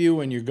many of you,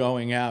 when you're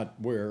going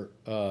out, wear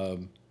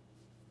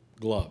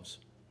gloves?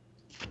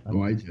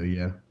 Oh, I do.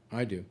 Yeah,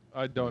 I do.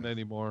 I don't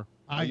anymore.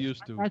 I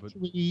used to.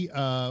 Actually,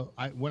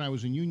 when I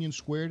was in Union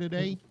Square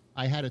today,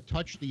 I had to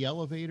touch the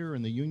elevator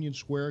in the Union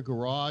Square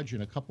garage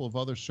and a couple of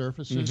other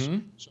surfaces.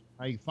 So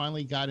I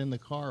finally got in the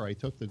car. I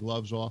took the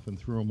gloves off and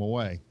threw them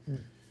away.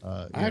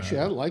 Actually,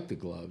 I like the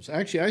gloves.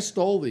 Actually, I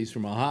stole these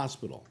from a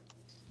hospital.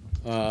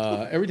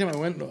 Every time I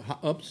went,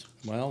 oops,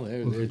 well,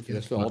 it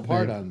just fell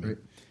apart on me.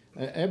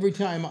 Every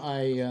time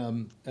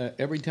I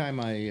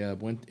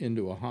went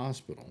into a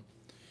hospital,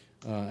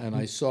 and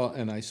I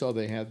saw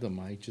they had them,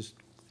 I just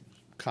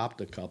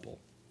copped a couple,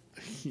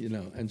 you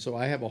know. And so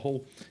I have a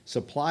whole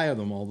supply of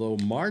them. Although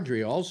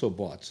Marjorie also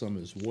bought some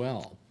as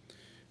well.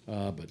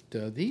 But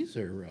these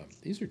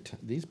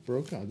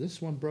broke on.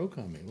 This one broke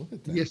on me. Look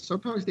at that. Yes,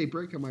 sometimes they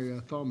break on my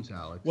thumbs,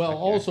 Alex. Well,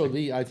 also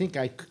I think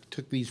I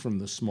took these from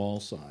the small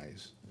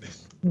size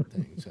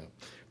thing. So,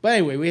 but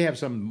anyway, we have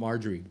some.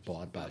 Marjorie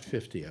bought about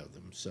 50 of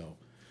them. So,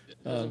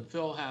 doesn't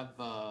Phil have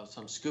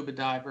some scuba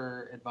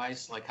diver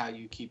advice, like how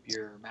you keep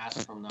your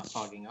mask from not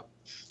fogging up?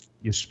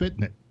 You spit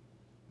in it,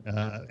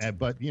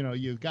 but you know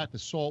you've got the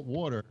salt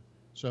water,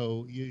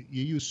 so you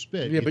use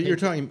spit. Yeah, but you're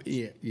talking.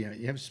 Yeah,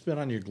 you have spit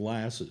on your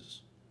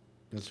glasses.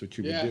 That's what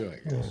you've been doing.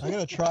 I'm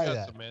gonna try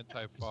that. Some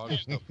anti-fog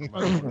stuff for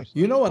my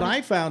You know what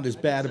I found is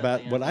bad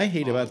about what I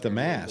hate about the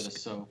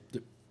mask.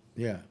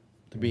 Yeah,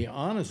 to be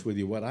honest with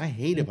you, what I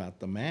hate about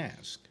the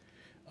mask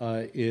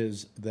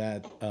is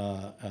that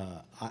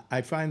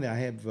I find that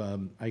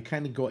I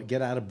kind of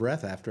get out of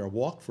breath after I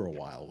walk for a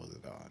while with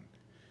it on.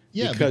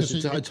 Yeah, because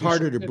it's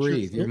harder to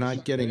breathe. You're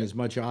not getting as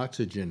much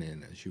oxygen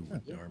in as you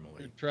would normally.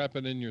 You're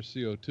trapping in your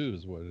CO2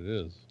 is what it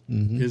is.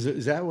 Mm-hmm.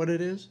 Is that what it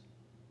is?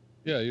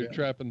 Yeah, you're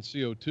trapping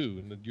CO2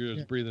 and you're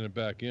just breathing it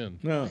back in.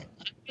 No.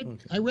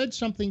 I read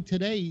something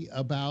today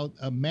about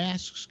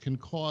masks can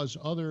cause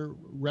other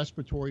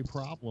respiratory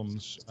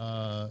problems.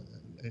 I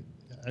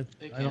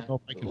don't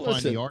know if I can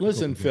find the article.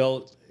 Listen,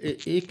 Phil,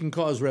 it can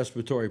cause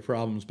respiratory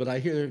problems, but I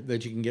hear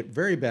that you can get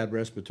very bad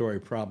respiratory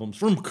problems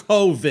from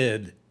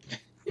COVID.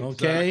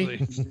 Okay.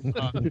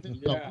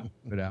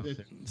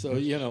 So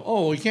you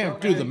know, we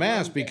can't do the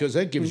mask because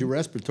that gives you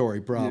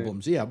respiratory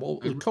problems. Yeah, well,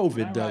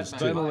 COVID does too.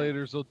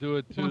 Ventilators will do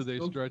it too. They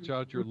stretch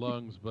out your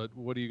lungs, but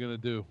what are you going to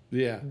do?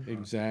 Yeah,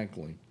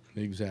 exactly.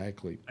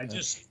 I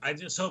just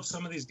hope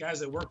some of these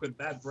guys that work with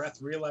bad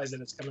breath realize that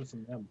it's coming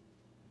from them.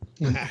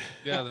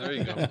 Yeah, there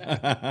you go.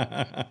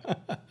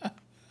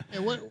 Hey,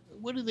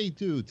 what do they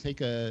do?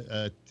 Take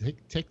a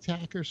Tic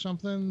Tac or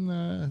something?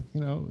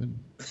 You know, and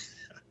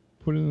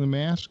put it in the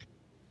mask.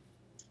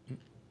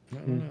 I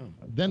don't know.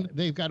 Then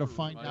they've got to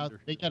find out.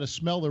 They got to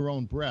smell their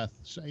own breath.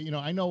 So, you know,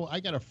 I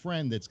got a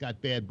friend that's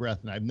got bad breath,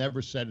 and I've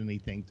never said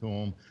anything to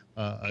him.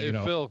 Hey, you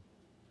know, Phil.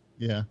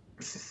 Yeah.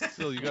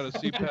 Phil, you got a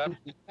CPAP?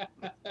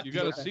 You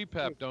got a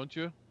CPAP, don't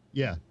you?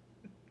 Yeah.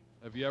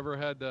 Have you ever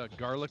had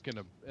garlic and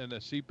a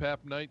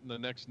CPAP night, and the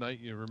next night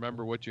you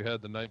remember what you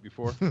had the night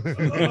before?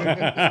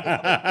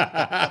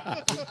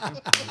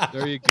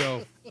 There you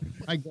go.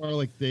 My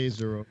garlic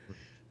days are over.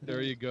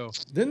 There you go.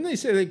 Didn't they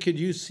say they could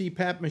use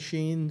CPAP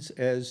machines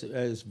as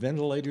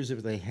ventilators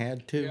if they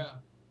had to? Yeah.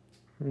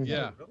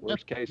 Yeah.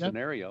 Worst case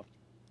scenario.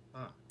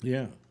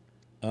 Yeah.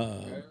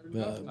 I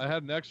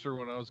had an extra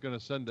one I was going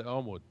to send to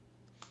Elmwood.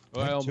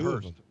 Oh,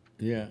 Elmhurst.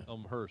 Yeah.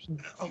 Elmhurst.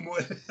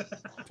 Elmwood.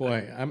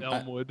 Boy,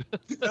 Elmwood.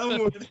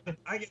 Elmwood.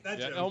 I get that.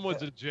 Yeah,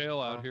 Elmwood's a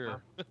jail out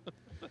here.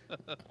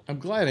 I'm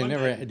glad I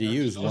never had to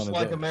use one of those.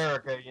 Just like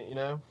America, you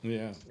know.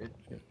 Yeah.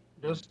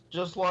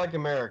 Just like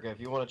America.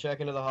 If you want to check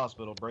into the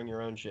hospital, bring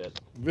your own shit.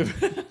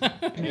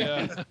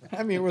 Yeah.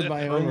 I'm here with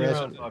my own. Bring your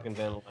own fucking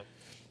ventilator.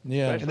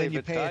 Yeah. And then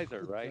you pay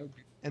right?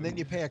 And then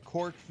you pay a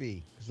court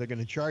fee because they're going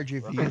to charge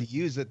you for you to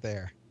use it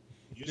there.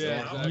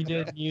 Yeah, exactly. You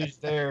didn't use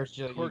theirs,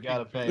 so you got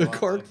to pay the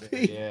court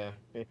fee. Yeah.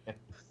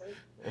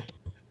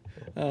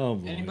 Oh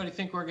boy. Anybody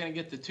think we're going to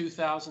get the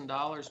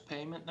 $2,000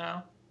 payment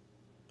now?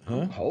 Huh?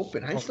 I'm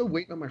hoping. I'm still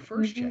waiting on my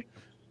first check.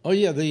 Oh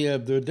yeah,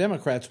 the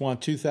Democrats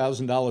want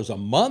 $2,000 a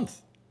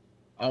month.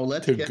 Oh,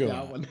 let's get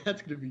that one.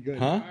 That's going to be good.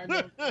 Huh?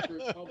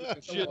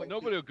 Shit,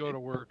 nobody will go to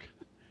work.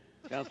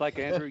 Sounds like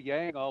Andrew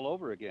Yang all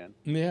over again.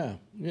 Yeah.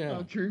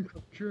 Oh, true.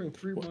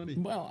 Free money.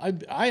 Well,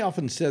 I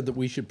often said that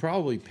we should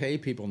probably pay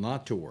people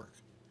not to work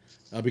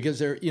because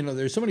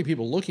there's so many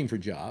people looking for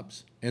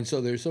jobs, and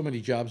so there's so many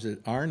jobs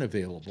that aren't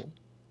available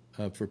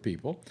for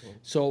people.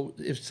 So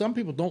if some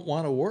people don't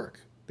want to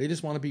work, they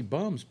just want to be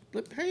bums,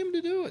 but pay them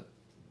to do it.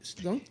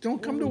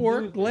 Don't come to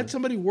work. Let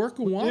somebody work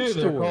who wants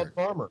to work.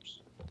 Called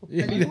farmers.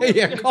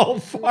 Yeah,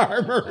 called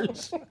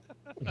farmers.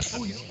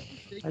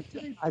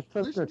 I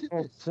thought they're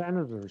called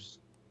senators.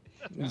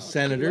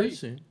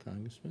 Senators, yeah,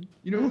 congressmen.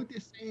 You know what they're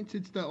saying?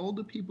 Since the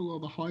older people are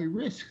the high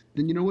risk,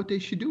 then you know what they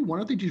should do? Why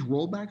don't they just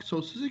roll back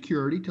Social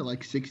Security to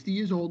like 60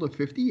 years old or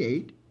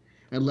 58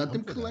 and let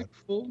them collect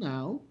full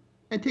now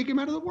and take them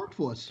out of the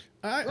workforce?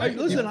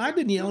 Listen, I've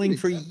been yelling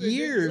for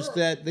years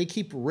that they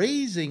keep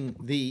raising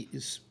the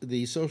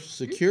Social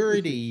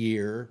Security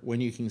year when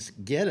you can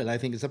get it. I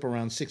think it's up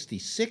around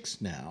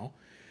 66 now.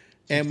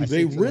 And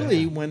they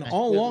really, when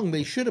all along,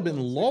 they should have been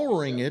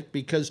lowering it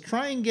because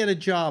try and get a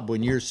job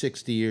when you're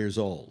 60 years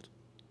old.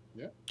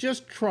 Yeah.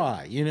 Just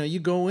try. You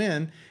go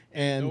in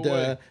and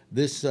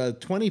this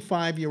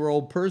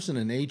 25-year-old person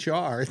in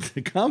HR at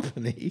the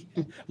company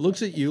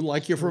looks at you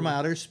like you're from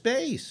outer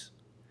space.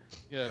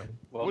 Yeah.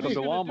 Welcome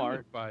to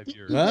Walmart. 5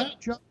 years. Huh?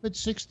 Job at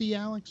 60,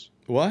 Alex?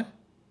 What?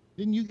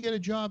 Didn't you get a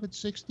job at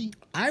 60?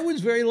 I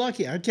was very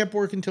lucky. I kept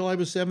working until I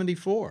was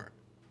 74.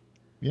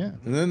 Yeah.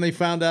 And then they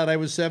found out I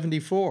was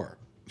 74.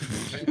 I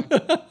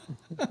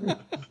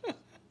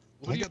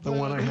got the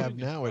one I have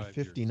now at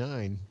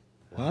 59.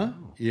 Huh?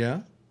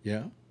 Yeah.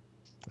 Yeah.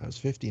 I was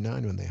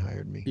 59 when they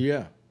hired me.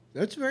 Yeah.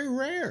 That's very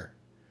rare.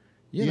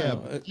 You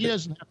know, but he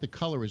doesn't have to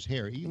color his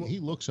hair. He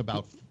looks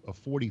about a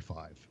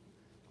 45,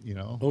 you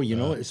know. Oh, you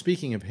know what?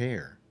 Speaking of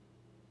hair.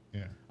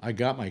 Yeah. I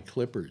got my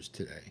clippers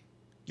today.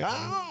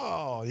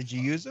 Oh, did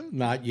you use them?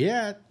 Not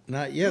yet.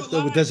 Not yet.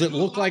 Does it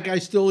look like I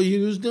still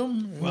used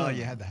them? Well,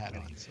 you had the hat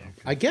on, so.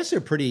 I guess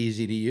they're pretty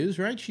easy to use,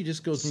 right? She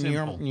just goes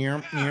Simple.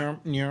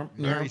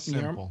 Very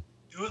simple.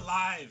 Do it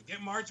live.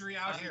 Get Marjorie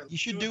out here. You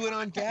should do it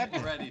on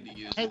camera. Ready to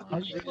use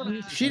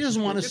it. She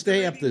doesn't want to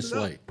stay up this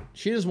late.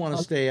 She doesn't want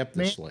to stay up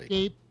this late.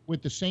 Manscape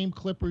with the same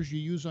clippers you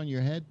use on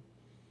your head?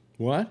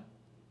 What?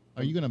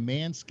 Are you going to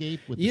manscape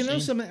with the You know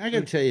same something? I got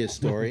to tell you a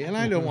story, and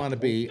I don't want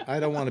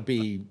to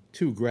be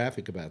too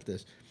graphic about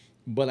this,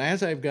 but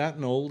as I've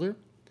gotten older,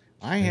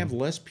 I have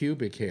less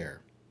pubic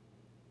hair.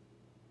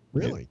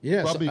 Really?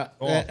 Yes.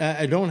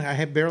 I don't. I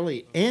have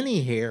barely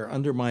any hair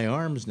under my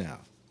arms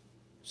now.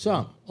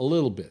 Some, a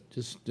little bit,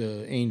 just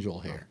angel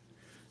hair.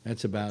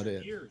 That's about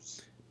it.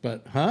 Ears.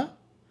 But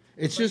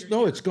it's just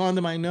it's gone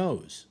to my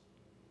nose.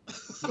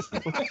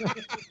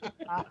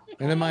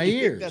 And in my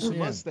ears. That's a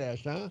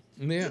mustache, huh?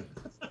 Yeah.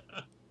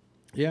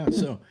 Yeah.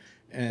 So,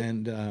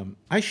 and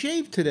I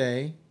shaved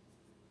today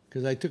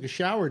because I took a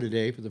shower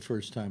today for the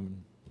first time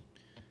in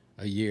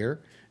a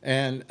year,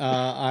 and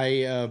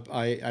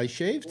I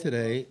shaved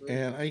today,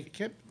 and I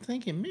kept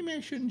thinking maybe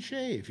I shouldn't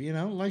shave. You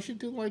know, I should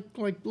do like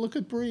look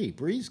at Bree.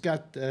 Bree's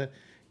got the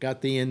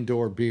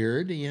indoor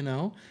beard. You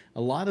know,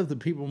 a lot of the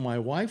people my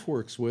wife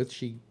works with,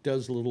 she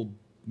does little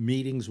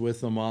meetings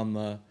with them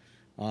on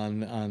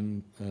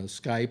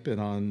Skype and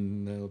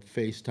on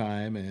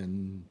FaceTime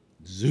and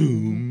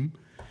Zoom,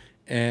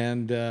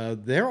 and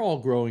they're all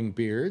growing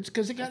beards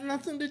because they got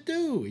nothing to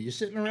do. You're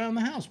sitting around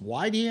the house.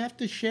 Why do you have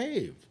to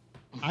shave?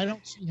 I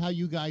don't see how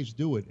you guys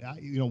do it.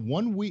 You know,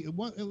 1 week,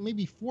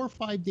 maybe 4 or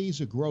 5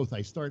 days of growth,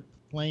 I start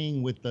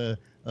playing with a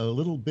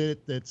little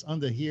bit that's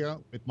under here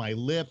with my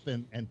lip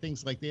and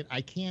things like that.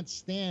 I can't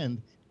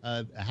stand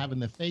having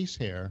the face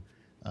hair.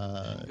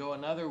 Go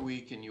another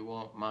week and you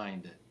won't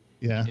mind it.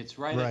 Yeah. It's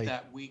right at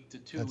that week to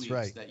 2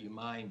 weeks that you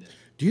mind it.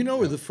 Do you know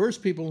we're the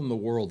first people in the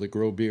world that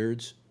grow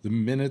beards the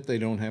minute they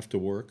don't have to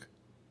work?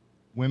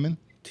 Women?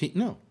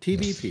 No,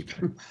 TV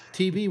people.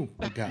 TV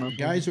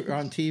guys are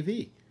on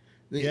TV.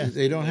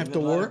 They don't have to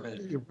work.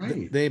 You're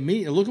right. They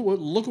look at what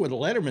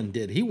Letterman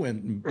did. He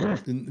went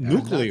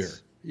nuclear.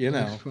 You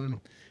know. That's funny.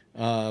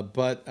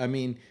 But I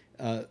mean,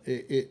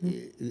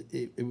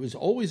 it was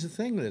always a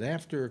thing that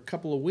after a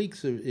couple of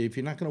weeks, if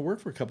you're not going to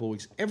work for a couple of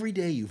weeks, every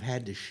day you've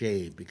had to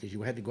shave because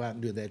you had to go out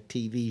and do that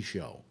TV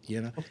show.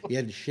 You know, you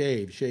had to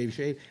shave.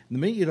 And the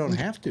minute you don't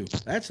have to,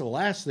 that's the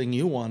last thing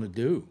you want to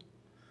do.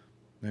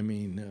 I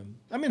mean,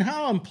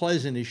 how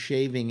unpleasant is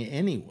shaving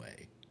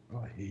anyway?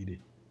 Oh, I hate it.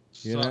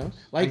 You know,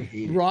 like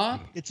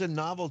Rob. It's a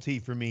novelty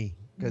for me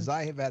because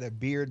I have had a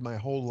beard my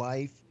whole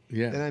life.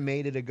 Yeah. Then I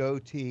made it a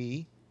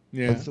goatee.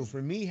 Yeah. And so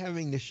for me,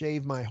 having to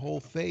shave my whole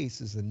face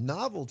is a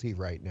novelty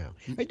right now.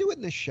 I do it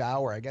in the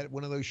shower. I got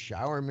one of those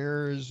shower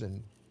mirrors,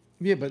 and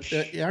yeah, but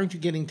aren't you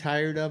getting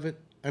tired of it?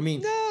 I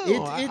mean,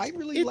 no, I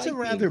really it's like a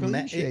rather being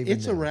clean-shaven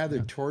it's a now.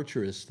 rather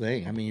torturous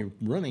thing. I mean, you're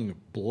running a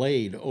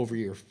blade over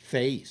your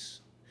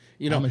face.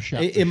 You know,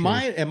 in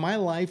my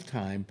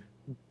lifetime,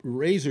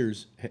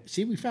 razors.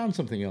 See, we found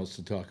something else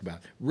to talk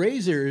about.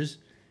 Razors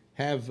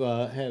have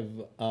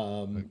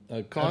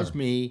caused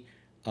me.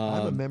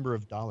 I'm a member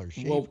of Dollar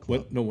Shave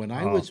Club. When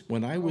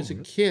I was a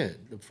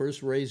kid, the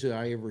first razor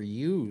I ever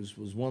used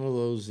was one of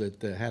those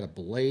that had a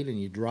blade, and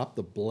you drop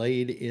the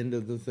blade into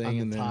the thing,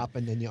 on the top,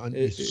 and then you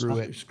unscrew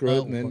it,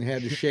 and then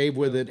had to shave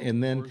with it,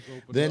 and then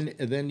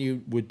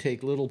you would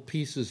take little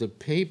pieces of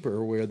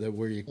paper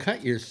where you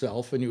cut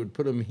yourself, and you would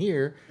put them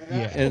here.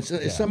 Yeah. And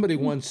somebody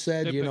once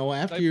said, you know,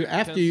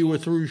 after you were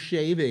through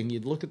shaving,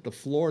 you'd look at the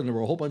floor, and there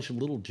were a whole bunch of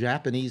little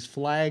Japanese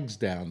flags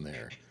down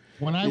there.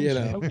 When I was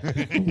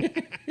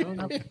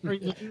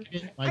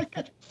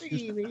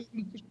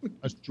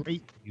a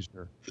straight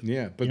razor.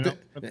 Yeah, but you know,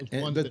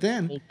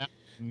 then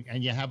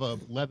and you have a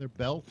leather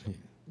belt.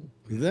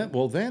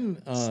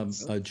 Then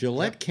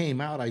Gillette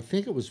came out. I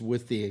think it was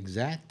with the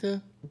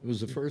Exacta. It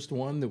was the first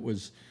one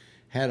that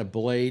had a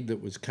blade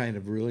that was kind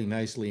of really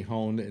nicely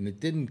honed, and it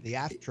didn't. The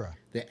Aftra.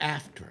 The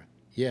Aftra.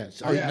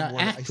 Yes. Oh, yeah,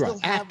 Aftra.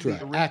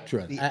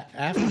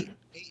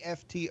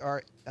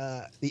 AFTR,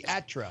 the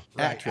Atra,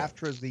 right?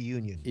 Atra is the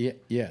union. Yeah,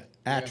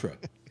 Atra,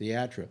 the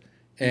Atra,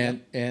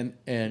 and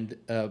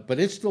but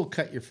it still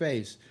cut your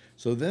face.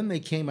 So then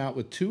they came out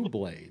with 2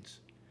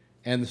 blades,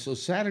 and so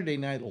Saturday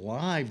Night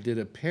Live did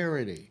a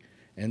parody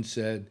and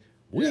said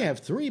we have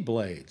 3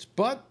 blades,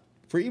 but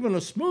for even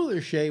a smoother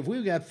shave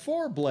we've got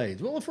 4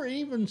 blades. Well, for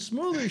even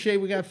smoother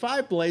shave we got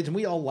 5 blades, and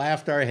we all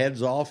laughed our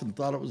heads off and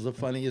thought it was the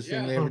funniest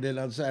thing they ever did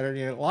on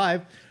Saturday Night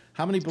Live.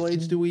 How many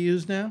blades do we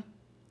use now?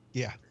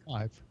 Yeah.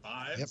 5.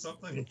 Yep.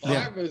 Something.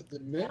 Five is the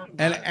minimum.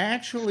 And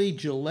actually,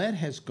 Gillette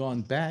has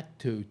gone back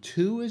to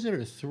 2, is it,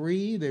 or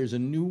 3? There's a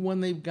new one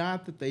they've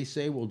got that they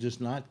say will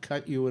just not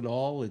cut you at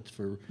all. It's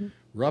for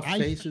rough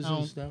faces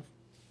and stuff.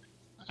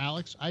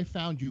 Alex, I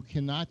found you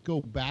cannot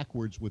go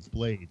backwards with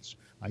blades.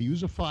 I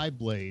use a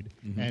 5-blade,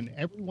 and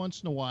every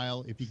once in a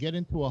while, if you get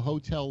into a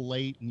hotel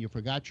late and you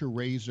forgot your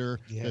razor,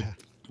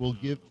 we'll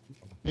give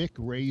a thick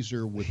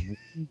razor with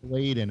one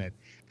blade in it.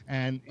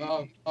 And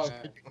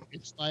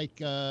it's like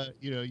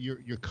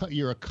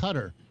you're a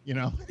cutter, you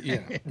know. Yeah.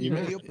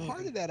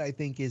 Part of that I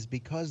think is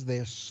because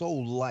they're so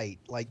light.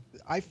 Like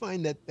I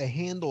find that the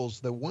handles,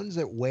 the ones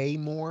that weigh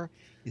more,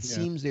 it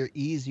seems they're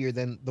easier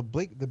than the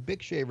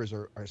big shavers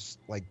are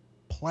like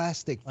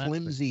plastic,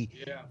 flimsy,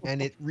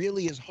 and it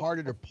really is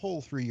harder to pull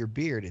through your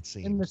beard. It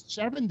seems. In the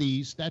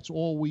 70s, that's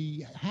all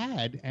we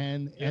had,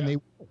 and they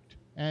worked,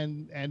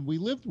 and we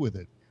lived with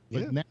it.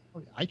 But now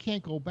I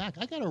can't go back.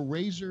 I got a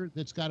razor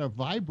that's got a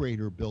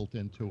vibrator built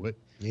into it.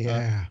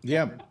 Yeah.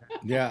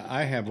 Yeah,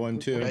 I have one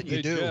too. Bet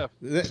you do.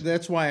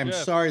 That's why I'm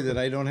sorry that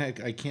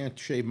I can't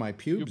shave my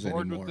pubes You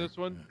bored anymore. with this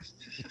one?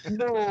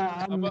 No,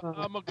 I'm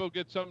gonna go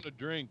get something to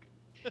drink.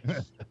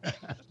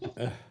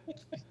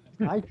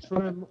 I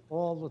trim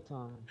all the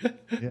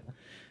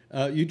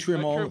time. You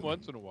trim all. I trim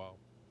once in a while.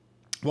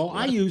 Well,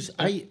 I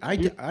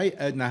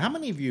now how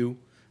many of you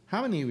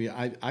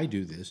I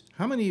do this.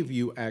 How many of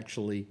you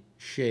actually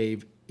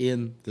shave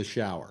in the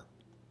shower?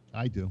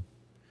 I do.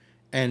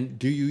 And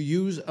do you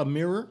use a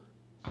mirror?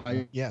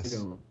 Yes.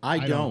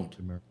 I don't.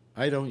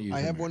 I don't use. I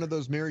have one of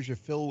those mirrors you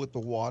fill with the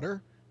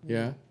water.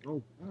 Yeah.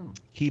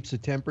 Keeps the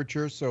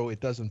temperature so it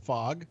doesn't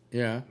fog.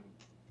 Yeah.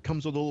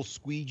 Comes with a little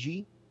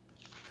squeegee.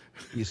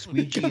 You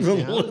squeegee Comes down.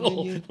 with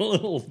a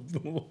little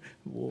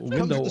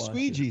Comes with the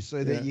squeegee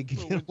so that you can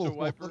get a little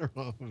water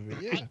off of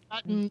it. Yeah.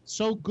 I've gotten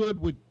so good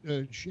with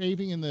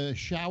shaving in the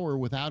shower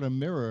without a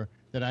mirror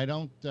that I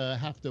don't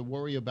have to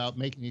worry about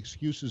making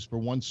excuses for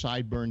one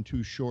sideburn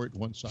too short,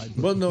 one sideburn.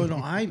 Well, no,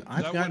 I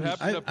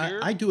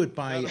do it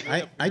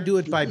by I do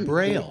it by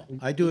braille.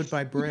 I do it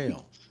by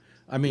braille.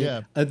 I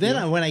mean,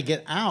 when I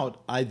get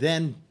out, I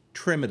then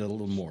trim it a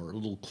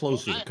little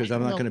closer because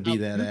I'm not going to be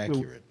that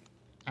accurate.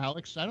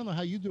 Alex, I don't know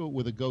how you do it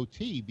with a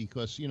goatee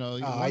because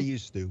I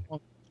used to.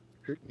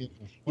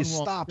 It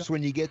stops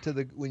when you get to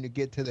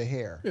the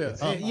hair.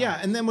 Yeah,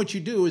 and then what you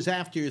do is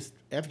after you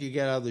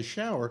get out of the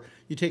shower,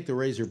 you take the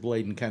razor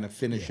blade and kind of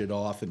finish it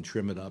off and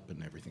trim it up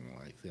and everything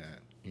like that.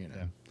 You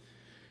know.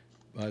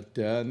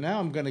 But now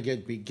I'm going to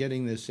be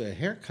getting this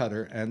hair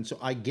cutter, and so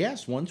I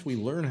guess once we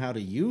learn how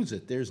to use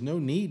it, there's no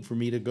need for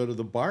me to go to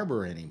the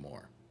barber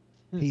anymore.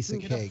 Piece of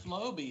cake. Get a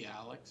Flowbee,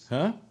 Alex.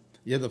 Huh?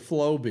 Yeah, the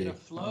Flowbee. Get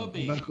a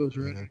Flowbee.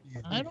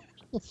 I don't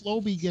think the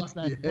Flowbee gets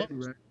that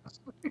close.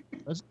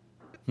 Does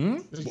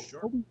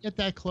Flowbee get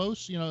that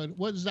close? You know,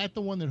 is that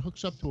the one that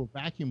hooks up to a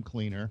vacuum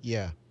cleaner?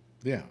 Yeah.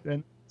 Yeah.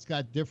 And it's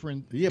got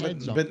different. Yeah,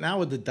 but now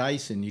with the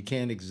Dyson, you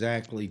can't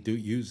exactly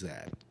use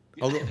that.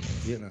 Although,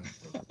 you know.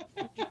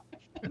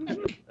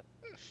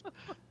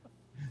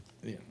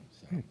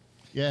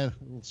 Yeah,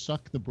 it'll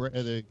suck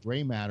the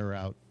gray matter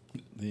out.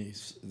 The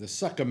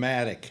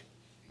suck-o-matic.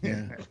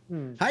 Yeah.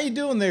 How you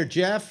doing there,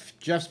 Jeff?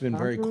 Jeff's been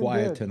very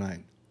quiet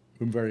tonight.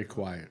 Been very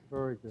quiet.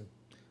 Very good.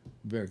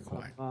 Very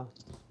quiet.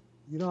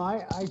 You know,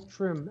 I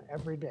trim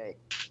every day.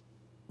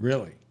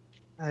 Really?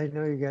 I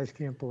know you guys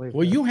can't believe it.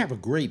 Well, you have a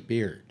great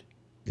beard.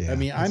 Yeah, I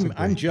mean,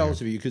 I'm jealous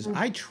of you because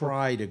I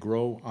try to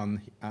grow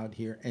out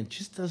here and it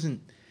just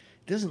doesn't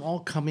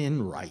all come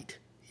in right,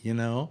 you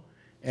know?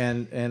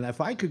 And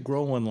if I could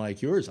grow one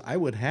like yours, I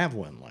would have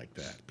one like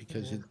that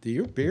because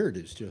your beard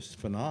is just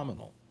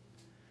phenomenal.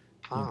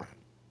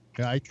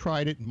 Yeah, I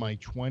tried it in my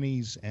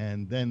 20s,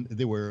 and then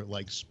there were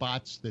like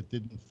spots that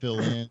didn't fill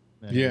in.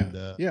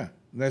 And, yeah.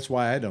 That's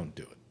why I don't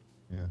do it.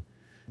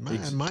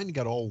 Yeah. Mine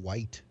got all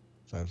white,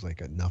 so I was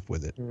like, enough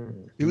with it.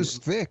 It was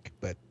thick,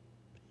 but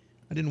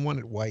I didn't want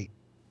it white.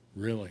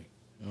 Really?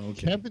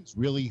 Okay. Kevin's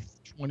really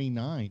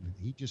 29.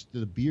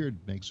 The beard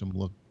makes him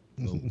look.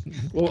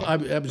 Well, I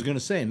was going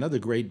to say another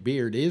great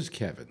beard is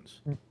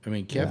Kevin's. I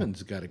mean,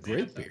 Kevin's got a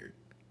great beard,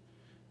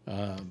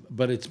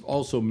 but it's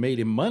also made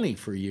him money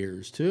for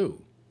years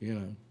too. You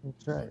know,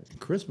 that's right.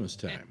 Christmas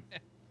time.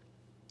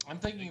 I'm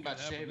thinking about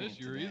shaving this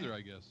year either,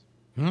 I guess.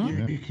 Huh?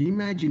 Can you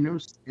imagine no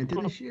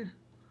Santa this year?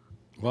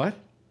 What?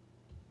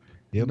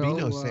 There'll be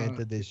no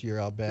Santa this year,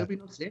 I'll bet. There'll be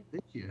no Santa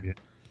this year. Yeah.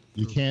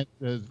 You can't,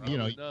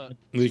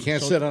 you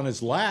can't sit on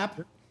his lap.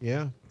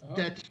 Yeah.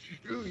 That's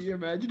true. You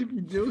imagine if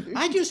you do.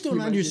 I just don't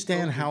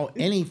understand how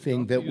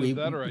anything that we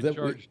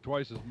charge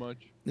twice as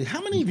much.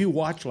 How many of you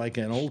watch like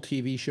an old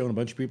TV show and a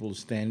bunch of people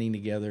standing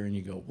together and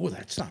you go, "Whoa,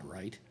 that's not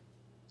right."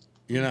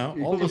 You know,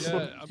 all of a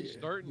sudden. I'm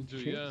starting to.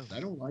 Yeah. I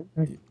don't like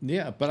it.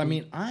 Yeah, but I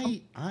mean,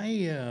 I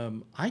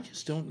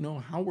just don't know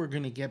how we're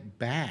going to get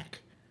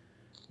back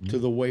to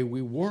the way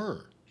we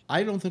were.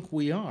 I don't think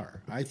we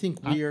are. I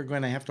think we are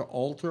going to have to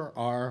alter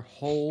our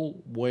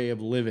whole way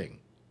of living.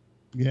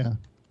 Yeah.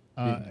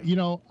 You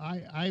know,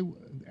 I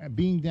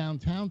being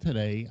downtown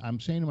today, I'm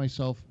saying to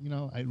myself, you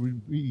know, it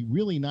would be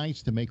really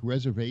nice to make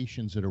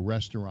reservations at a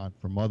restaurant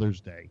for Mother's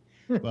Day.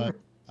 But,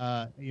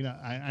 you know,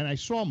 I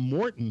saw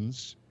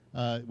Morton's,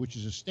 which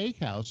is a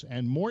steakhouse,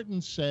 and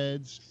Morton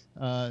says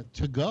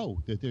to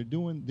go, that they're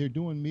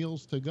doing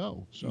meals to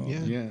go. So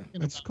yeah.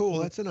 That's cool.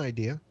 That's an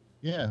idea.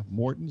 Yeah,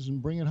 Morton's,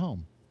 and bring it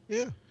home.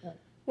 Yeah.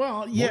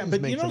 Well, yeah, Morton's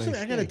but makes you know a something,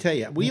 nice I got to steak. tell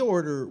you, we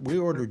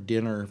order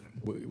dinner.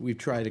 We've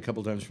tried a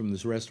couple times from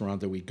this restaurant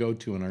that we go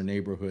to in our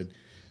neighborhood,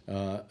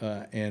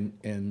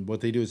 and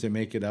what they do is they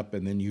make it up,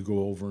 and then you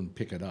go over and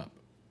pick it up.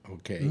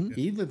 Okay,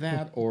 either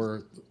that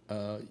or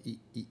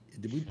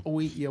did we? Oh,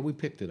 we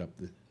picked it up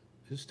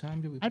this time.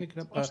 Did we pick it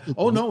up?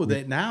 Oh no,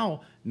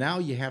 now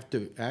you have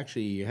to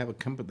actually you have a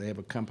company. They have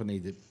a company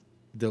that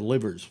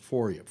delivers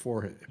for you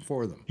for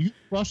them. Do you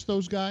trust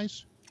those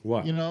guys?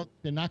 What? You know,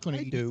 they're not going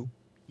to do.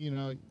 You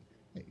know,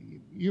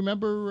 you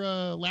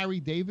remember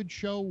Larry David's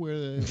show where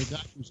the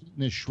guy was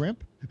eating his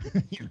shrimp?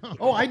 You know?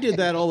 Oh, I did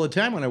that all the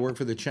time when I worked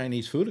for the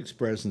Chinese Food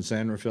Express in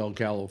San Rafael,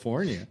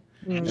 California,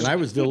 and I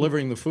was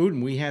delivering the food,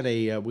 and we had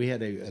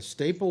a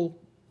staple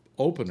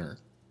opener,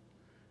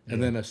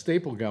 and then a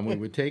staple gun we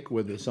would take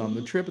with us on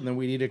the trip, and then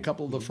we'd eat a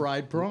couple of the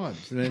fried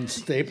prawns, and then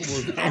staple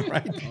would come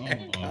right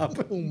back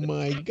up. Oh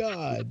my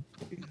God!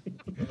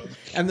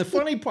 And the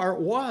funny part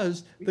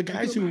was the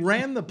guys who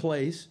ran the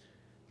place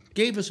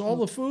gave us all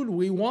the food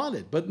we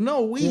wanted. But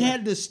no, we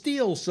had to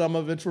steal some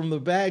of it from the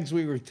bags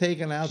we were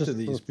taking out to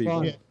these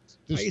people. Yeah.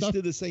 I used to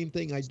do the same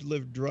thing. I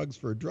delivered drugs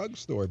for a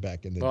drugstore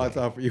back in the day. I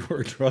thought you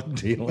were drug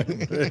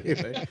dealing.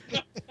 Anyway.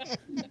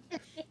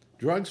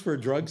 Drugs for a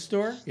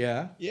drugstore?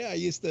 Yeah. Yeah, I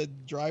used to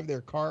drive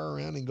their car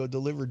around and go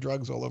deliver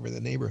drugs all over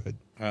the neighborhood.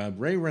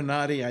 Ray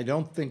Renati, I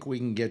don't think we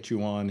can get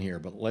you on here,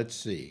 but let's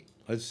see.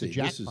 Let's see.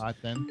 Jackpot,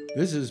 then.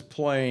 This is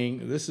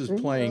playing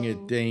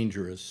it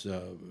dangerous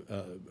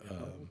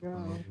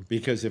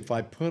because if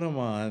I put them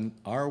on,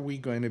 are we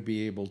going to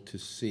be able to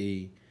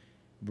see?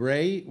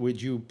 Ray, would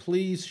you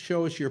please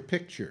show us your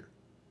picture?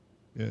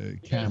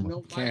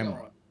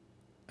 Camera.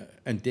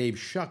 And Dave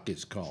Shuck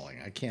is calling.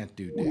 I can't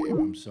do Dave.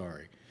 I'm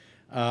sorry.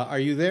 Are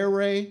you there,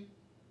 Ray?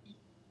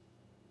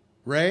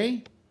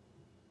 Ray?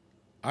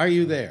 Are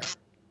you there?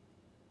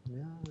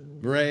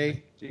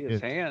 Ray? See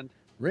his hand.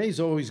 Ray's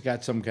always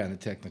got some kind of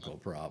technical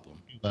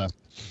problem. He left.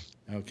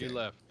 Okay. He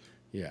left.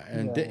 Yeah,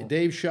 and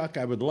Dave Shuck,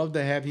 I would love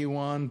to have you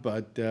on,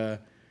 but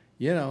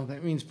you know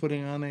that means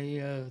putting on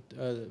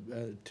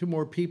two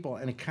more people,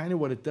 and it kind of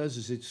what it does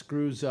is it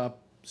screws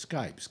up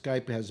Skype.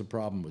 Skype has a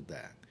problem with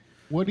that.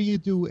 What do you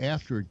do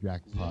after a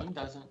jackpot? Zoom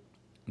doesn't.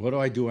 What do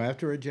I do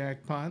after a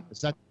jackpot?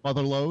 Is that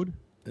mother load?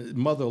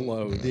 Mother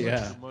load,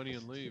 yeah. Money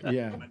and leave.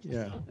 Yeah.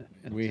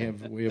 We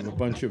have a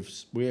bunch of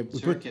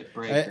Circuit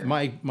breaker.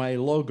 My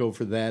logo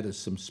for that is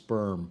some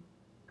sperm.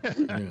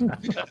 Yeah.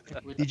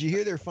 Did you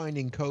hear they're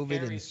finding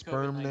COVID in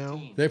sperm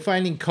now? They're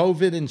finding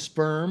COVID in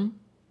sperm.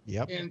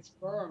 Yep. And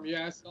sperm,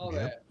 yeah, I saw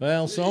that.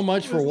 Well, so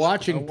much for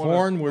watching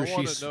porn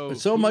where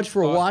so much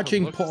for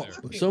watching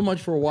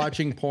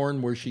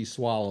porn where she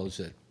swallows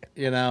it.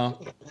 You know.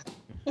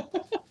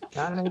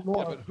 Not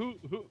anymore. Yeah,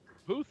 but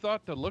who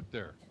thought to look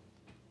there?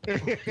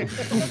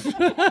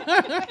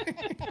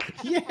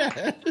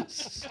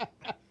 Yes.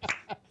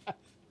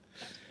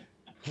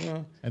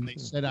 And they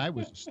said I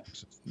was.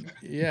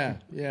 Yeah.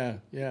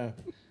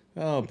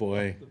 Oh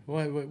boy,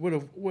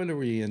 what are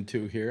we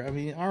into here? I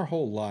mean, our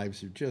whole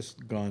lives have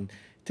just gone.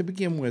 To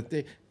begin with,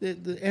 the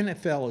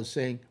NFL is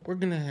saying we're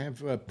going to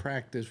have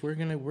practice. We're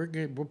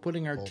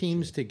putting our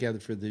teams together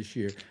for this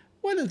year.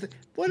 What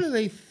are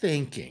they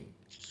thinking?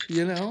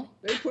 You know,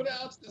 they put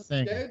out the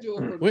schedule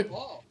for the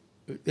fall.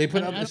 They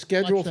put out the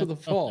schedule for the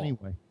fall.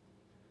 Anyway.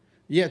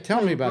 Yeah,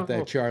 tell me about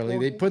that, Charlie.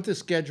 They put the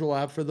schedule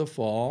out for the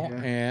fall,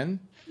 and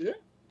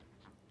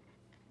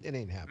it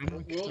ain't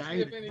happening. We'll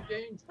see if any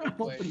games they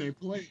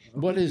play.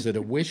 What is it?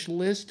 A wish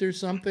list or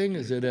something?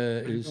 Is it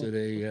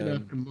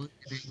a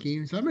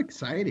games? I'm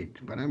excited,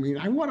 but I mean,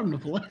 I want them to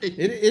play.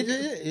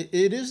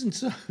 It isn't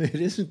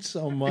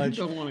so much.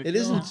 It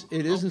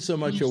isn't so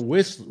much a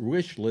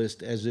wish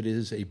list as it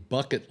is a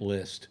bucket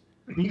list.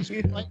 These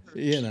players,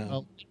 you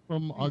know,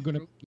 are going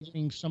to be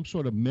getting some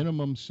sort of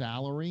minimum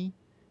salary.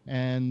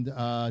 And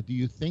do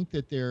you think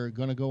that they're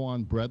going to go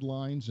on bread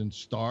lines and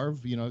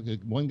starve? You know,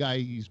 one guy,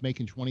 he's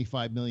making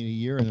 $25 million a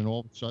year, and then all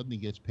of a sudden he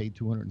gets paid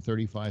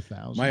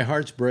 $235,000. My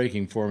heart's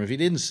breaking for him. If he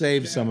didn't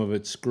save some of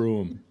it,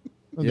 screw him.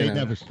 Well, they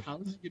never.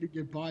 How's he going to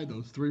get by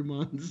those 3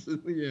 months?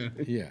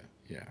 Yeah.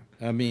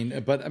 I mean,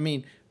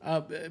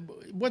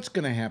 what's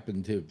going to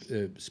happen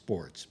to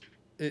sports?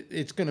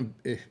 It's going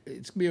to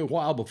be a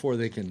while before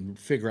they can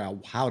figure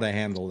out how to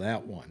handle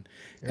that one,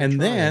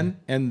 and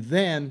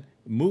then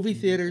movie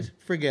theaters,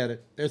 forget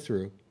it. They're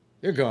through.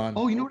 They're gone.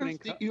 Oh, you know what I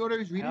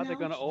was reading? How are they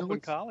going to open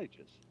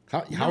colleges?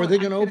 How are they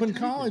going to open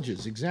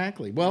colleges?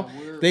 Exactly. Well,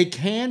 they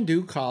can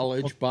do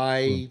college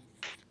by,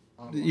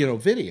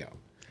 video.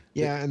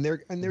 Yeah, and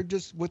they're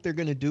just what they're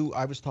going to do.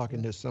 I was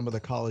talking to some of the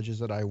colleges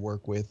that I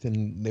work with,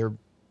 and they're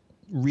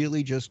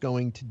really just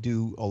going to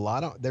do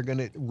they're going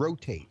to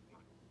rotate.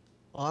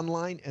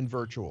 online and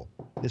virtual.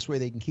 This way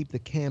they can keep the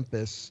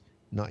campus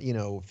not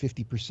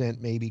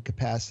 50% maybe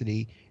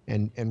capacity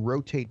and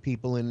rotate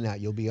people in and out.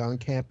 You'll be on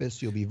campus,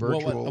 you'll be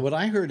virtual. Well, what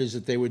I heard is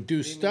that they would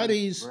do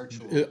studies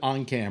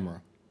on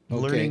camera.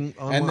 Okay. Learning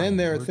online, and then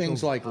there are virtual.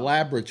 things like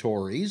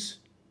laboratories,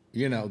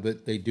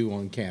 that they do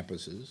on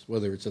campuses,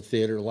 whether it's a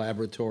theater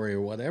laboratory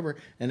or whatever,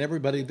 and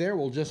everybody there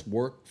will just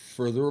work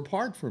further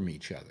apart from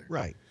each other.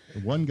 Right.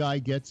 One guy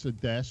gets a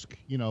desk,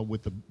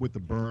 with the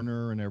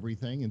burner and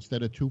everything,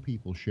 instead of two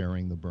people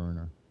sharing the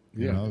burner.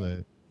 You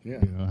know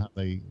how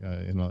they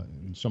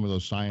in some of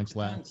those science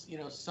labs.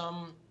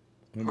 Some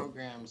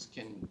programs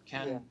can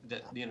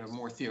that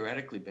more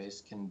theoretically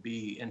based can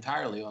be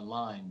entirely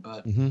online,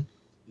 but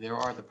there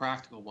are the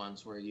practical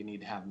ones where you need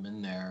to have them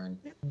in there. And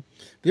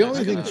the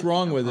only thing that's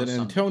wrong with it,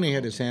 and Tony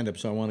had his hand up,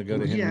 so I want to go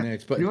to him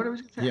next. But you know what I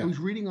was going to say? I was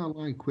reading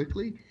online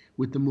quickly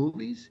with the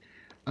movies.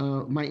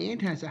 My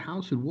aunt has a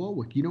house in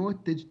Warwick. You know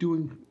what that's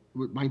doing?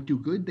 What might do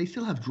good? They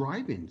still have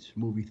drive-ins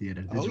movie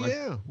theaters.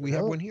 We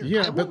have one here.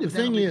 Yeah, but the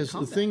thing is,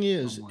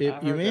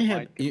 you may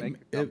have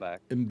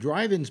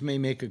drive-ins may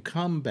make a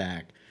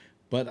comeback,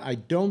 but I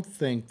don't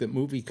think that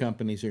movie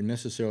companies are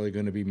necessarily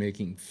going to be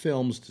making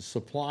films to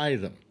supply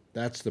them.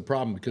 That's the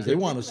problem, because they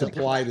want to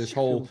supply this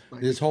whole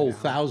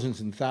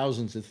thousands and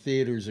thousands of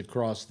theaters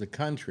across the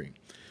country.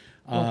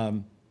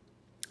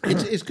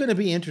 It's going to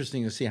be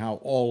interesting to see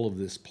how all of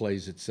this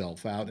plays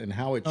itself out and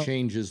how it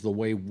changes the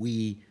way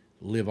we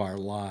live our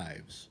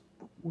lives.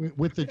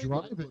 With the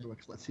drive-in,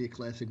 let's see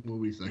classic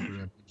movies like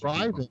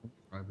drive-in.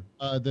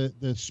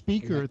 The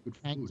speaker that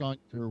hangs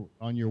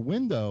on your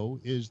window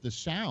is the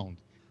sound.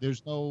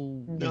 There's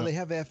no. No, they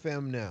have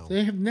FM now.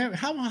 They have never.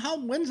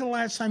 When's the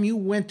last time you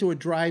went to a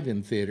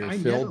drive-in theater,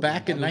 Phil?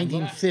 Back in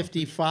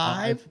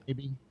 1955.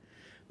 Maybe.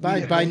 By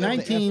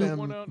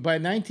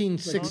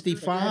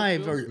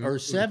 1965 or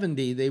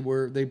 70,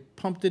 they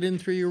pumped it in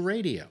through your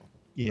radio.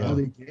 Yeah, oh,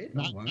 they did.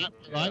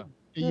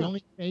 You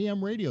only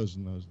AM radios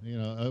in those.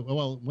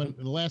 When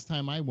the last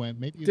time I went,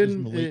 maybe it was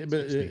in the late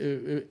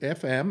 60s.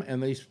 FM,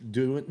 and they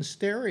do it in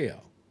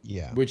stereo.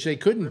 Yeah, which they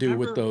couldn't do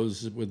with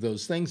those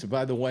things.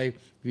 By the way, if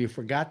you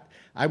forgot,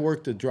 I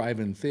worked at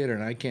drive-in theater,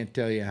 and I can't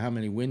tell you how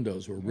many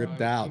windows were ripped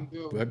out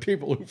by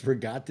people who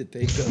forgot to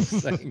take those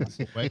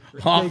things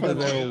off of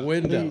their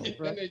window. And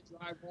they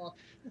drive off.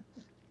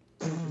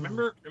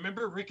 Remember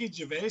Ricky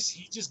Gervais?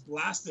 He just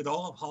blasted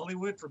all of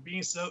Hollywood for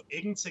being so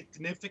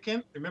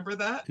insignificant. Remember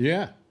that?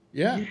 Yeah.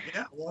 Yeah.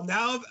 Yeah. Well,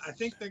 now I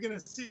think they're going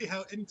to see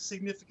how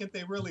insignificant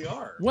they really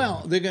are.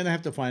 Well, they're going to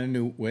have to find a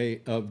new way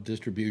of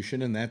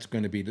distribution, and that's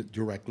going to be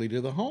directly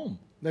to the home.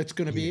 That's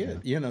going to be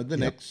it.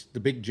 The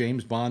big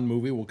James Bond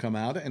movie will come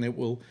out, and it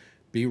will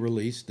be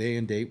released day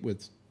and date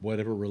with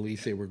whatever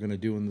release they were going to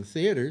do in the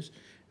theaters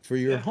for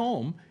your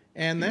home,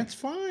 and that's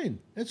fine.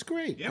 That's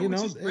great. Yeah,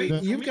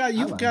 great. You've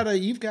got a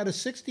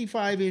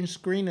 65-inch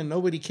screen and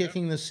nobody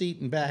kicking the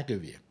seat in back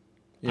of you.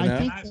 I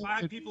have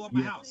 5 people at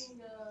my house.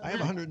 I have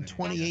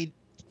 128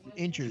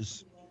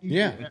 inches.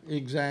 Yeah,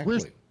 exactly.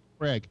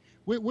 Greg,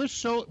 we're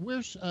social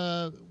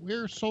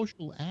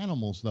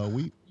animals, though.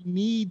 We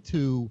need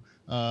to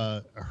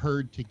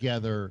herd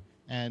together,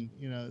 and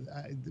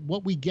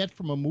what we get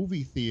from a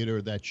movie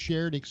theater, that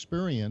shared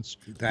experience.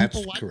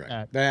 That's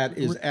correct. That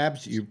is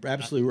you're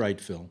absolutely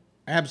right, Phil.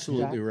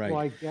 Absolutely right.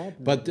 Like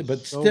but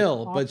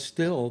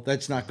still,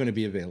 that's not going to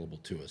be available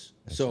to us.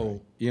 That's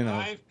so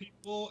right. 5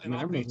 people, and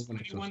I'll pay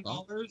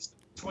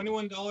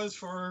 $21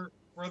 for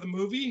the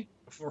movie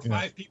for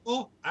 5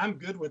 people. I'm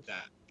good with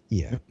that.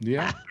 Yeah.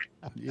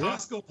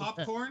 Costco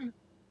popcorn.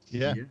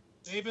 Yeah.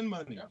 Saving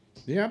money.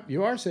 Yeah,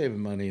 you are saving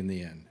money in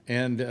the end.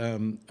 And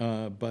and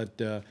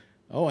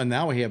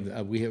now we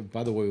have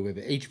by the way, we have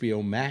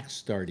HBO Max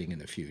starting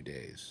in a few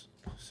days.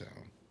 So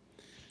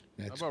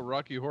how about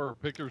Rocky Horror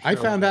Picture Show? I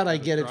found out I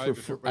get it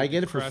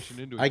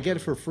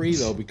for free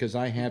though, because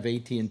I have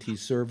AT&T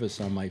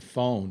service on my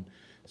phone,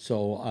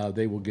 so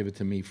they will give it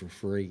to me for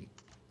free.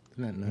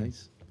 Isn't that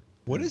nice?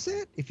 What is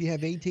that? If you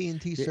have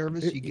AT&T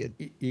service,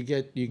 you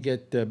get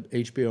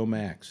HBO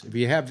Max. If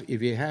you have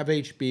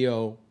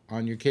HBO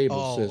on your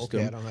cable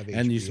system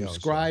and you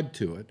subscribe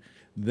to it,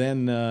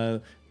 then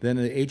the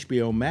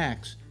HBO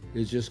Max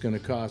is just going to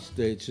cost.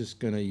 It's just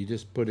going to you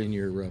just put in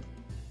your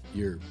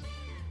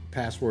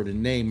password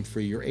and name for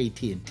your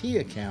AT&T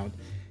account,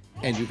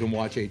 and you can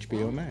watch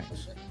HBO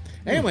Max.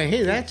 Anyway,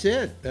 hey, that's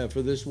it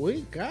for this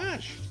week.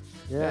 Gosh.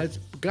 Yeah. It's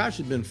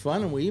been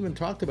fun, and we even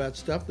talked about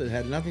stuff that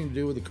had nothing to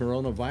do with the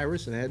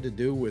coronavirus and had to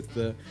do with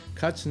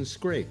cuts and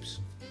scrapes.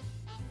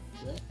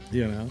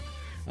 Yeah.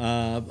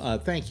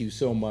 Thank you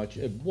so much.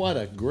 What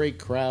a great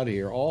crowd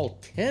here, all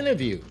 10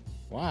 of you.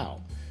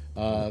 Wow.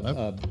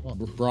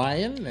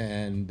 Brian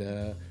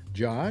and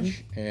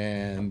Josh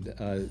and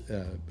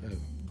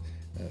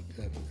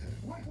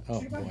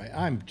oh boy,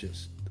 I'm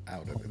just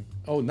out of it.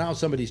 Oh, now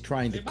somebody's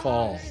trying to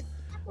call.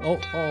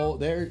 Oh,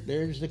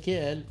 there's the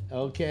kid.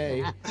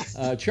 Okay.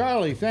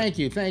 Charlie, thank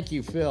you. Thank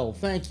you, Phil.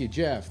 Thank you,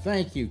 Jeff.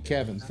 Thank you,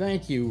 Kevin.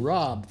 Thank you,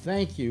 Rob.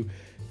 Thank you,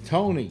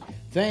 Tony.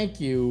 Thank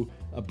you,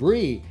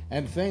 Bree,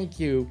 and thank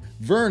you,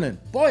 Vernon.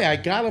 Boy, I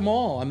got them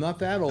all. I'm not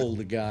that old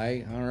a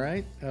guy, all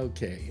right?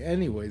 Okay,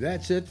 anyway,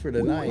 that's it for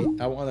tonight.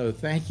 I want to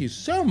thank you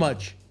so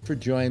much for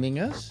joining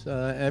us,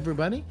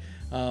 everybody.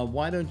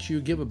 Why don't you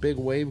give a big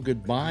wave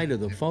goodbye to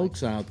the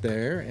folks out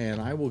there,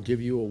 and I will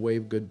give you a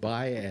wave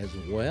goodbye as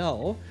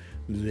well.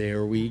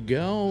 There we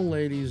go,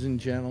 ladies and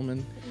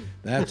gentlemen.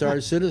 That's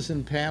our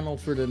citizen panel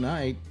for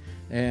tonight.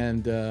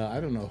 And I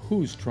don't know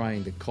who's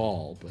trying to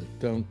call, but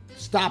don't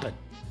stop it.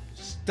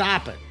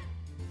 Stop it.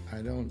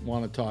 I don't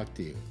want to talk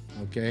to you.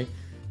 Okay?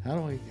 How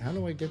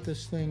do I get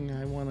this thing?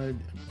 I'm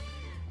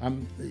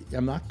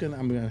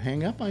gonna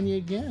hang up on you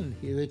again.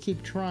 They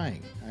keep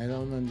trying. I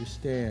don't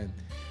understand.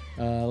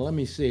 Let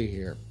me see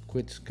here.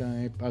 Quit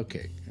Skype.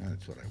 Okay,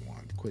 that's what I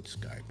want. Quit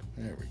Skype.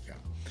 There we go.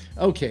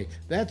 Okay,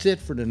 that's it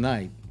for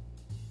tonight.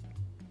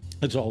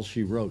 That's all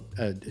she wrote.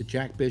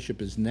 Jack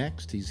Bishop is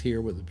next. He's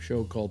here with a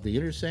show called The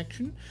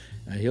Intersection.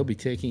 He'll be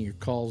taking your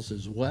calls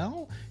as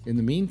well. In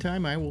the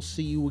meantime, I will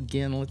see you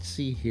again. Let's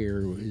see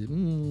here.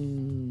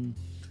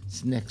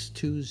 It's next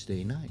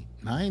Tuesday night,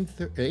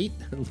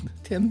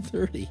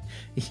 10:30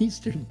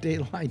 Eastern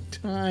Daylight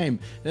Time.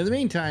 In the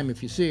meantime,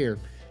 if you see her,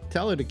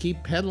 tell her to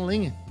keep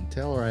pedaling and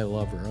tell her I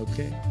love her,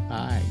 okay?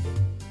 Bye.